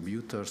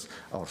contributors.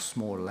 Our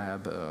small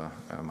lab,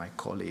 my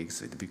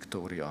colleagues with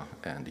Victoria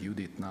and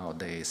Judith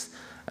nowadays,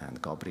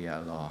 and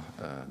Gabriella,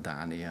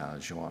 Daniel,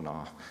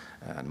 Joanna,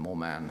 and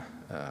Moman,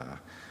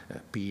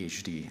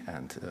 Ph.D.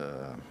 and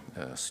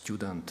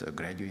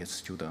graduate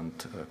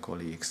student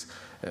colleagues,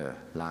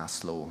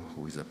 László,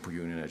 who is a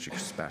pulmonology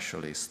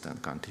specialist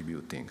and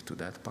contributing to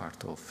that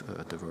part of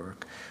the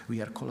work.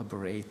 We are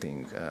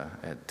collaborating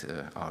at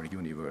our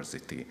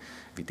university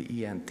with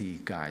the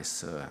ENT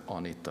guys,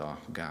 Anita,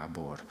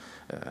 Gábor,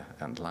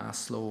 and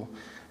László.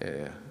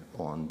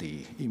 On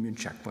the immune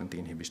checkpoint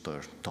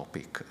inhibitor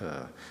topic,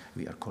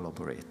 we are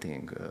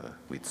collaborating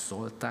with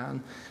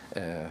Zoltán.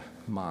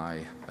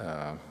 My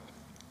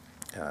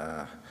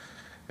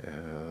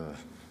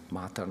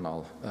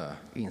maternal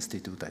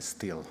institute, I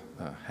still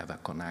have a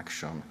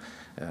connection,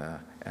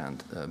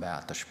 and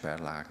Beata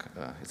Sperlák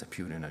is a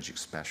pulmonology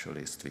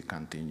specialist. We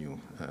continue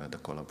the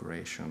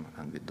collaboration,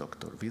 and with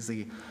Dr.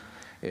 Vizi.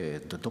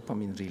 The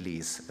dopamine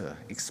release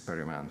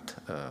experiment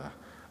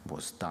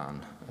was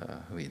done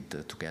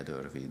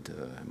together with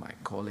my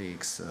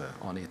colleagues,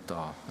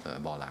 Anita,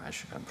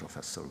 Balázs, and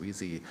Professor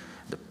Vizi,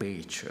 the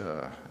Pécs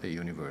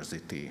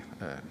University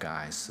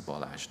guys,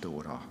 Balázs,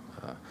 Dóra,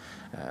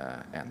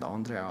 and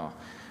Andrea,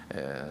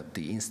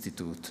 the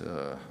Institute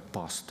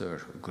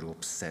Pasteur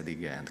group,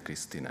 Szedige and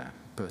Christine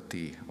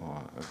Pötti.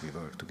 We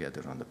work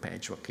together on the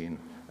Page-Wakin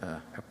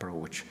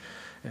approach.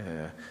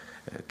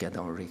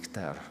 Gedon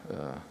Richter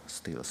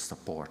still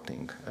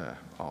supporting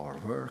our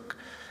work.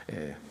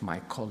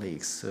 My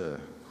colleagues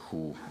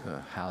who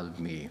helped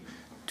me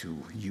to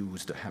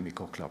use the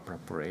hemicochlear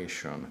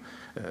preparation,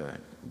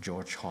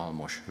 Georg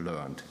Halmos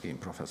learned in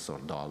Professor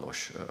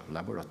Dalos'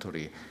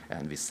 laboratory,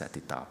 and we set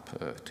it up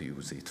to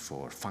use it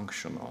for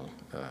functional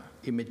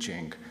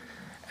imaging.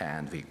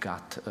 And we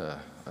got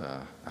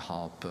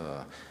help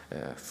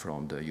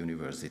from the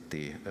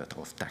University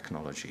of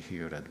Technology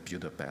here at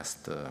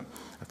Budapest,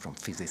 from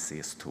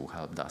physicists who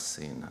helped us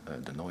in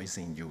the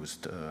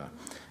noise-induced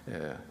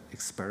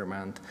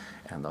experiment.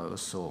 And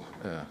also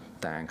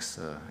thanks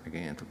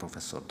again to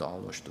Professor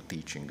Dalos to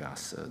teaching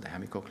us the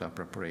hemicochlear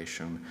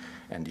preparation,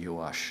 and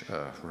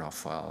József,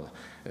 Rafael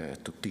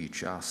to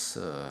teach us.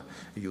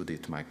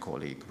 Judith, my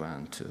colleague,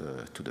 went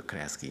to the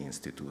Kresge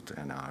Institute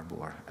in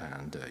Arbor,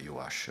 and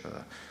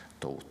József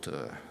taught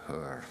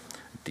her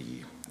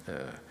the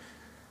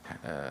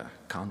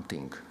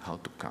counting, how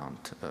to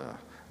count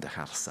the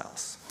hair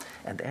cells.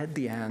 And at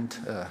the end,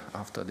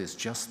 after this,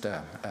 just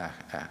a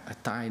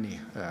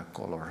tiny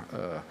color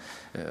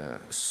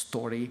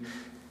story.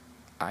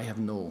 I have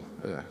no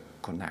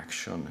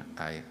connection.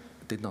 I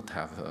did not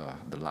have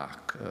the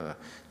luck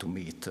to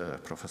meet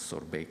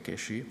Professor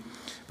Békésy,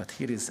 but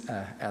here is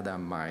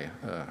Adam, my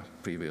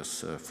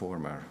previous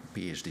former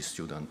PhD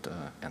student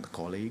and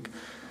colleague,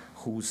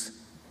 whose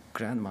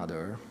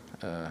grandmother,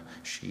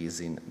 she is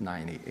in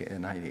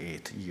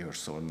 98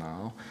 years old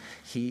now.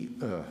 He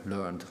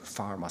learned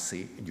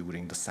pharmacy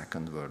during the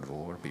Second World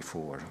War,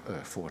 before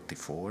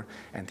 44,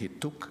 and he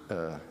took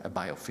a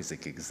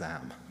biophysics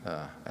exam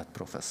at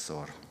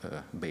Professor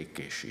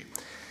Békésy.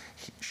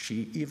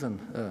 She even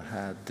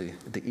had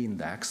the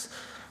index,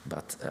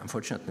 but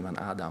unfortunately when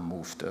Adam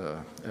moved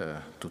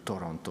to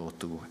Toronto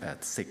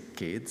at Sick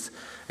Kids,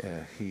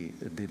 he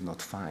did not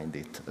find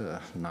it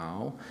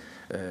now.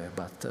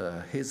 But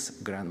his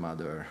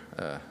grandmother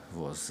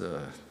was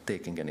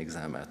taking an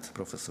exam at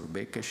Professor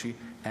Békésy,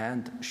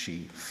 and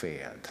she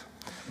failed.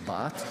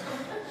 But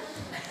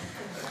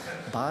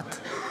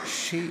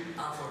she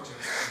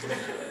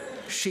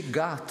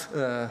got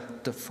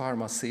the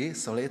pharmacy,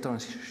 so later on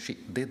she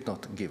did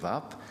not give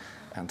up,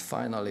 and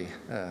finally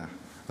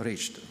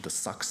reached the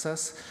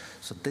success.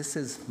 So this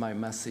is my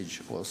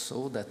message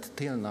also, that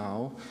till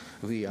now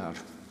we are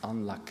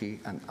unlucky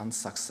and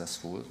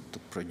unsuccessful to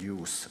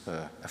produce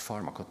a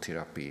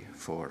pharmacotherapy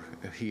for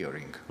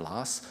hearing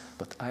loss,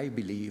 but I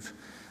believe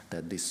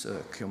that this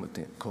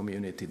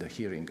community, the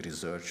hearing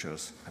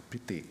researchers, are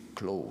pretty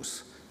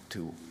close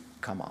to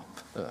come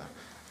up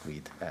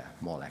with a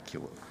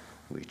molecule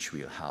which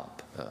will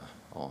help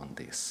on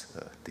this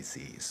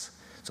disease.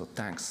 So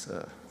thanks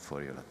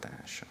for your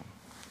attention.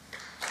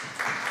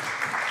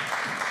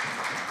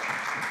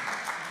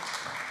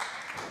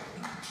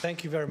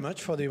 Thank you very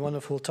much for the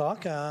wonderful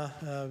talk,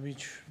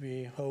 which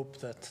we hope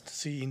that to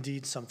see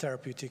indeed some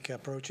therapeutic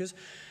approaches.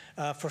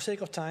 For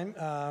sake of time,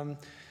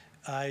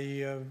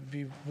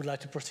 We would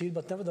like to proceed,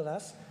 but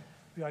nevertheless,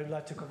 I would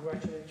like to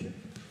congratulate you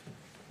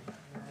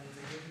and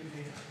give you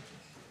the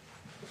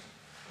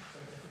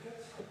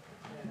certificate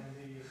and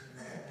the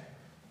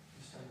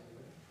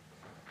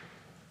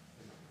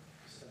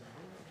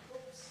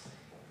oops.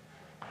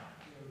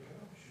 Here we go.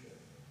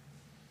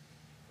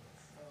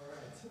 All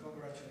right.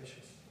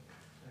 Congratulations.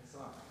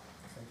 Excellent.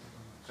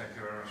 Thank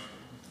you very much.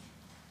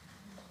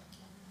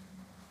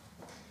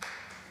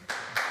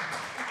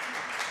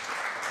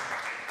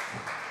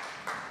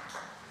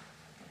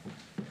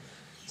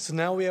 So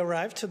now we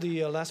arrive to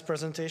the last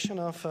presentation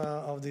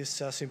of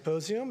this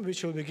symposium,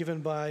 which will be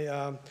given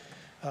by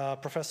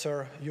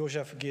Professor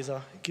József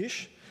Géza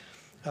Kiss,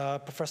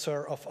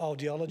 Professor of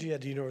Audiology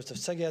at the University of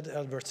Szeged,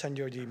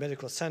 Szent-Gyorgyi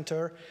Medical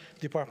Center,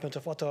 Department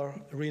of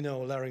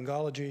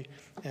Otolaryngology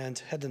and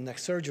Head and Neck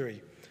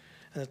Surgery.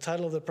 And the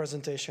title of the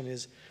presentation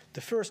is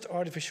The First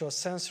Artificial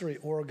Sensory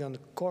Organ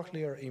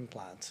Cochlear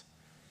Implant.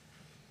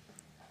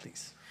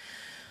 Please,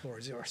 the floor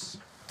is yours.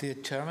 Dear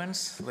Chairman,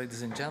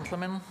 ladies and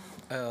gentlemen,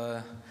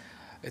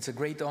 it's a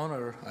great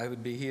honor I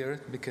would be here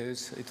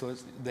because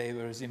they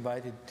were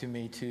invited to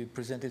me to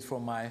present it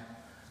from my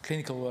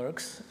clinical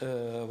works,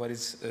 what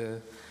is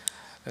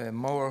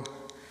more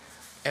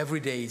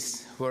everyday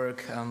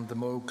work and the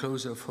more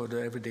closer for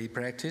the everyday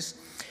practice,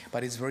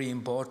 but it's very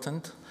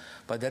important.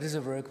 But that is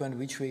a work in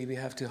which way we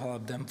have to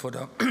help them for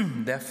the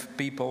deaf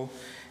people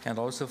and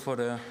also for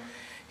the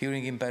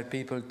hearing impaired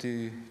people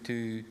to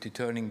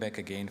turning back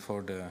again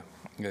for the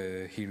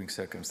hearing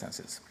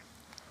circumstances.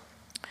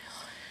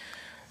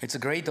 It's a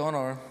great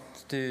honor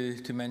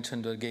to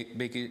mention the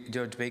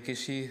Georg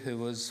Békésy, who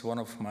was one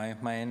of my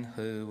men,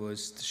 who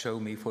was to show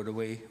me for the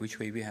way, which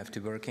way we have to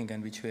working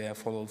and which way I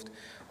followed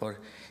for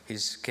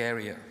his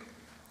career.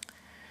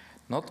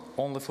 Not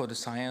only for the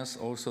science,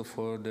 also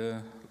for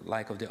the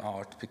like of the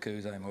art,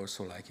 because I'm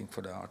also liking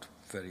for the art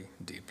very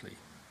deeply.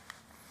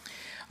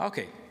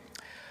 Okay.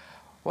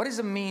 What is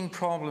the main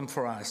problem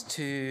for us?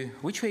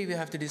 Which way we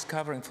have to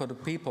discovering for the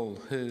people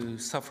who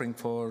suffering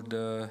for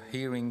the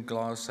hearing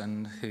loss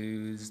and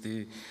who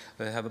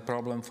have a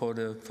problem for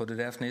the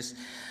deafness?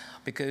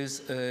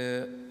 Because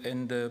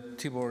and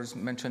Tibor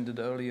mentioned it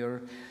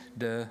earlier,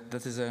 the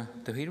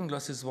hearing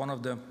loss is one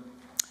of the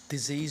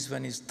disease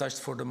when it's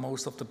touched for the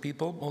most of the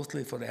people,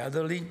 mostly for the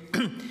elderly,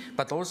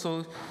 but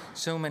also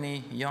so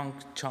many young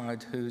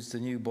child who's the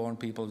newborn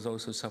people is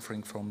also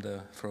suffering from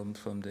the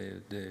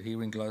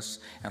hearing loss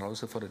and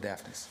also for the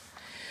deafness.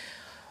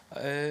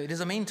 It is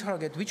a main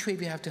target, which way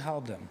we have to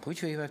help them,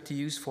 which way we have to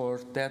use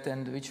for that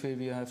and which way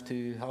we have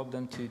to help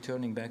them to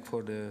turning back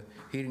for the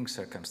hearing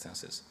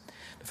circumstances.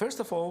 First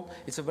of all,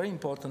 it's a very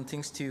important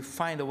thing to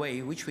find a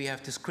way which we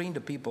have to screen the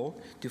people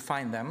to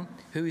find them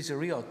who is a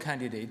real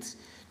candidate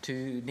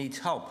to need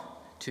help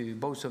to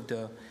both of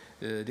the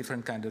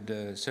different kind of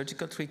the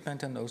surgical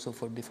treatment and also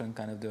for different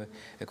kind of the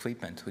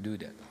equipment who do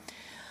that.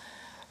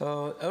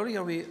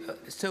 Earlier,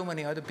 so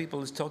many other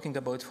people is talking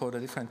about for the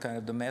different kind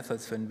of the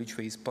methods in which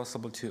way is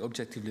possible to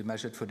objectively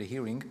measure for the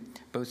hearing,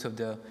 both of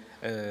the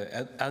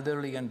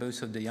elderly and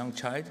both of the young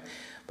child.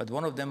 But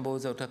one of them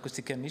was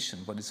acoustic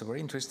emission. But it's a very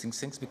interesting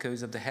thing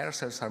because if the hair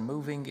cells are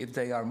moving, if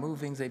they are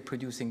moving, they're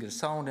producing a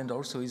sound, and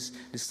also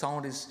the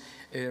sound is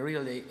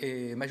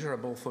really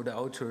measurable for the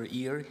outer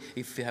ear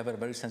if you have a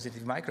very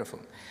sensitive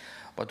microphone.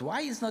 But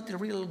why is not a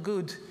real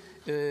good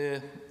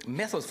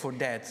method for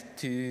that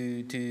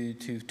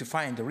to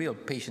find the real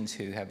patients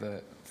who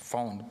have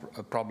found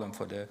a problem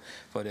for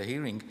the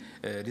hearing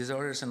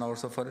disorders and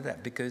also for the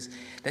deaf? Because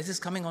that is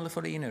coming only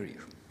for the inner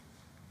ear.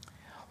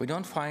 We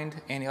don't find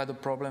any other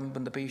problem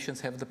when the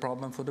patients have the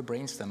problem for the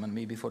brainstem and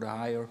maybe for the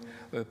higher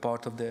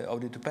part of the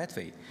auditory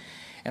pathway.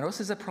 And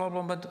also it's a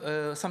problem,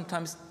 but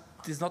sometimes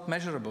it's not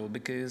measurable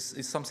because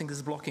it's something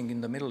that's blocking in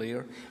the middle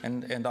ear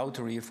and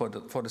outer ear for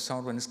the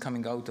sound when it's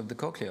coming out of the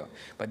cochlea.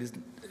 But it's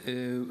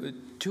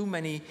too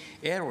many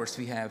errors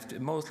we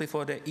have, mostly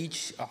for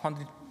each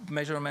 100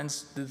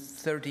 measurements, the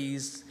 30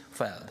 is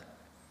failed.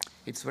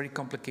 It's very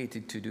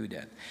complicated to do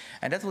that.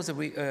 And that was a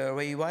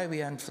way why we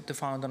had to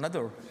find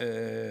another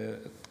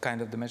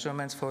kind of the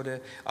measurements for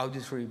the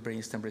auditory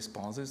brainstem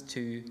responses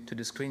to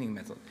the screening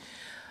method.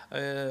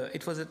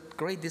 It was a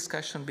great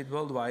discussion with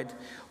worldwide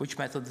which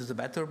method is the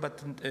better, but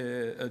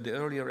the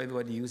earlier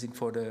everybody using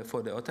for the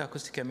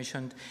otoacoustic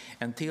emission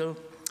until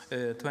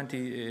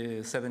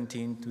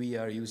 2017 we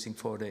are using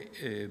for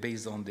the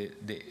based on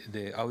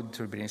the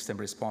auditory brainstem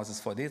responses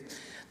for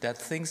that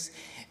things,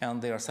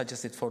 and they are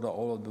suggested for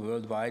all of the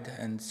worldwide,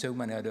 and so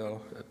many other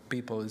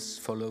people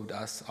followed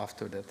us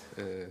after that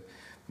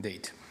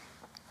date.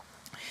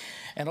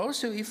 And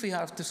also, if we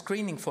have the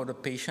screening for the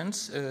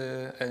patients,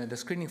 the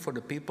screening for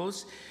the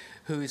peoples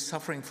who is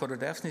suffering for the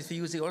deafness, we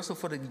use it also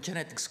for the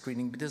genetic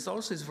screening. But this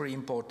also is very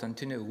important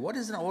to know what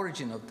is the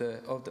origin of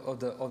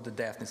the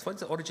deafness,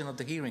 what's the origin of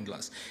the hearing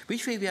loss,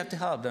 which way we have to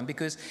help them.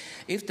 Because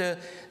if the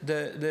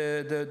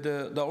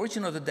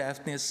origin of the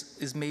deafness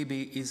is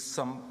maybe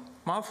some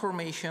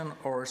malformation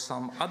or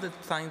some other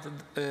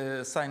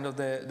sign of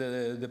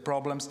the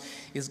problems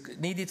is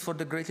needed for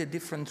the greatly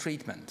different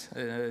treatment,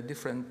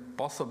 different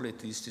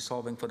possibilities to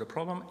solving for the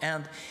problem.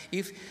 And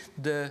if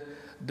the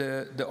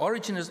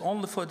origin is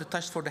only for the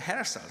touch for the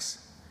hair cells,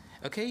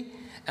 okay,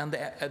 and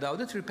the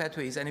auditory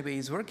pathways anyway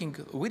is working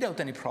without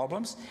any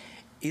problems,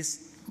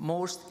 is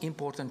most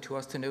important to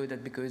us to know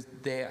that, because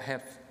they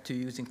have to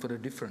using for a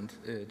different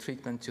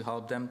treatment to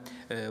help them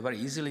very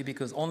easily,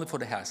 because only for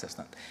the hair cells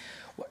not.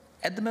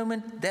 At the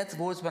moment, that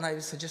was when I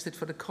suggested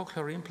for the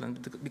cochlear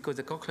implant, because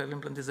the cochlear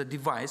implant is a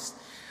device,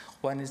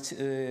 when it's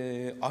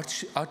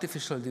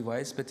artificial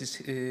device, but it's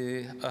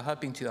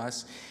helping to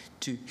us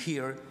to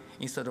hear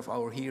instead of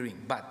our hearing.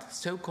 But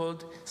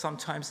so-called,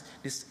 sometimes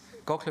this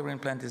cochlear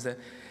implant is a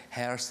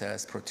hair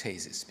cells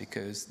prosthesis,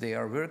 because they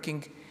are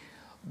working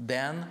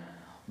then,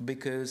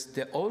 because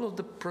all of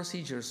the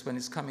procedures when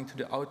it's coming to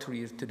the outer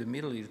ear, to the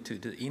middle ear, to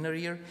the inner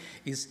ear,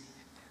 is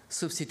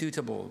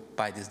substitutable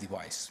by this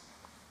device.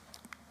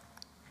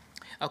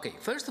 Okay,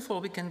 first of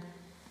all, we can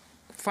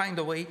find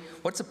a way,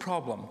 what's the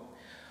problem?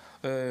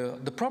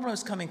 The problem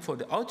is coming for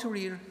the outer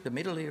ear, the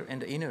middle ear,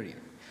 and the inner ear,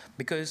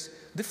 because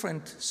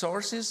different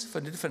sources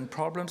for the different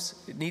problems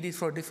needed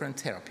for different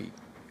therapy.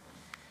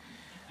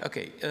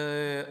 Okay,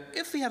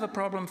 if we have a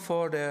problem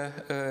for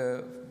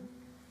the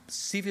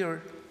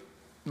severe,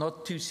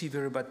 not too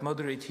severe, but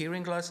moderate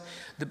hearing loss,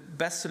 the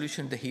best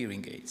solution, the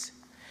hearing aids.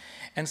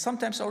 And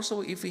sometimes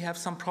also if we have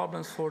some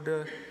problems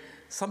for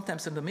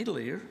sometimes in the middle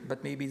ear,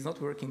 but maybe it's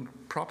not working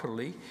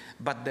properly,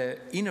 but the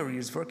inner ear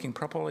is working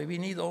properly, we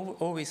need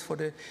always for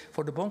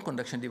the bone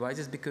conduction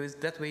devices, because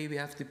that way we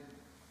have to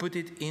put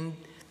it in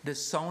the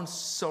sound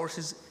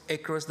sources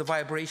across the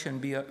vibration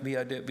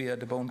via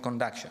the bone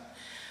conduction.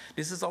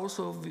 This is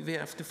also we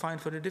have to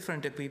find for the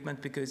different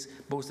equipment, because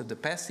both of the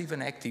passive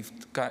and active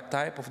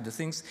type of the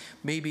things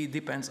maybe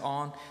depends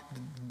on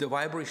the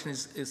vibration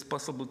is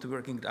possible to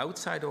working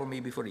outside or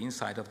maybe for the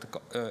inside of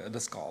the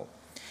skull.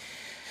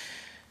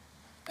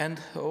 And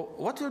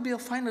what will be a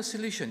final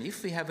solution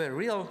if we have a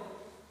real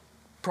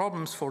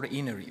problems for the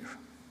inner ear?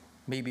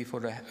 Maybe for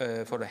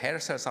the hair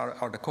cells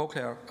or the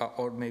cochlear,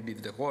 or maybe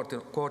the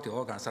cochlear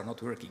organs are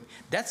not working.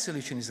 That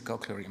solution is a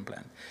cochlear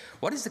implant.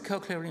 What is the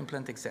cochlear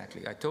implant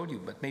exactly? I told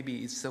you, but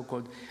maybe it's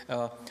so-called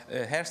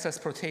hair cells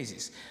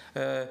prosthesis.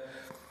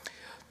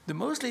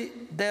 Mostly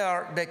they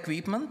are the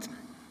equipment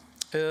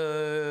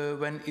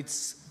when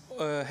it's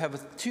have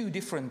two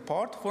different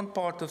parts. One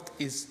part of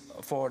is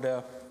for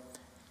the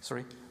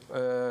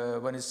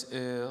when it's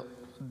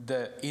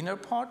the inner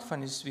part,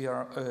 when we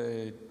are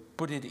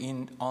put it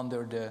in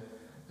under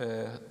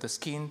the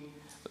skin,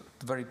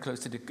 very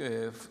close to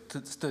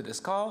the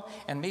skull,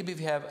 and maybe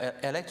we have an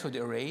electrode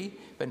array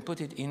when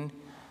put it in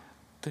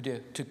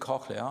to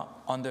cochlea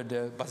under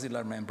the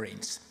basilar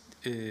membranes.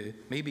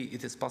 Maybe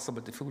it is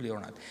possible to fully or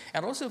not.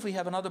 And also if we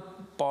have another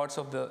parts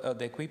of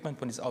the equipment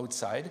when it's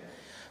outside,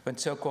 when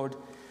so-called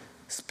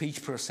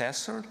speech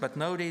processor, but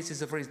nowadays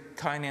it's a very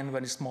tiny and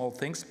very small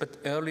things, but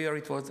earlier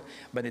it was,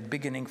 but at the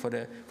beginning for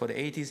the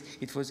 80s,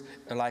 it was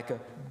like a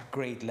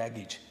great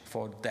luggage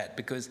for that,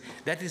 because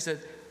that is a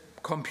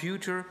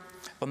computer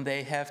when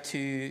they have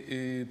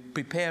to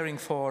preparing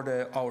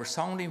for our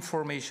sound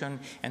information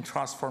and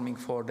transforming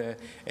for the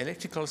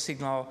electrical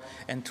signal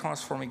and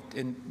transforming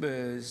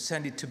and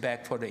send it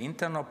back for the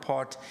internal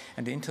part,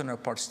 and the internal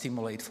part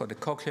stimulate for the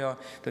cochlea,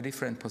 the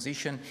different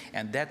position,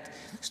 and that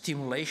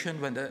stimulation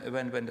when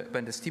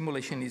the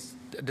stimulation is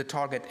the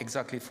target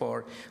exactly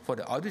for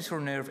the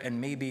auditory nerve and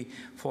maybe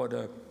for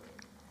the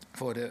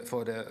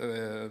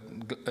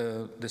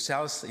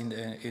cells in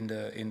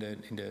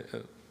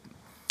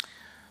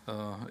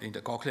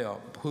the cochlea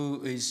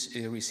who is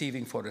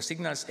receiving for the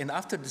signals, and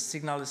after the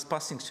signal is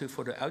passing through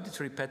for the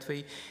auditory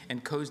pathway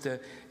and cause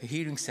the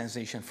hearing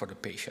sensation for the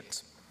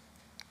patients.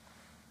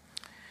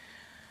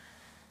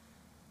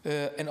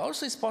 And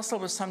also it's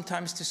possible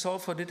sometimes to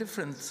solve for the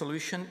different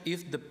solution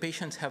if the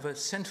patients have a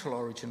central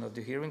origin of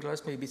the hearing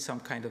loss, maybe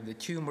some kind of the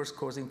tumors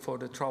causing for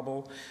the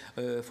trouble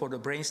for the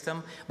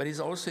brainstem, but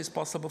it's also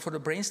possible for the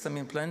brainstem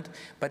implant,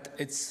 but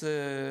it's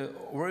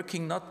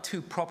working not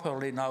too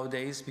properly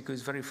nowadays,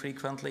 because very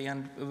frequently,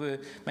 and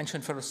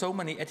mentioned for so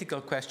many ethical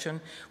questions,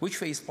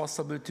 which way is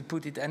possible to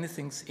put it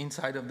anything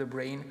inside of the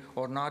brain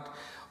or not,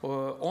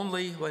 or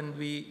only when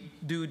we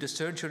do the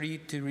surgery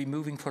to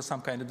removing for some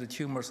kind of the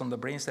tumors on the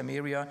brainstem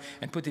area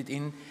and put it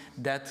in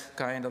that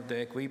kind of the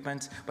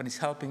equipment, but it's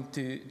helping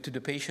to the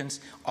patients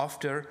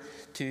after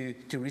to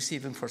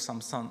receiving for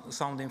some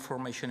sound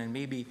information and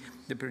maybe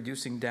the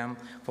producing them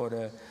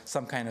for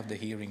some kind of the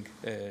hearing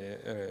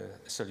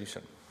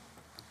solution.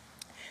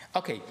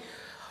 Okay,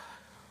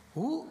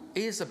 who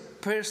is a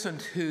person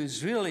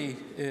who's really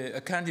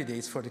a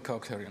candidate for the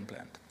cochlear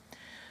implant?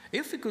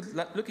 If we could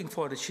looking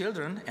for the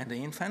children and the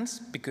infants,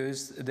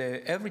 because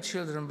every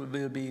children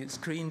will be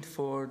screened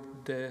for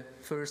the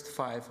first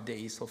 5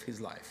 days of his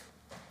life.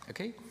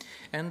 Okay,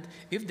 and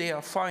if they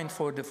are fine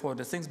for the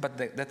things, but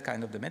that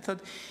kind of the method,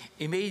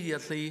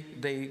 immediately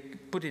they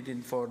put it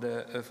in for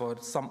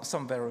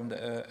somewhere in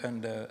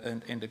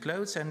the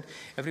clothes, and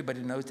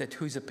everybody knows that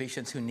who is the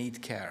patients who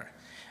need care.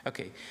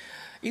 Okay.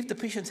 If the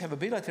patients have a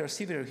bilateral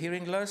severe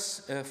hearing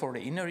loss for the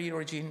inner ear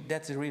region,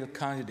 that's the real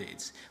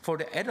candidates. For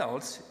the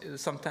adults,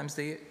 sometimes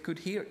they could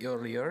hear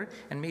earlier,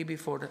 and maybe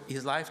for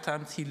his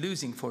lifetime, he's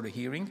losing for the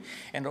hearing.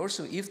 And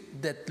also, if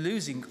that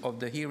losing of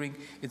the hearing,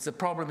 it's the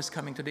problem is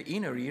coming to the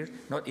inner ear,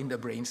 not in the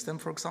brainstem,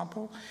 for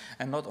example,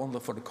 and not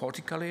only for the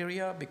cortical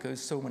area, because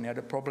so many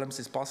other problems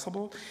is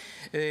possible.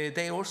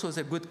 They also is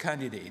a good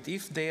candidate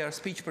if their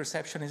speech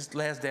perception is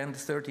less than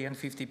 30 and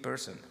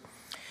 50%.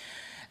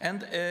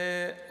 And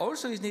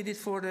also is needed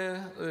for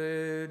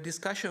the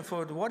discussion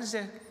for what is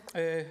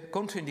the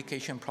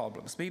contraindication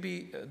problems.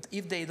 Maybe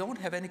if they don't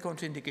have any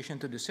contraindication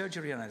to the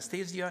surgery and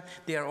anesthesia,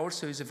 they are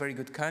also is a very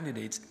good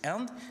candidates.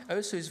 And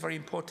also is very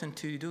important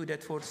to do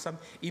that for some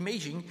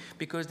imaging,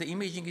 because the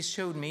imaging is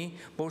showed me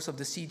both of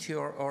the CT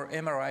or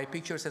MRI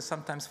pictures, and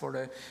sometimes for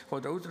the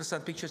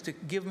ultrasound pictures to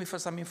give me for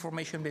some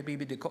information,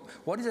 maybe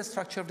what is the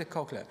structure of the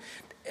cochlea.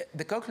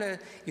 The cochlea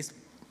is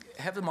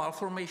have a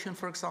malformation,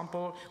 for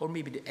example, or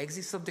maybe the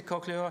exits of the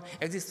cochlea,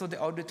 exits of the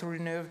auditory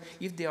nerve.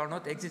 If they are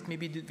not exits,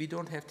 maybe we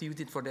don't have to use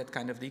it for that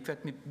kind of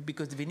defect,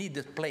 because we need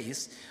that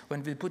place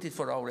when we put it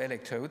for our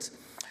electrodes.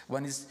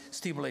 One is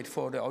stimulate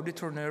for the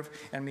auditory nerve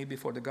and maybe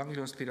for the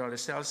ganglion spiralis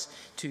cells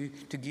to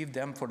give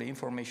them for the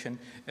information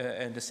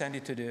and to send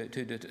it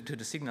to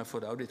the signal for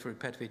the auditory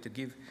pathway to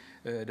give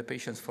the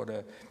patients for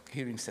the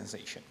hearing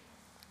sensation.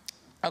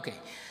 Okay,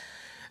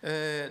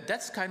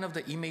 that's kind of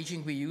the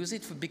imaging we use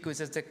it for, because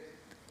it's the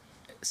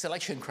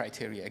selection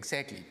criteria,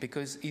 exactly,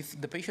 because if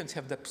the patients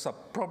have the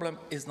problem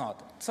is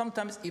not.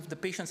 Sometimes if the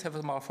patients have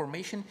a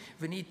malformation,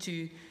 we need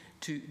to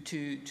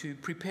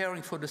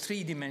preparing for the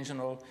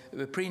three-dimensional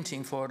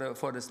printing for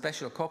the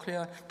special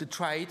cochlea to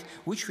try it,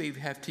 which way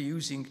we have to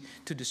using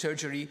to the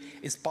surgery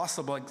is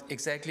possible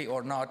exactly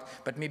or not,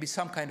 but maybe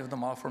some kind of the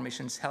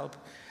malformations help,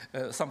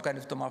 some kind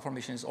of the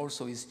malformations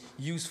also is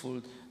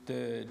useful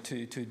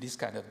to this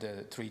kind of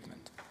the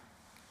treatment.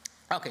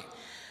 Okay.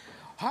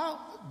 How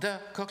the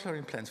cochlear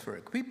implants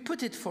work? We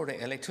put it for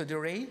the electrode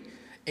array,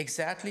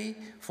 exactly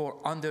for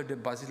under the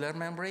basilar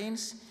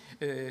membranes,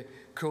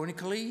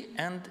 chronically,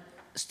 and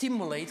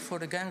stimulate for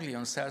the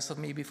ganglion cells, or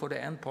maybe for the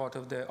end part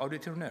of the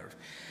auditory nerve.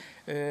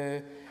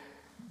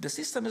 The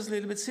system is a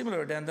little bit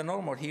similar than the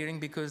normal hearing,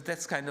 because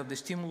that's kind of the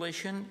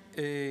stimulation,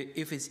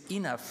 if it's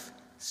enough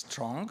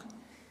strong,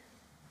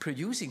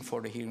 producing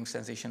for the hearing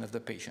sensation of the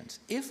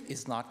patients. If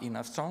it's not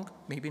enough strong,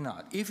 maybe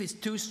not. If it's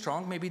too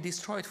strong, maybe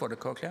destroyed for the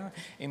cochlea,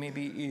 and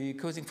maybe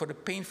causing for the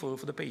painful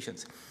for the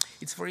patients.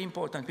 It's very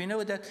important. We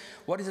know that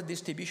what is the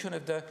distribution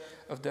of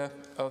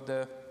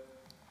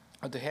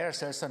the hair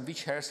cells and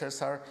which hair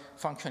cells are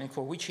functioning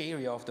for which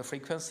area of the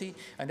frequency,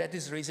 and that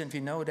is the reason we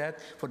know that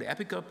for the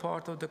apical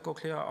part of the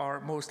cochlea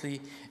are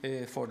mostly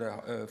for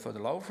the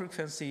low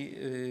frequency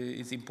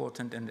is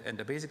important, and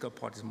the basical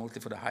part is mostly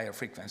for the higher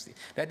frequency.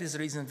 That is the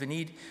reason we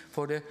need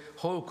for the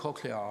whole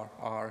cochlea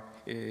are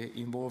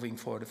involving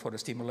for the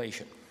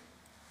stimulation.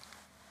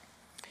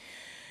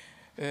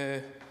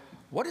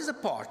 What is the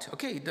part?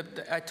 Okay,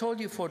 I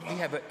told you we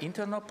have an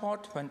internal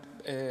part. When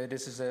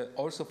this is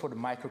also for the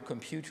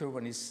microcomputer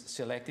when it's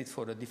selected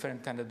for the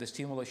different kind of the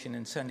stimulation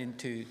and sent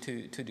into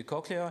to the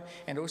cochlea,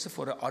 and also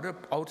for the other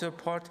outer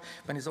part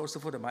when it's also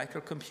for the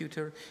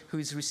microcomputer who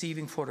is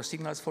receiving for the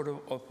signals for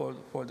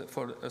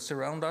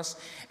surround us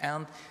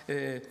and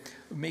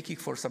making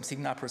for some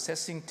signal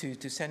processing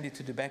to send it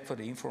to the back for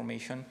the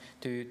information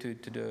to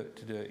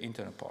the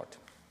internal part.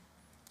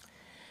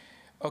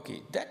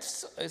 Okay,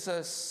 that's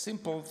a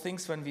simple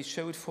things when we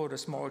showed for the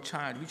small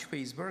child which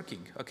way is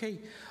working. Okay,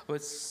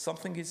 but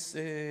something is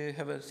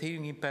have a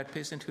hearing impaired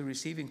patient who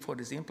receiving for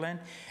this implant,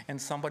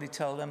 and somebody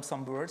tell them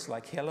some words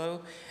like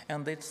hello,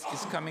 and it's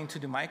coming to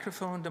the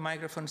microphone. The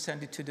microphone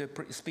send it to the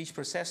speech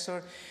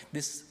processor.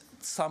 This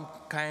some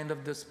kind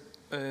of this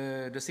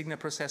the signal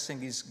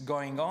processing is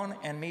going on,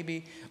 and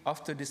maybe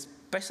after this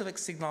specific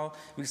signal,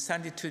 we'll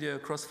send it to the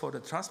across for the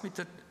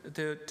transmitter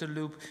the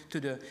loop to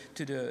the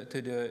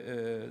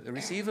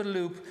receiver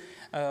loop,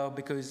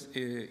 because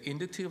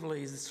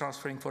inductively is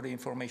transferring for the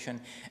information,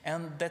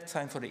 and that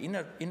time for the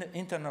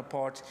internal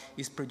part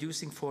is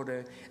producing for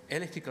the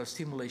electrical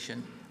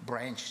stimulation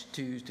branch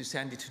to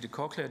send it to the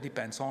cochlea.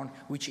 Depends on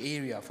which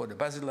area, for the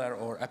basilar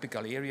or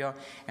apical area,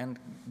 and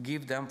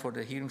give them for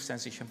the hearing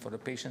sensation for the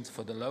patients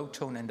for the low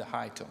tone and the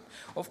high tone.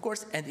 Of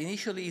course, and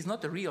initially is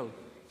not a real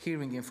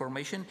hearing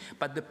information,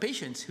 but the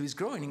patients who is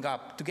growing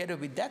up together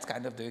with that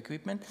kind of the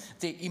equipment,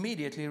 they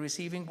immediately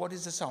receiving what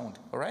is the sound,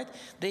 all right?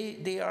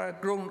 They are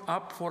grown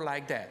up for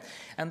like that.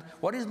 And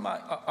what is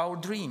our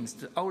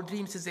dreams? Our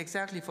dreams is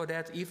exactly for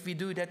that. If we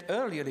do that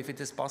earlier, if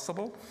it is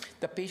possible,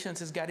 the patients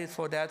has got it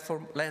for that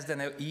for less than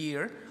a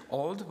year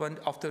old, when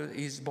after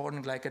he's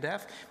born like a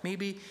deaf,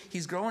 maybe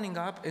he's growing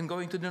up and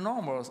going to the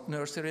normal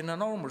nursery in a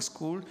normal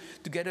school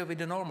together with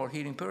a normal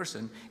hearing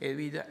person.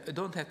 We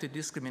don't have to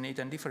discriminate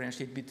and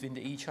differentiate between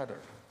each other.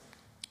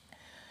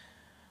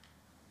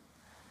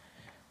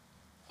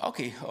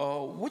 Okay,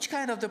 which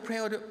kind of the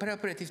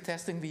preoperative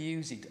testing we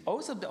use it?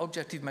 Also the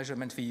objective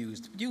measurement we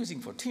using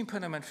for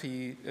tympanomet,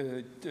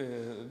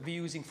 we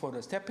using for the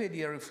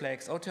stapedial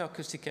reflex,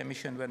 otoacoustic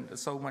emission, when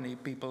so many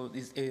people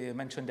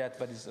mention that,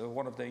 but it's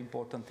one of the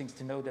important things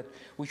to know that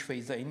which way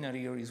the inner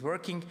ear is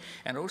working,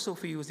 and also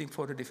we using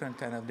for the different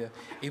kind of the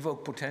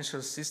evoked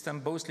potential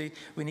system. Mostly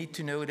we need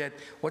to know that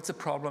what's the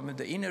problem with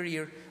the inner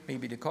ear,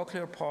 maybe the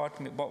cochlear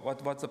part,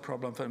 what's the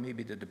problem for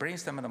maybe the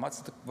brainstem, and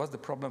what's the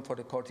problem for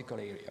the cortical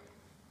area.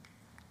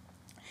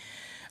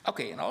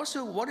 Okay, and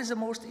also what is the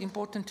most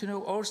important to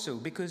know also,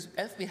 because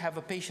if we have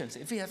a patient,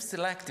 if we have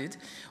selected,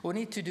 we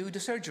need to do the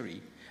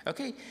surgery,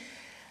 okay?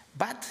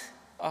 But,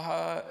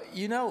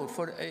 you know,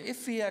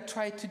 if we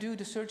try to do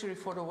the surgery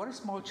for a very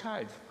small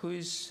child who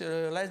is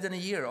less than a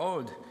year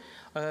old,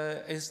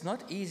 it's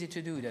not easy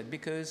to do that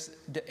because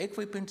the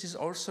equipment is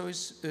also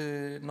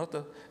not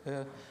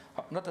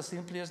the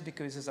simplest,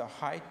 because it's a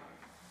high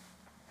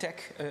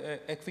tech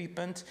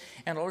equipment,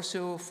 and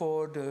also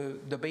for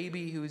the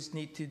baby who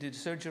need to do the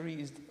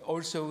surgery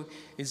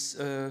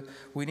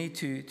we need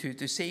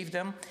to save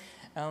them,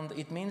 and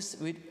it means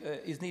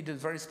it needed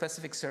very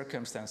specific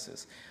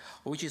circumstances,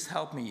 which is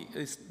help me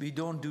is we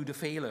don't do the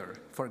failure,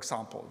 for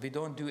example, we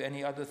don't do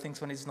any other things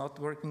when it's not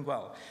working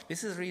well.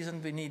 This is the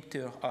reason we need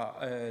to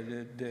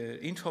the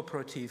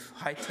intraoperative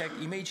high-tech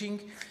imaging,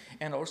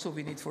 and also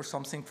we need for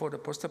something for the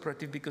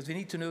postoperative, because we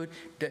need to know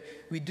that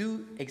we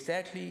do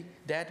exactly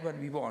that when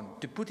we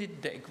want to put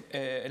it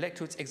the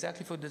electrodes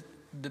exactly for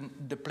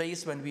the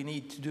place when we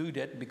need to do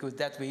that, because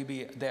that way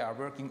they are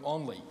working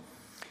only.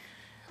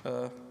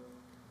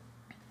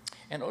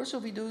 And also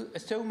we do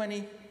so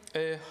many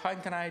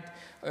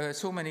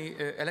so many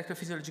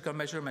electrophysiological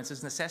measurements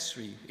is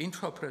necessary,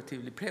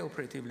 intraoperatively,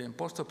 preoperatively, and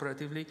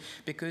postoperatively,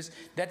 because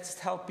that's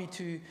helped me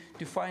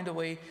to find a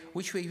way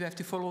which way you have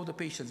to follow the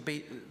patients.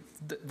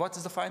 What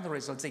is the final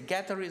results? They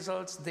get the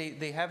results,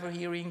 they have a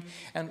hearing,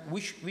 and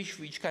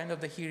which kind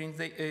of the hearing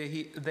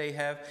they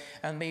have,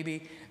 and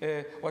maybe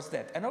what's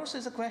that? And also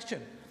is a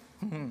question.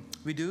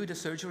 We do the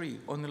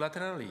surgery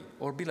unilaterally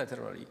or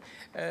bilaterally.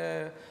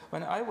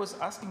 When I was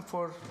asking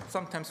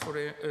sometimes for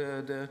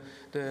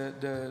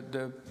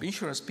the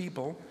insurance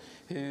people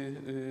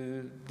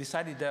who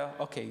decided that,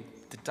 okay,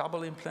 the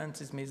double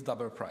implant means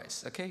double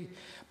price, okay?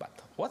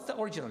 But what's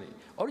the originally?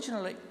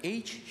 Originally,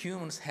 each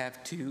humans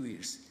have 2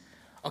 ears.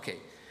 Okay.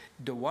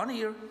 The 1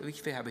 ear,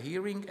 which we have a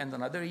hearing, and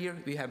another ear,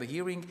 we have a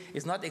hearing,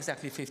 is not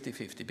exactly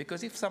 50-50.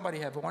 Because if somebody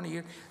have 1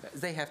 ear,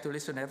 they have to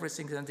listen to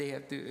everything, and they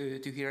have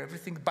to hear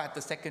everything. But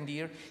the second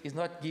ear is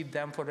not give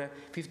them for the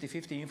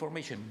 50-50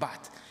 information.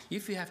 But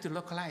if we have to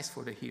localize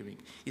for the hearing,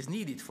 it's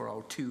needed for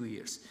our 2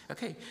 ears.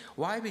 Okay,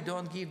 why we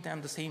don't give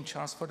them the same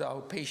chance for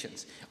our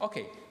patients?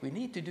 Okay, we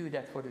need to do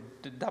that for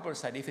the double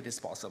side if it is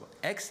possible,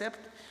 except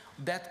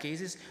that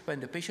cases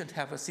when the patient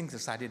have a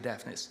single-sided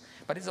deafness.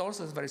 But it's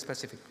also very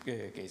specific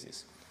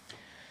cases.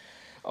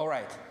 All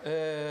right,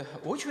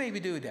 which way we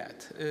do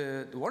that?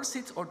 1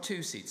 seat or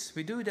 2 seats?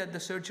 We do that the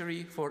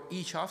surgery for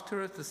each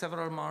after the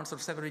several months or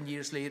several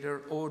years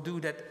later, or do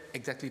that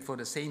exactly for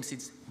the same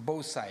seats,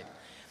 both sides.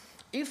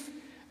 If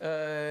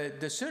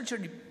the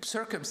surgery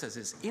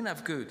circumstances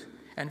enough good,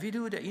 and we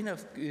do the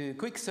enough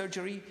quick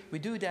surgery, we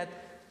do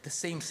that the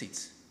same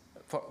seats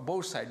for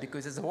both sides,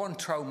 because it's one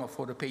trauma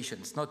for the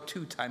patients, not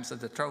 2 times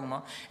the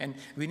trauma, and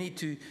we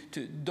need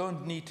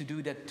don't need to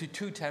do that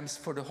 2 times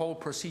for the whole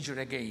procedure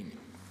again.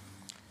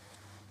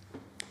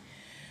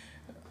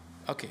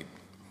 Okay.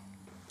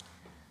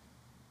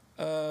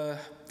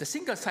 The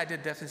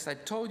single-sided deafness I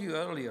told you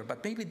earlier,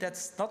 but maybe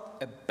that's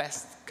not a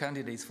best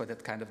candidate for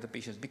that kind of the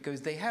patients, because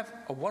they have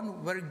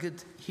one very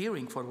good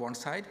hearing for one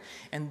side,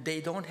 and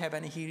they don't have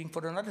any hearing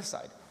for another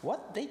side.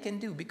 What they can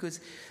do, because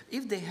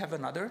if they have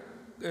another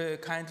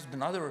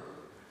another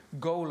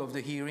goal of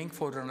the hearing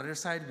for another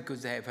side,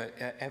 because they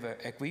have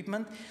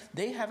equipment,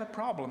 they have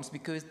problems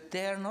because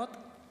they are not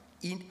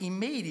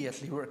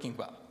immediately working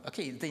well.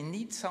 Okay, they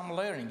need some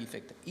learning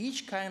effect.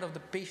 Each kind of the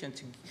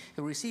patient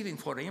receiving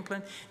for the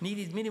implant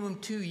needed minimum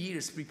 2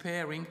 years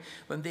preparing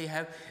when they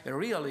have a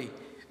really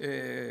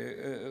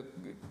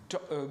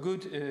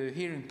good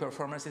hearing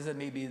performances, and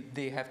maybe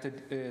they have to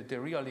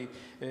really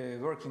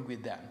working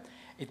with them.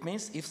 It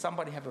means if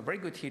somebody have a very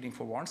good hearing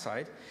for one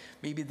side,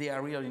 maybe they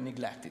are really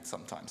neglected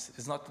sometimes.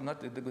 It's not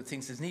the good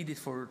things. It's needed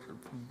for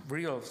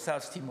real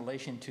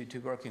self-stimulation to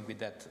working with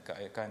that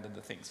kind of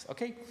the things.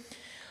 Okay.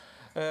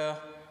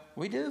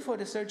 We do for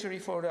the surgery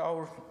for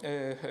our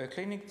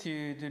clinic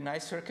to do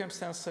nice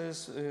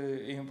circumstances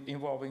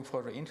involving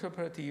for the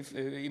intraoperative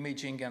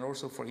imaging, and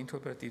also for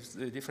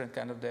intraoperative different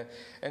kind of the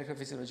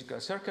electrophysiological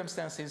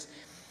circumstances.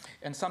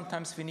 And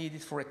sometimes we need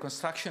it for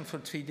reconstruction for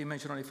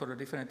 3-dimensionally for the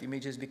different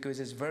images, because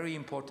it's very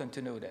important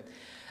to know that.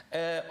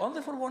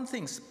 Only for one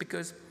thing,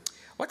 because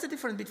what's the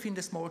difference between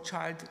the small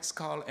child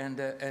skull and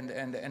the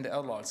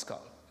adult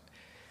skull?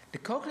 The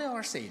cochlea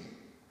are same.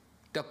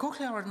 The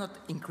cochlea are not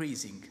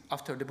increasing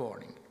after the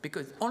boring,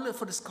 because only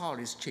for the skull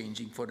is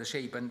changing for the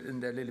shape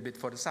and a little bit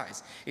for the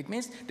size. It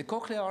means the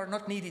cochlea are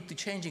not needed to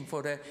changing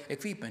for the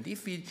equipment.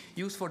 If we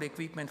use for the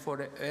equipment for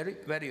the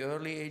very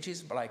early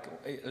ages, like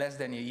less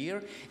than a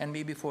year, and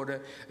maybe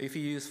if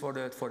you use for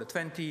the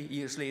 20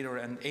 years later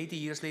and 80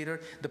 years later,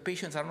 the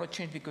patients are not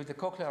changed because the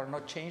cochlea are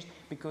not changed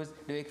because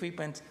the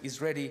equipment is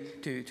ready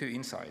to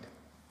inside.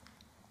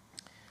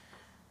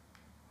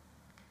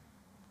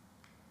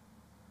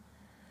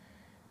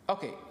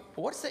 Okay,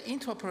 what's the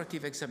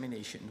intraoperative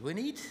examination? We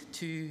need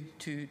to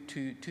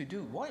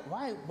do.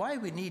 Why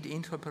we need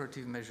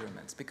intraoperative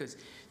measurements? Because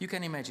you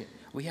can imagine,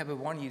 we have a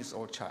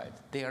 1-year-old child.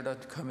 They are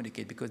not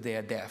communicate because they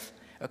are deaf.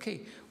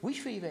 Okay,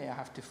 which way they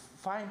have to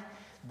find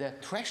the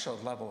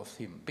threshold level of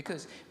him?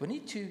 Because we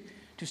need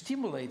to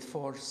stimulate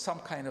for some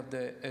kind of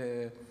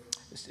the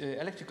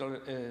electrical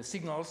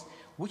signals,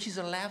 which is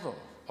a level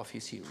of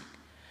his hearing.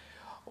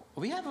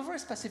 We have a very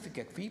specific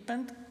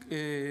equipment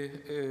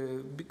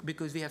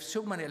because we have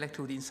so many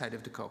electrodes inside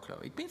of the cochlea.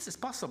 It means it's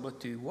possible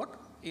to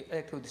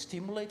electrode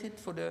stimulated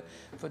for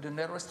the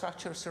nervous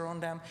structures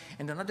around them,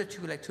 and another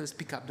 2 electrodes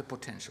pick up the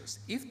potentials.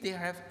 If they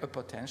have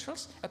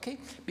potentials, okay,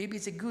 maybe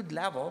it's a good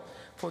level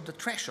for the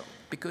threshold,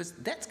 because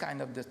that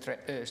kind of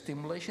the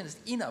stimulation is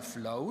enough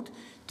load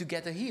to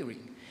get a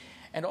hearing.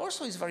 And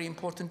also it's very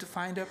important to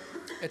find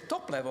a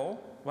top level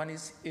when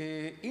is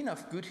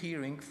enough good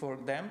hearing for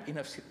them,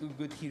 enough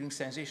good hearing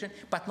sensation,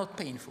 but not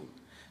painful.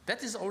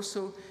 That is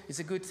also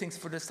a good thing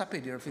for the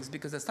stapedial reflex,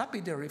 because the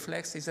stapedial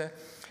reflex is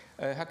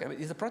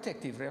a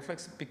protective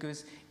reflex,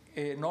 because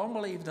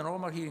normally if the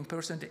normal hearing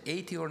person, the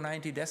 80 or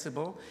 90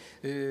 decibel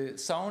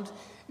sound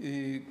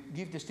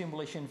give the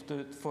stimulation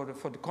for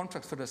the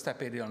contract for the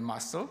stapedial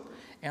muscle,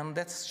 and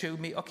that showed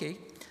me, okay,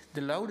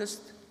 the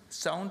loudest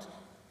sound,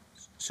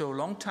 so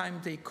long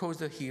time they cause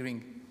the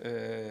hearing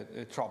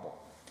trouble.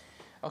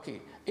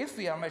 Okay, if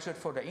we are measured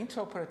for the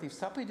intraoperative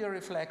stapedial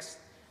reflex,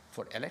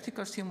 for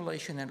electrical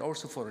stimulation, and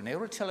also for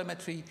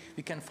neurotelemetry,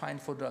 we can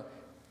find for the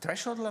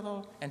threshold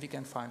level, and we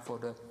can find for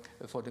the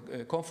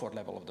comfort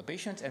level of the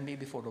patient, and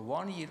maybe for the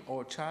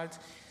 1-year-old child,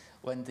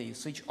 when they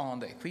switch on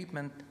the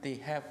equipment, they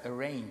have a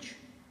range,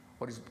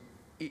 what is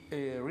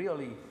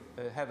really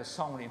have a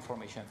sound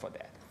information for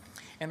that.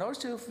 And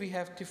also, if we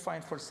have to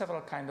find for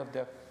several kind of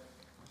the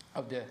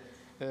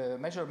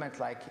measurement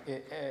like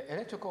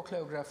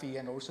electrocochleography,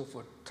 and also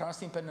for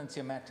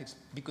transimpedancy matrix,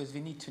 because we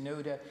need to know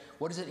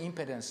what is the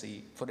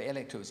impedancy for the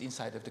electrodes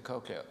inside of the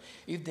cochlea.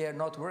 If they are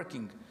not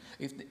working,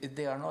 if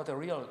they are not a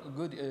real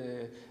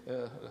good,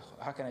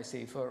 how can I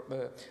say, for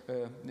the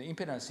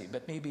impedancy,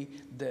 but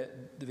maybe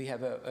we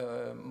have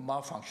a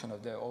malfunction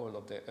of all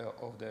of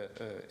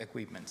the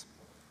equipment.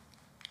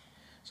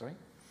 Sorry?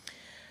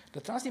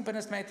 The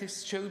transimpedance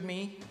matrix showed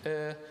me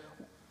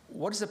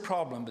what is the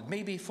problem, but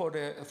maybe for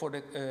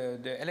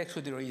the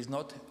electrode array is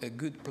not a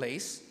good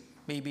place.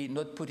 Maybe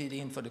not put it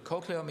in for the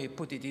cochlea, maybe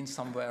put it in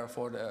somewhere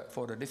for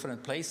the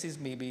different places,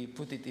 maybe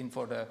put it in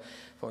for the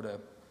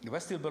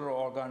vestibular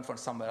organ, for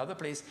some other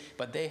place,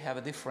 but they have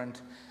a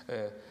different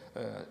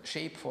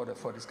shape for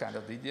this kind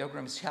of the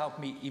diagrams. Help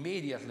me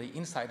immediately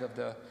inside of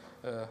the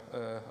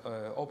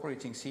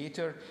operating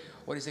theater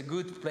what is a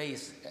good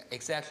place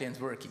exactly and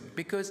working,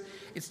 because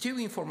it's two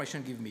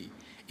information give me.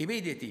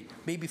 Immediately,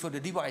 maybe for the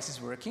device is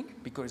working,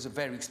 because it's a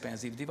very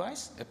expensive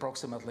device,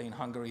 approximately in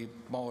Hungary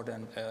more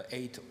than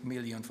 8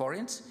 million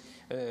forints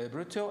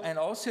brutto. And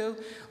also,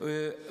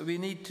 we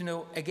need to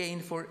know again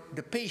for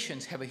the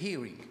patients have a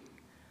hearing,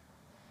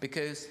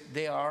 because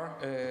they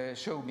are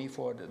show me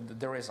for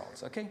the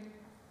results, okay?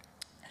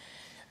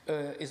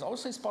 It's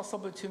also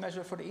possible to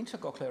measure for the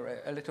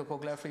intracochlear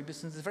electrocochlear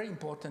business. It's very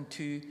important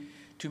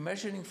to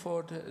measuring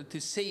to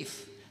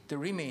save the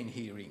remain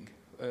hearing.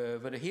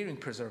 With the hearing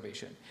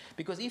preservation,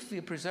 because if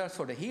we preserve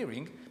for the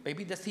hearing,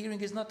 maybe the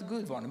hearing is not a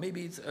good one.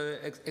 Maybe it's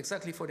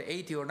exactly for the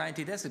 80 or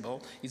 90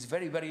 decibel. It's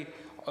very, very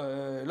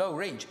low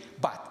range.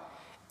 But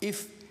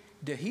if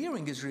the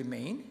hearing is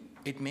remain,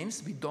 it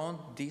means we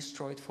don't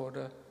destroy it for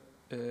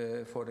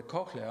the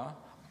cochlea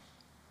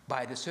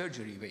by the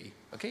surgery way.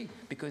 Okay,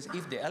 because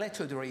if the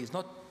electrode array is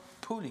not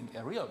pulling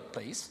a real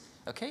place,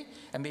 okay,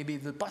 and maybe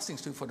the passing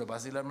through for the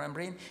basilar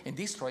membrane and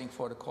destroying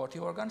for the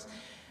cochlear organs,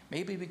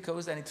 maybe we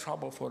cause any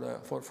trouble for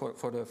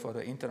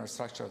the internal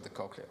structure of the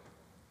cochlea.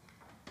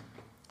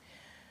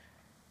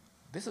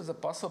 This is the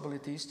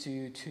possibilities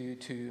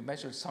to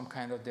measure some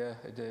kind of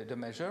the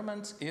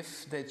measurements.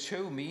 If they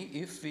show me,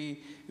 if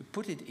we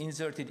put it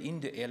inserted in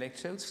the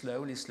electrode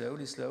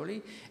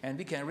slowly, and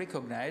we can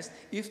recognize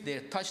if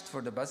they're touched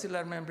for the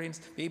basilar membranes,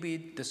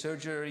 maybe the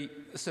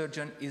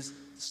surgeon is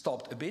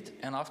stopped a bit,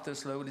 and after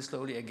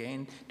slowly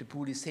again to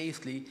pull it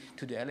safely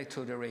to the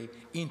electrode array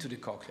into the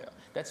cochlea.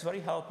 That's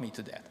very helped me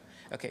to that.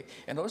 Okay,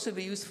 and also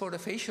we use for the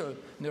facial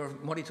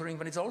nerve monitoring,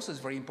 but it's also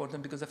very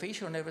important because the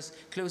facial nerve is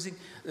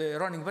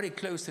running very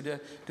close to the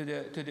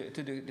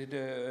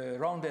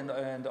round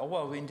and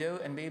oval window,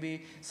 and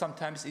maybe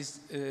sometimes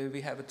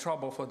we have a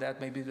trouble for that.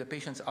 Maybe the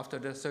patients after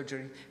the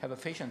surgery have a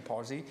facial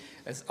palsy,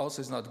 as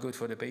also is not good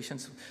for the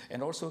patients.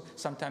 And also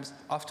sometimes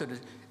after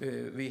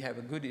we have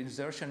a good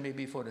insertion,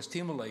 maybe for the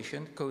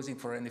stimulation, causing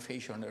for any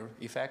facial nerve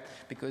effect,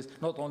 because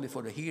not only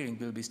for the hearing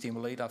will be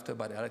stimulated after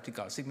by the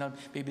electrical signal,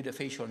 maybe the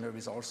facial nerve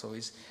is also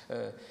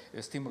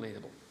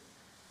stimulatable.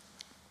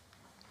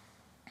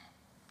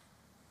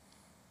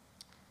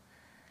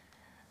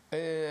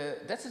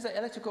 That is the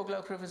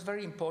electrocoagulograph is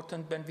very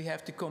important when we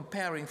have to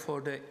comparing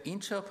for the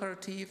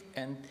intraoperative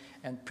and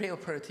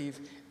preoperative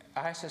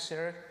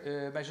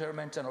ISSR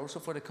measurements and also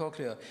for the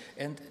cochlear.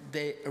 And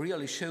they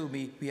really show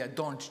me we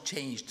don't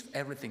changed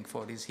everything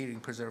for this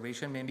hearing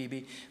preservation.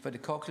 Maybe for the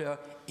cochlear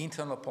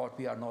internal part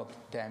we are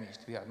not damaged,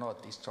 we are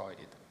not destroyed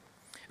it.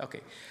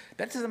 Okay,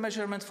 that is a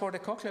measurement for the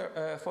cochlear,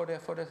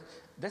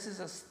 this is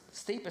a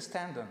stapes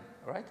tendon,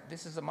 right?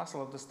 This is a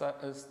muscle of the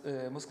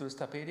musculus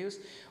stapedius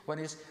when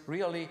it's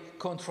really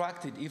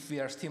contracted if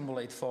we are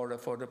stimulate for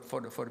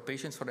the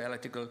patients for the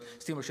electrical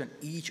stimulation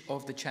each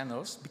of the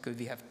channels, because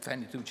we have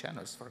 22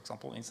 channels, for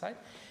example, inside.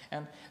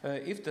 And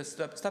if the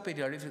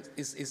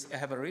stapedial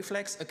have a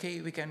reflex, okay,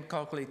 we can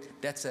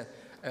calculate that's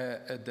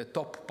the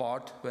top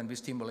part when we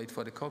stimulate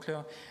for the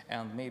cochlear,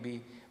 and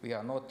maybe we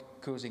are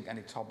not causing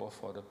any trouble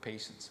for the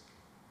patients.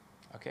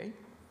 Okay.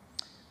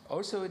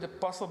 Also, the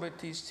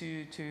possibilities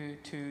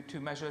to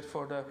measure it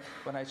for the,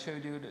 when I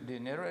showed you the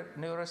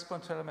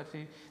neuroresponse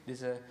telemetry,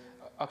 there's a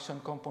action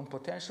compound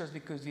potentials,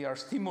 because we are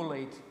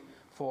stimulate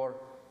for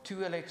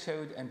 2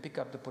 electrodes and pick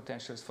up the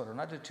potentials for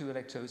another 2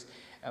 electrodes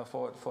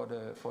for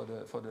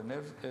the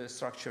nerve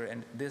structure,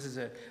 and this is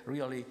a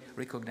really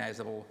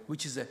recognizable,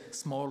 which is the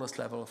smallest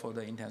level for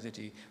the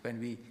intensity when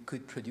we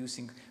could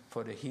producing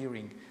for the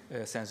hearing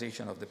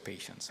sensation of the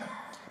patients,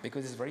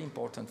 because it's very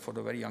important for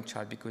the very young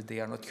child, because they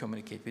are not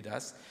communicate with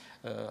us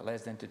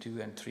less than 2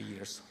 and 3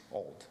 years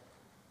old.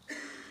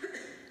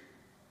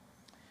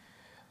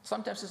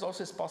 Sometimes it's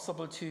also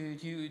possible to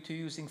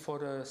using for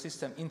the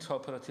system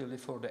intraoperatively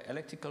for the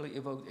electrically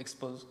evoked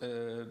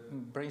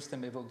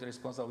brainstem evoked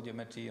response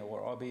audiometry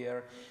or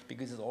RBR,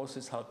 because it also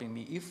is helping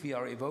me if we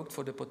are evoked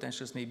for the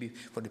potentials, maybe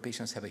for the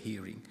patients have a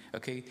hearing,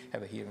 okay,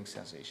 have a hearing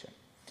sensation.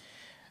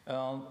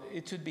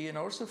 It should be, and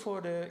also for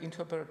the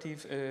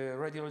intraoperative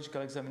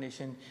radiological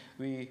examination,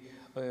 we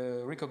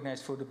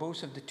recognize for the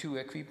both of the 2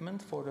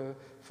 equipment for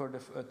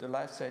the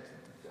left side.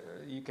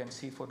 You can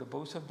see for the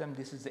both of them,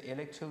 this is the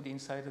electrode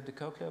inside of the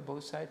cochlea,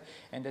 both sides,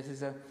 and that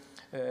is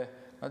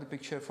not a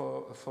picture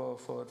for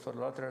the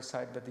lateral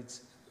side, but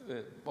it's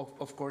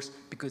of course,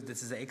 because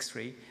this is an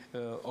X-ray,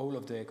 all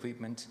of the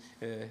equipment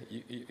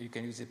you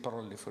can use it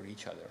parallelly for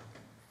each other.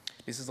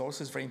 This is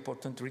also very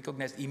important to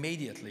recognize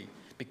immediately,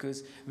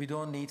 because we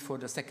don't need for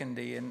the second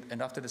day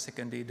and after the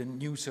second day the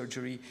new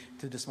surgery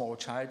to the small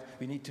child.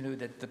 We need to know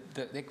that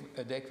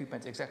the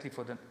equipment exactly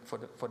for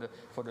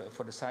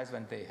the size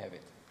when they have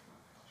it.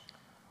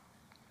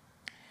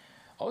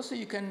 Also,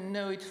 you can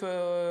know it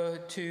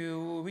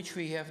to which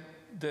we have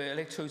the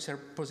electrodes are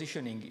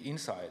positioning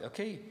inside.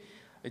 Okay,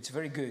 it's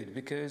very good,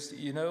 because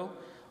you know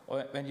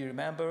when you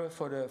remember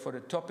for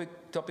the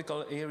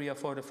topical area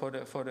for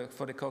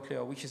the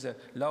cochlea, which is a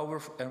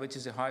lower and which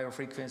is a higher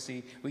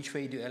frequency, which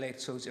way the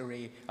electrodes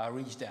array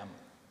reach them.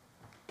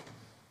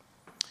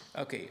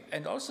 Okay,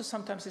 and also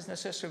sometimes it's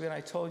necessary, when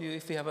I told you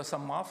if we have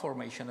some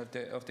malformation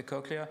of the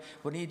cochlea,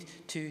 we need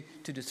to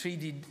the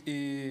 3D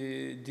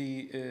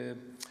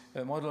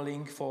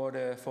modeling for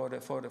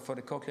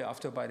the cochlea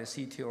after by the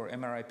CT or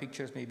MRI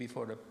pictures, maybe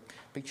for the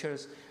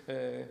pictures.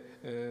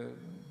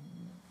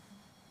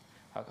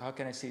 How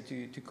can I say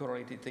to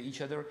correlate it to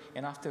each other?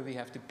 And after we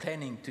have the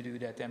planning to do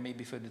that, and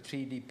maybe for the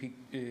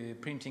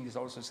 3D printing is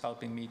also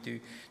helping me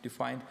to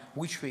find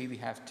which way we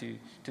have to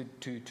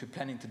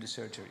plan into the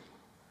surgery.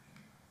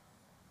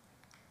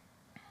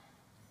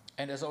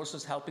 And it's also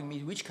helping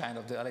me which kind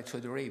of the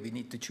electrode array we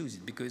need to choose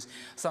it, because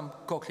some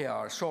cochlea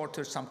are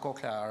shorter, some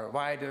cochlea are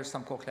wider,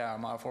 some cochlea are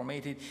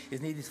malformated.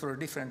 It's needed for a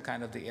different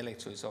kind of the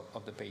electrodes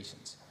of the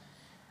patients.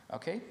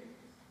 Okay?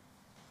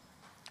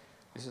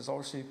 This is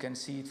also, you can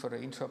see it for the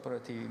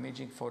intraoperative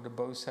imaging for the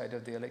both sides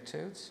of the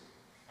electrodes.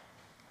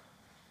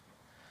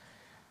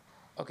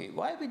 Okay,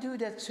 why we do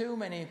that so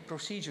many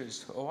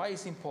procedures? Or why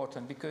is it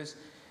important? Because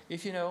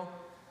if you know,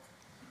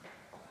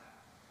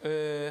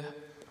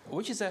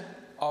 which is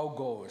our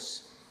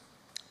goals?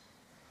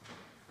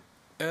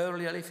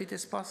 Earlier if it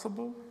is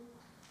possible,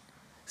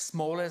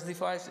 smallest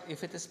device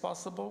if it is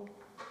possible,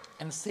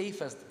 and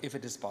safest if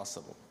it is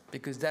possible.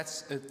 Because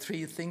that's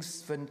 3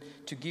 things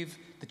to give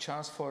the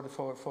chance for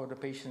the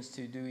patients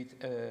to do it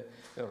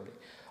early.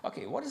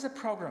 Okay, what is the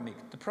programming?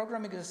 The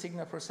programming is a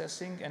signal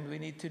processing, and we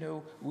need to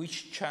know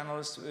which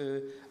channels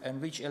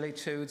and which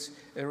electrodes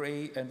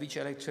array and which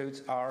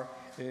electrodes are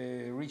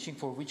reaching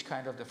for which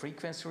kind of the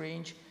frequency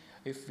range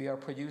if we are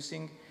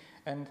producing.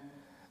 And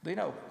you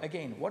know,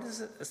 again, what is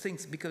the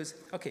things? Because,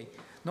 okay,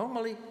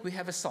 normally we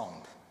have a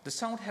sound. The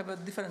sound have a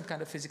different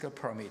kind of physical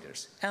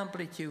parameters: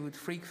 amplitude,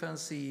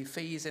 frequency,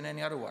 phase, and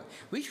any other one.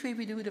 Which way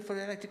we do it for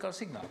the electrical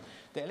signal?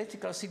 The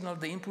electrical signal,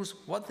 the impulse,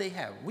 what they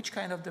have, which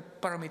kind of the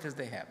parameters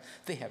they have.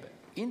 They have an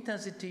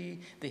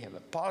intensity, they have a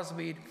pulse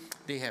width,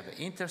 they have an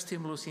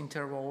interstimulus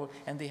interval,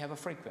 and they have a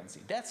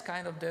frequency. That's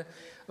kind of the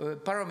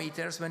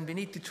parameters when we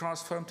need to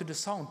transform to the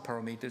sound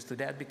parameters to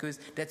that, because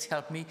that's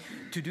helped me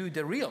to do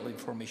the real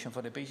information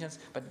for the patients,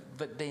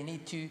 but they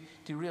need to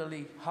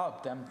really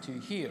help them to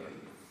hear.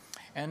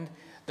 And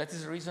that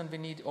is the reason we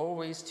need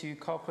always to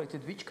calculate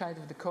which kind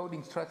of the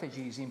coding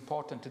strategy is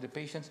important to the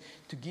patients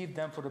to give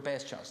them for the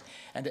best chance.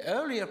 And the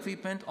earlier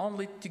equipment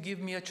only to give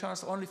me a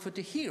chance only for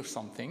to hear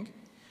something,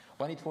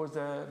 when it was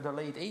the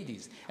late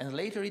 80s. And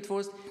later it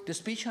was the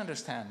speech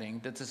understanding,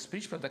 that the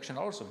speech production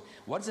also.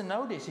 What's the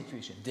nowadays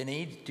situation? They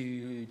need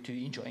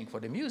to enjoying for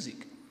the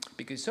music,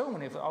 because so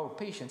many of our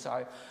patients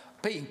are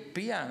paying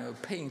piano,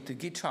 paying to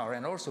guitar,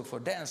 and also for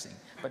dancing.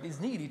 But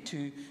it's needed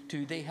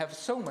they have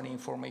so many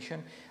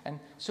information, and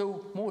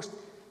so most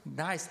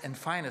nice and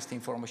finest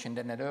information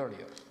than that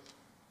earlier.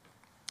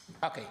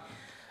 Okay,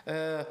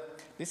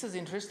 this is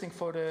interesting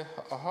for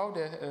how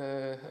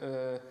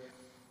the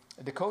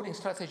coding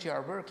strategy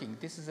are working.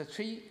 This is a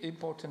 3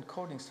 important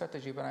coding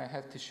strategy that I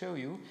have to show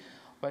you,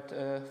 but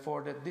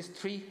these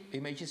 3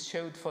 images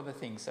showed for the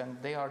things, and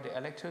they are the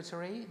electrode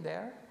array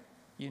there,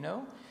 you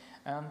know,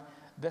 and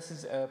this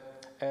is a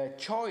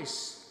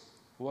choice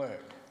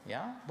word,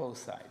 yeah, both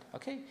sides,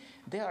 okay?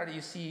 There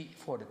you see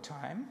for the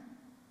time,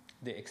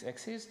 the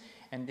x-axis,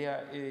 and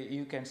there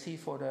you can see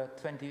for the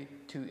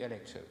 22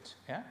 electrodes,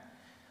 yeah?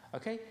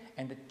 Okay,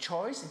 and the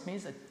choice, it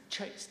means a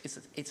choice,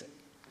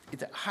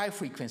 it's a high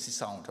frequency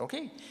sound,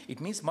 okay?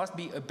 It means must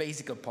be a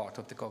basic part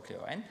of the cochlea,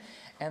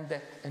 and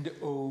the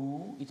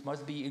O, it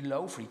must be a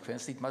low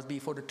frequency, it must be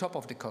for the top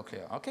of the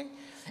cochlea, okay?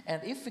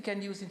 And if we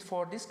can use it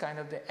for this kind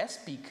of the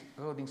S-peak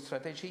coding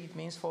strategy, it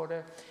means for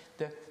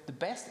the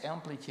best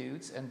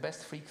amplitudes and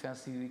best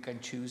frequency we can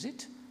choose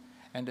it,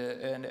 and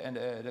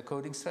the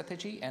coding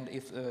strategy, and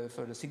if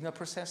for the signal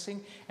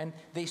processing, and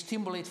they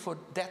stimulate for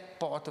that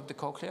part of the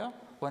cochlea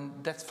when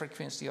that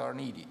frequency are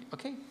needed,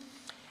 okay?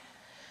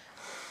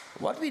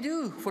 What we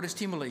do for the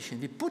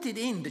stimulation, we put it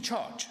in the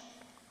charge.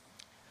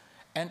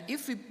 And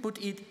if we put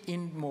it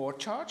in more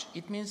charge,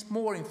 it means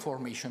more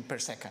information per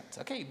second,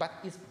 okay? But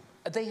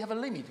they have a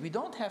limit. We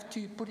don't have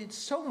to put it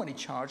so many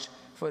charge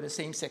for the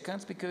same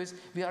seconds, because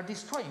we are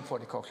destroying for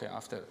the cochlea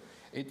after.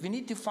 We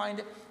need to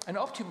find an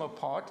optimal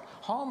part,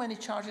 how many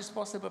charges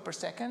possible per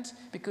second,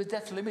 because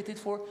that's limited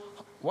for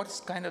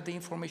what's kind of the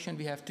information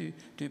we have to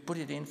put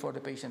it in for the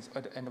patients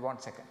in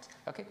 1 second,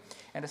 okay?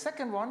 And the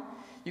second one,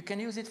 you can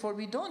use it for,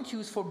 we don't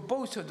use for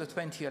both of the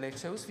 20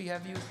 electrodes, we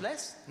have used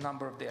less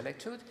number of the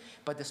electrodes,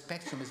 but the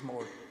spectrum is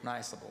more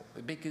niceable.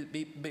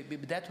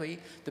 That way,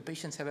 the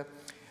patients have a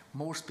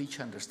more speech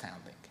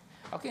understanding.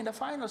 Okay, and the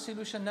final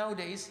solution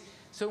nowadays,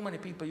 so many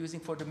people using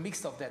for the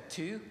mix of that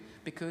too,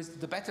 because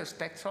the better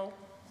spectral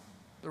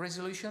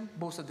resolution,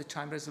 both of the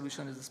time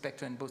resolution is the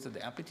spectrum and both of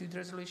the amplitude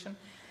resolution.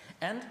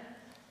 And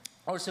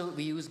also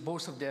we use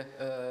both of the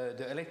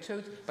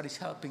electrodes, but it's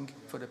helping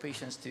for the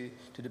patients to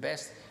the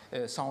best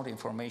sound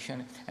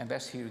information and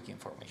best hearing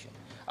information.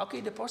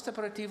 Okay, the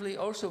postoperatively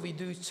also we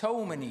do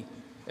so many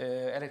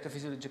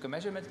electrophysiological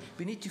measurements,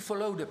 we need to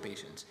follow the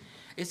patients.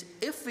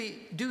 If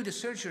we do the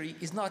surgery,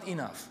 is not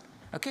enough.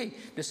 Okay,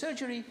 the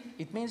surgery,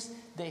 it means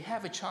they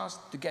have a chance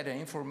to get an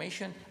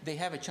information, they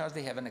have a chance,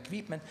 they have an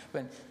equipment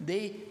when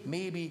they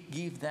maybe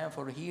give them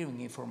for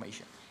hearing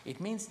information. It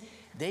means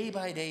day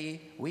by day,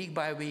 week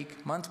by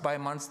week, month by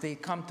month, they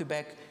come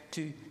back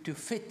to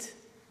fit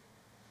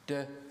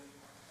the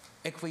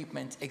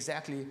equipment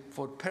exactly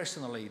for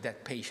personally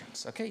that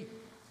patients, okay?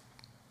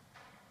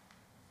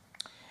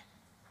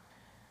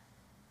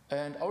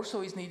 And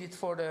also is needed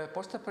for the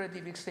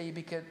postoperative X-ray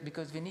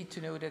because we need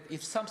to know that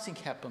if something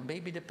happened,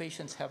 maybe the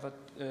patients have a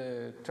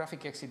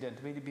traffic accident,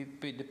 maybe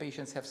the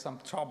patients have some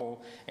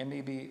trouble and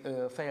maybe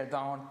fell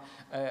down,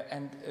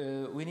 and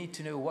we need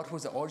to know what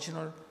was the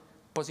original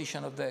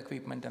position of the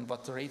equipment and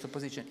what the rate of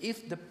position.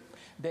 If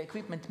the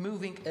equipment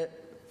moving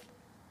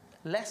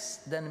less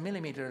than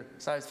millimeter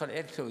size for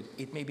electrode,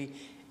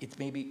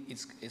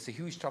 it's a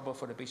huge trouble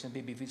for the patient.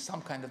 Maybe with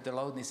some kind of the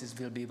loudnesses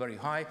will be very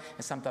high,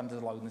 and sometimes the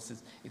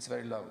loudnesses it's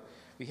very low.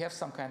 We have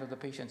some kind of the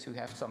patients who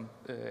have some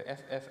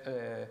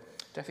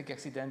traffic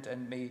accident,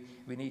 and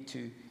we need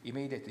to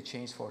immediately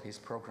change for his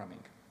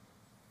programming.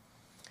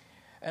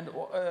 And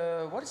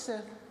what is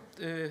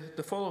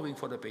the following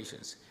for the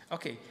patients?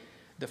 Okay,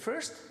 the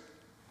first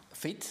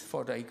fit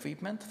for the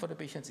equipment for the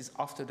patients is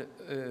after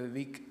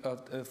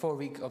the 4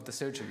 weeks of the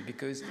surgery,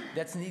 because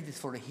that's needed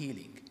for the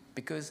healing.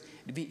 Because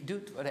we do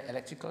the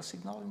electrical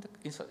signal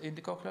in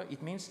the cochlea,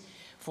 it means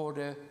for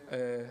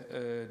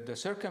the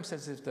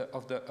circumstances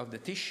of the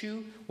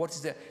tissue, what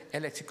is the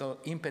electrical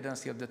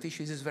impedance of the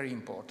tissue is very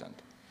important.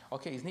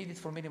 Okay, it's needed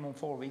for minimum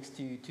 4 weeks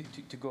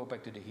to go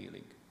back to the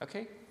healing.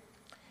 Okay,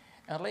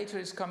 and later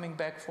it's coming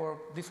back for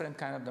different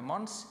kind of the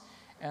months,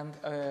 and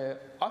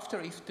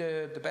after if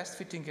the best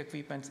fitting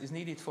equipment is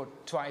needed for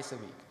twice a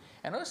week.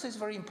 And also it's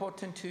very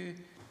important to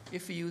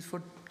if we use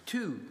for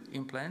 2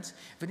 implants,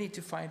 we need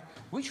to find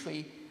which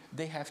way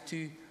they have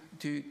to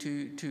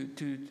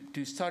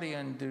study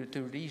and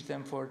to reach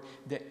them for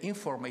the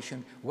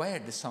information where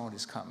the sound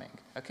is coming.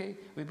 Okay,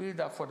 we build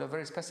up for the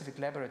very specific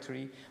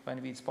laboratory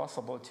when it's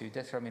possible to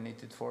determine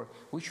it for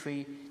which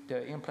way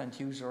the implant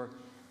user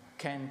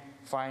can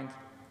find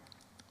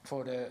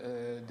for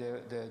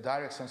the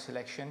direction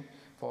selection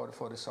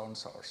for the sound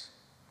source.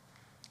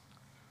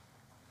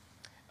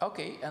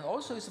 Okay, and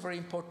also it's very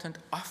important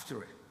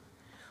after.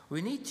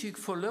 We need to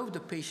follow the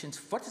patients.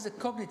 What is the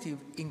cognitive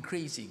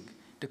increasing?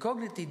 The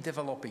cognitive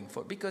developing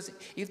for, because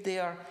if they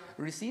are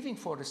receiving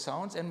for the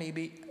sounds and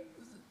maybe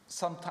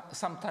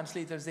sometimes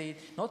later they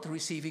not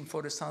receiving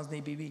for the sounds,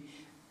 maybe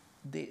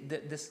the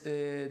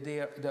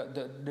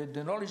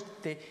knowledge,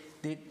 they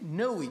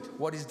know it,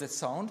 what is that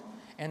sound,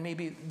 and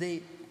maybe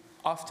they,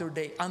 after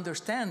they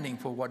understanding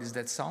for what is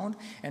that sound,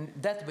 and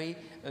that way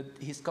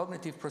his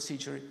cognitive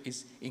procedure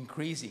is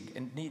increasing,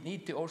 and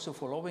need to also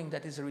following.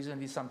 That is the reason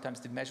we sometimes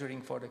the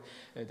measuring for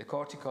the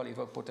cortical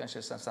evoked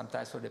potentials, and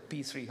sometimes for the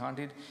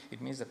P300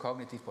 it means the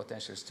cognitive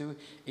potentials too,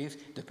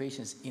 if the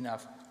patient is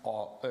enough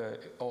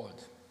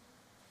old.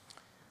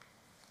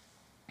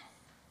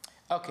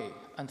 Okay,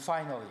 and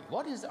finally,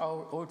 what is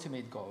our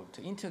ultimate goal?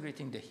 To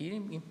integrating the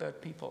hearing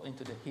impaired people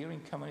into the hearing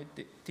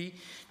community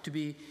to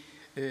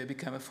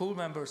become full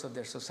members of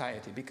their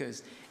society,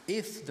 because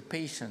if the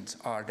patients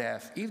are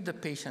deaf, if the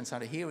patients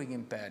are hearing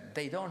impaired,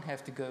 they don't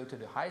have to go to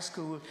the high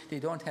school, they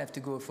don't have to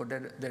go for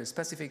their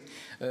specific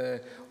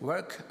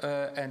work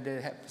and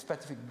their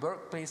specific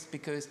workplace,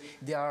 because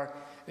they are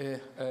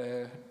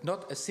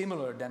not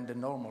similar than the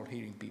normal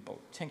hearing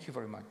people. Thank you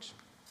very much.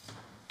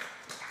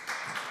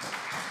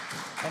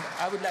 And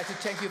I would like to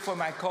thank you for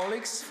my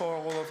colleagues, for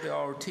all of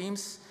our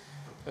teams,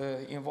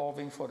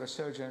 involving for the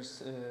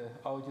surgeons,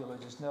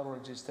 audiologists,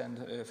 neurologists, and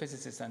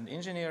physicists and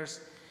engineers,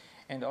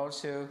 and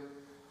also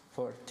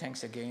for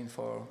thanks again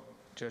for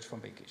Georg from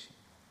Békésy.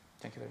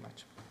 Thank you very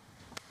much.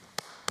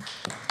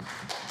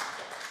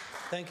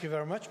 Thank you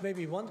very much.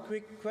 Maybe one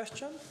quick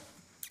question.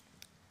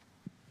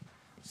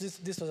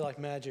 This was like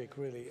magic,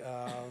 really.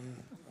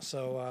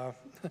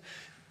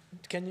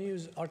 Can you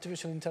use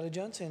artificial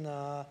intelligence in?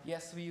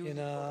 Yes, we use it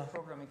for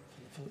programming.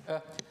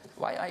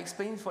 Why I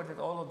explained for that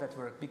all of that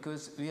work,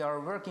 because we are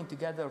working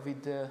together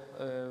with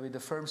the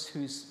firms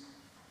who's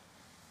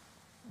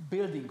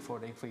building for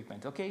the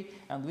equipment, okay?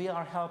 And we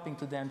are helping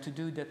to them to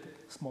do that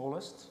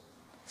smallest,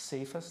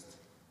 safest,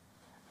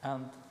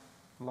 and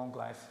long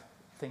life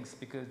things,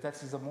 because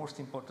that is the most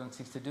important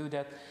thing to do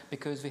that,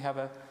 because we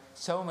have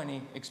so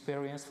many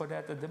experience for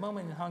that. At the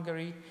moment in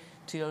Hungary,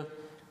 till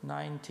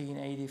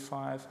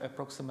 1985,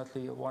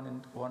 approximately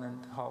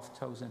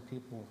 1,500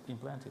 people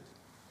implanted.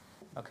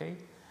 Okay,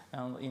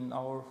 and in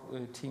our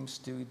teams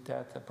do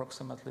that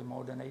approximately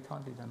more than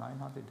 800 and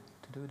 900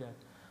 to do that.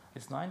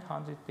 It's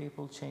 900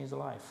 people change the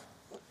life.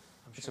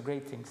 It's a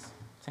great thing.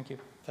 Thank you.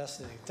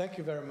 Fascinating. Thank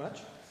you very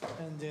much.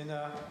 And then,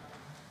 by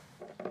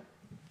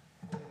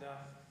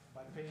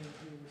paying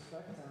due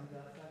respect and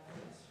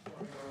thanks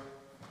for your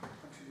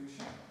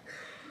contribution.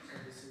 So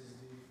this is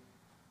the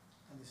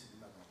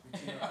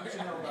medal, which you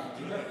know about.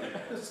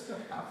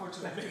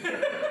 Unfortunately.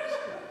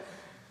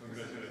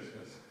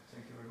 Congratulations.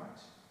 Thank you very much.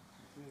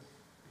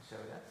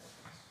 Show that.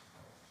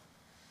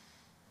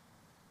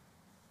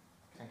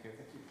 Thank you.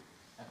 Thank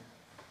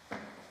you.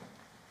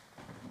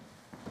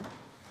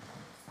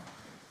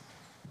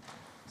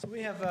 So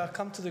we have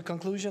come to the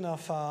conclusion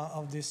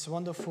of this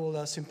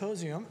wonderful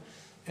symposium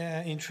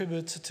in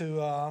tribute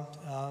to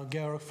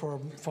Georg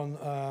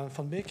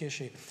von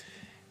Békésy.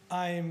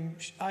 I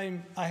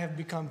have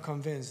become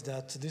convinced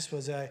that this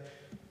was a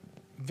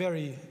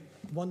very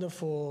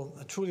wonderful,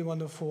 a truly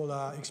wonderful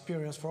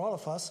experience for all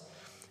of us,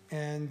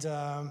 and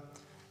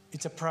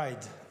it's a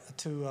pride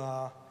to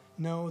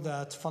know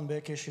that von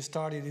Békésy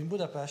started in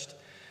Budapest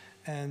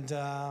and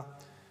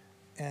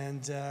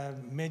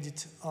made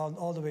it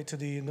all the way to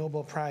the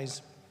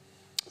Nobel-Prize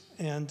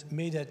and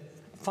made a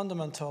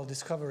fundamental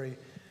discovery,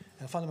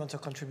 a fundamental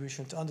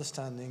contribution to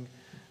understanding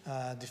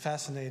the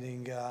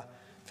fascinating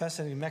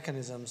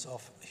mechanisms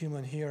of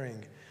human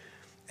hearing.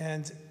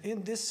 And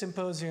in this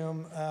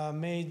symposium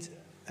made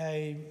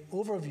a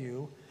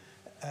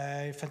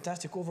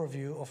fantastic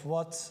overview of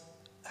what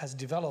has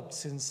developed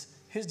since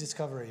his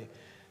discovery,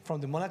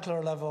 from the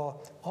molecular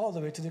level all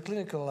the way to the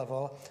clinical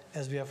level,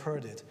 as we have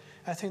heard it.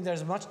 I think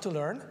there's much to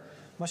learn,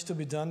 much to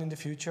be done in the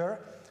future,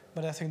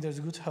 but I think there's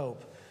good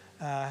hope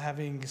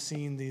having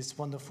seen these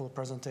wonderful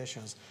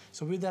presentations.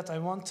 So with that, I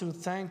want to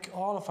thank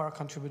all of our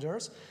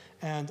contributors,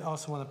 and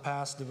also want to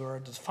pass the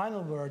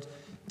final word,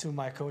 to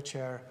my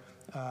co-chair,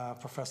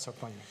 Professor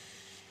Panyi.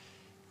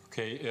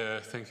 Okay,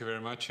 thank you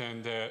very much,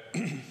 and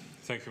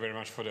thank you very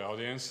much for the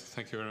audience.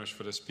 Thank you very much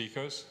for the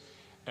speakers,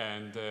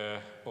 and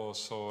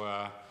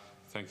also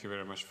thank you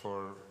very much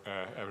for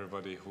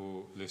everybody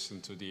who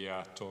listened to the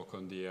talk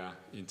on the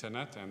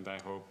internet, and I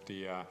hope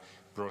the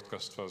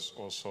broadcast was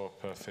also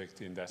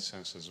perfect in that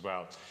sense as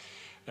well.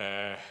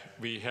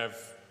 We have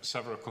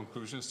several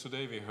conclusions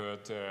today. We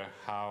heard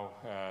how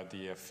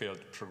the field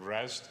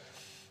progressed,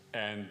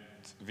 And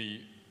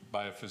we,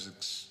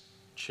 biophysics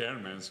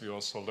chairmen, we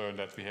also learned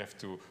that we have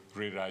to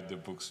rewrite the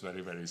books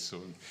very, very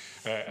soon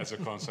as a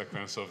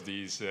consequence of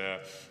these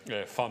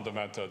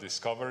fundamental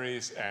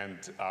discoveries and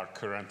our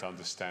current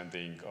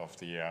understanding of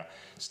the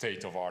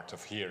state of art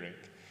of hearing.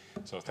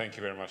 So thank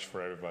you very much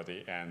for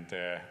everybody, and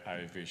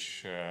I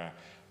wish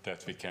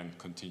that we can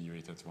continue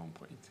it at one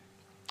point.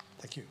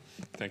 Thank you.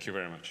 Thank you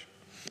very much.